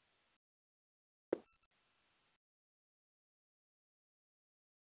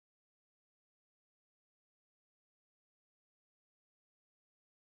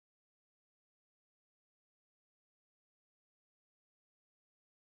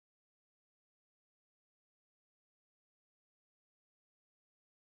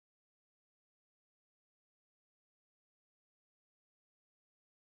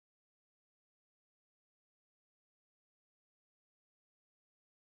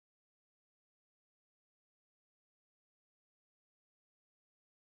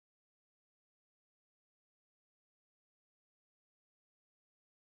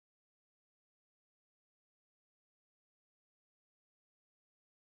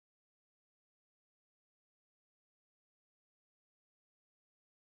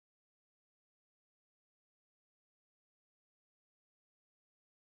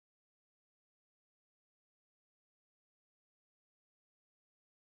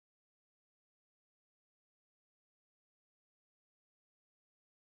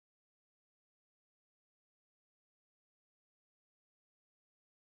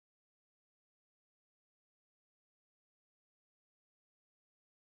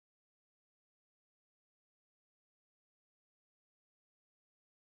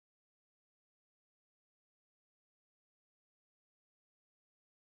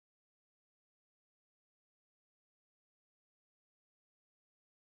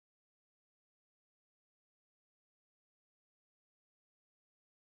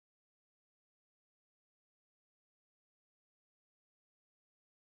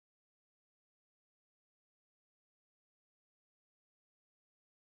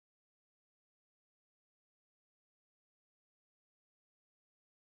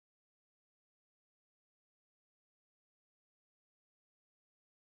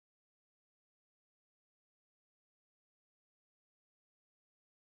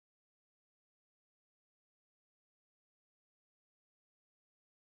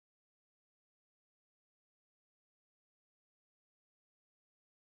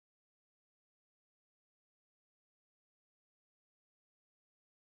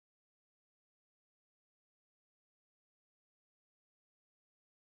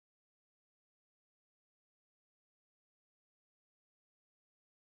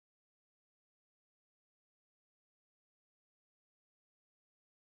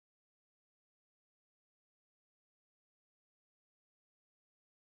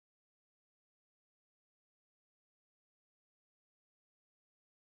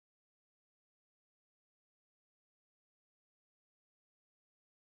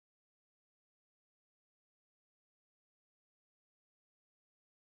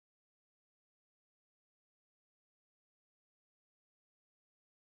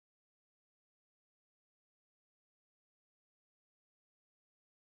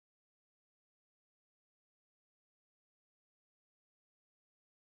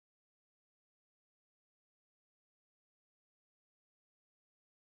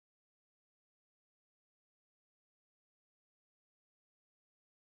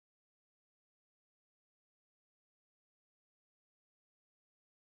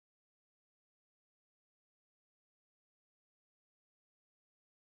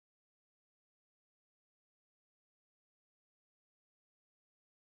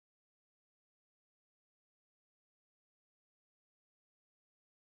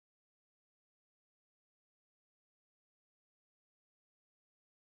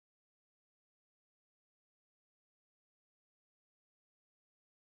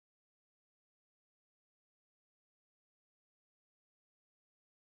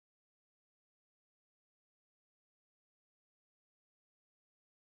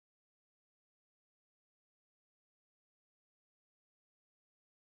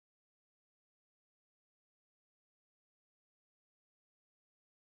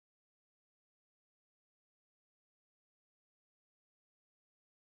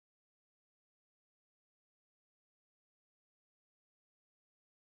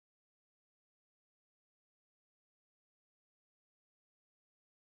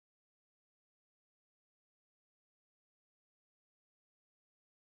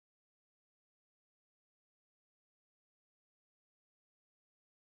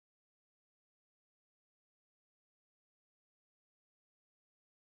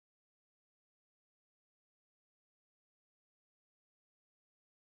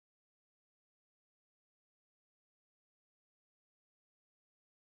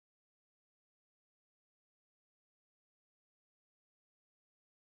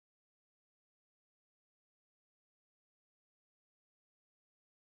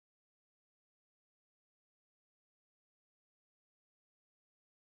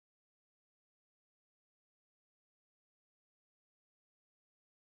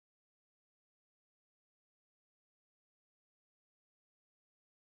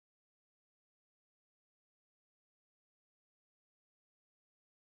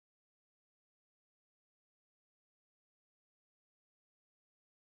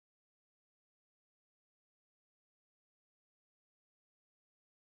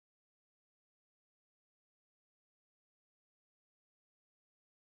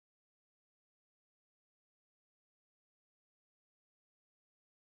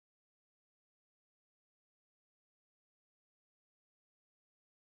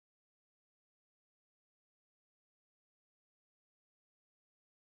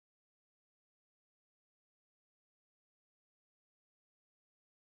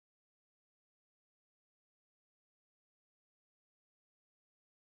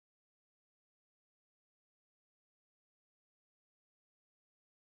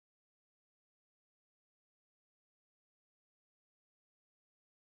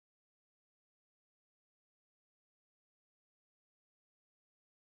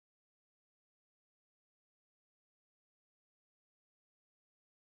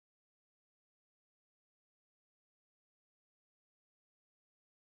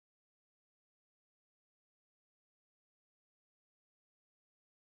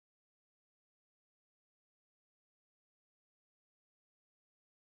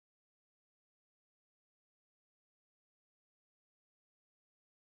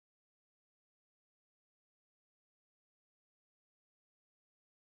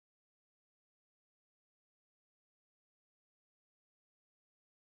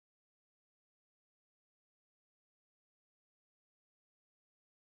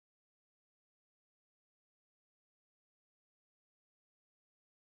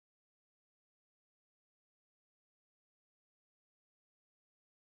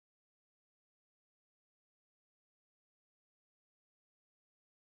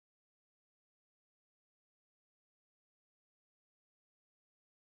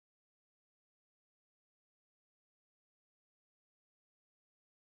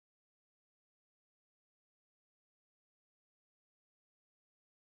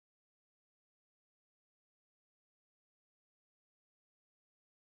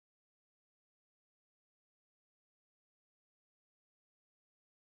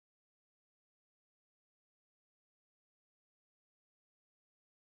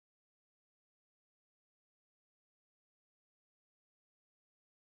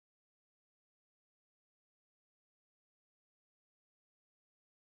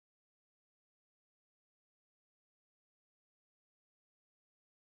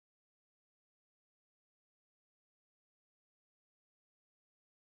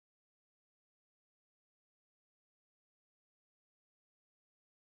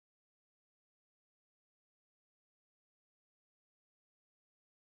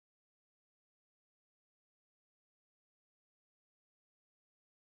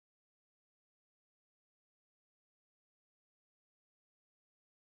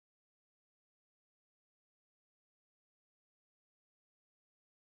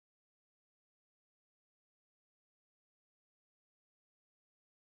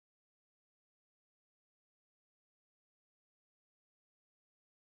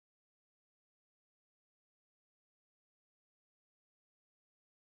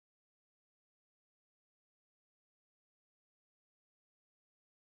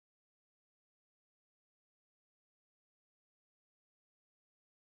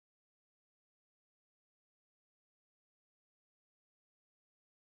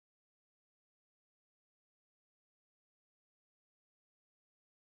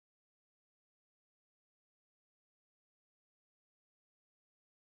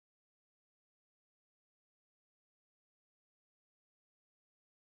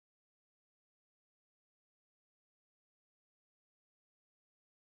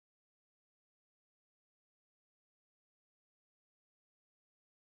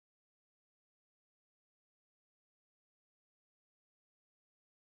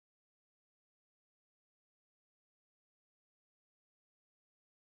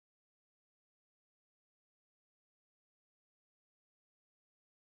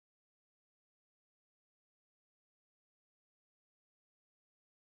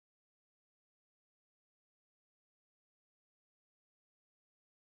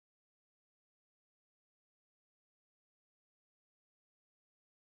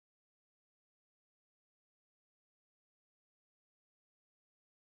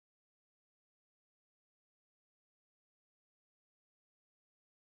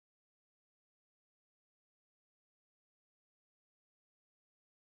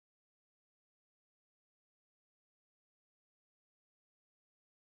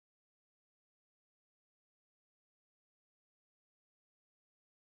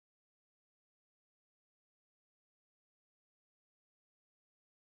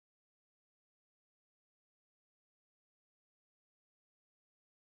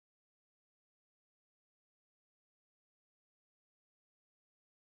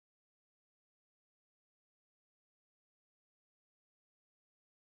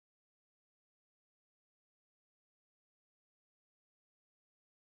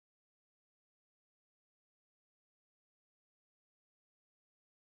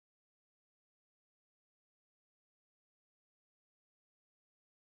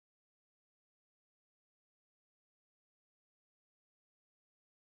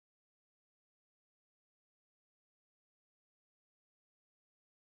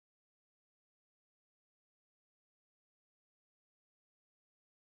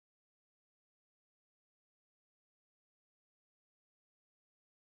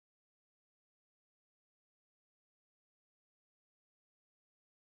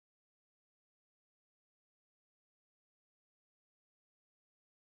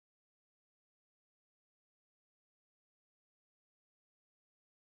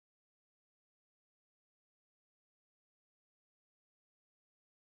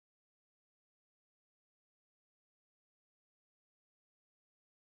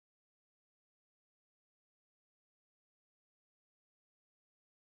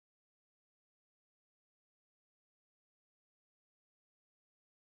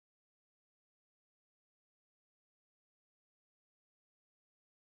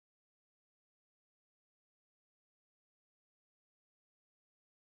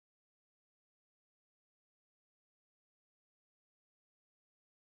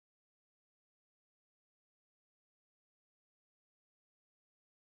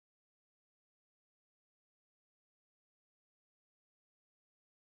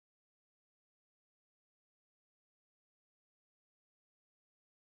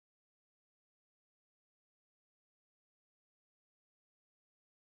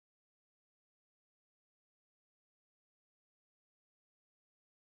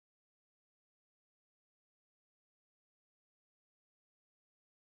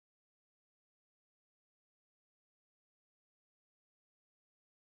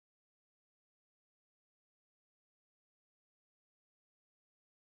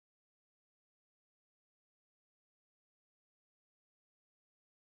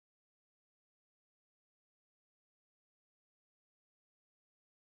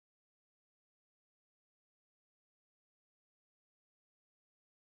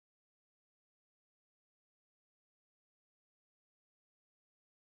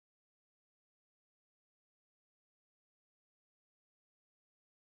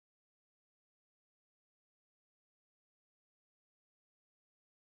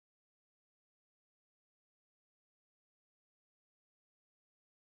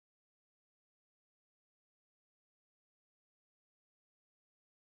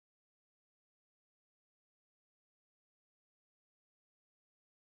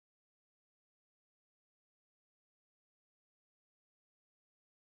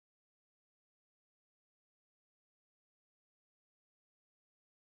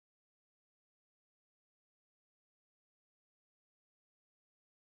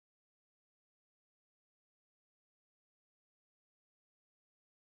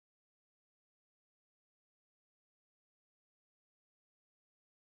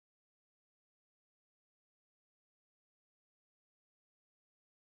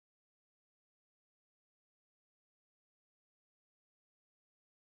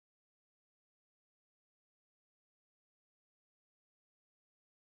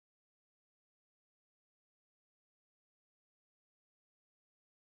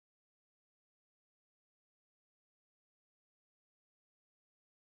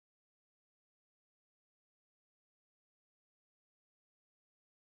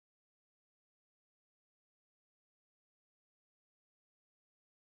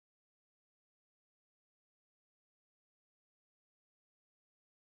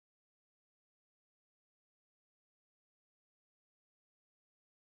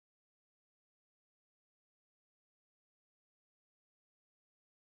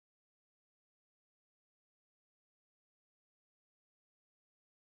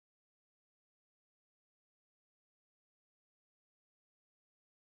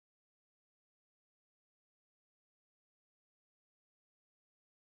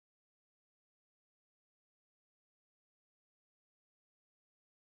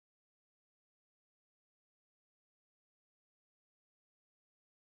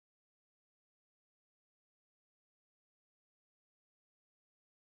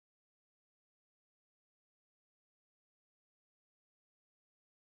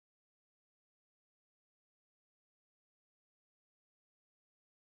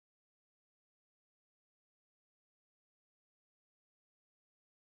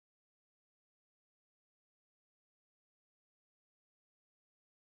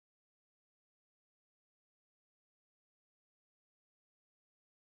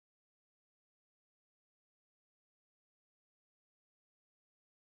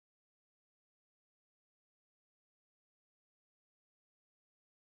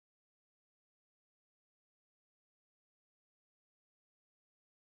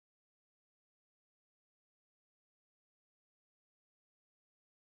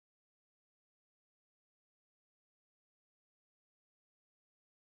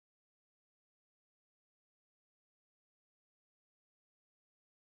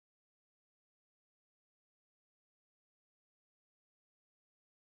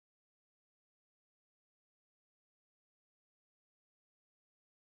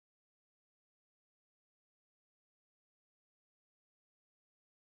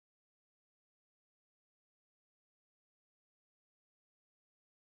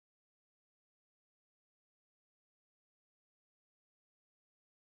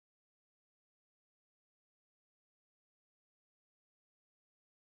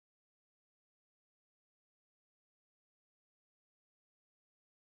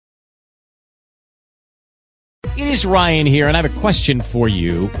 It is Ryan here, and I have a question for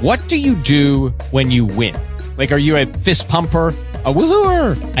you. What do you do when you win? Like, are you a fist pumper, a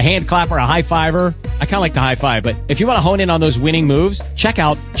woohooer, a hand clapper, a high fiver? I kind of like the high five, but if you want to hone in on those winning moves, check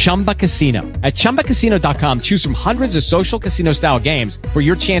out Chumba Casino. At ChumbaCasino.com, choose from hundreds of social casino-style games for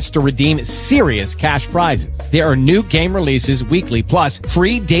your chance to redeem serious cash prizes. There are new game releases weekly, plus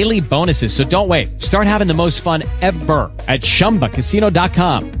free daily bonuses. So don't wait. Start having the most fun ever at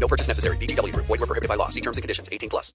ChumbaCasino.com. No purchase necessary. VGW Group. Void where prohibited by law. See terms and conditions. 18+.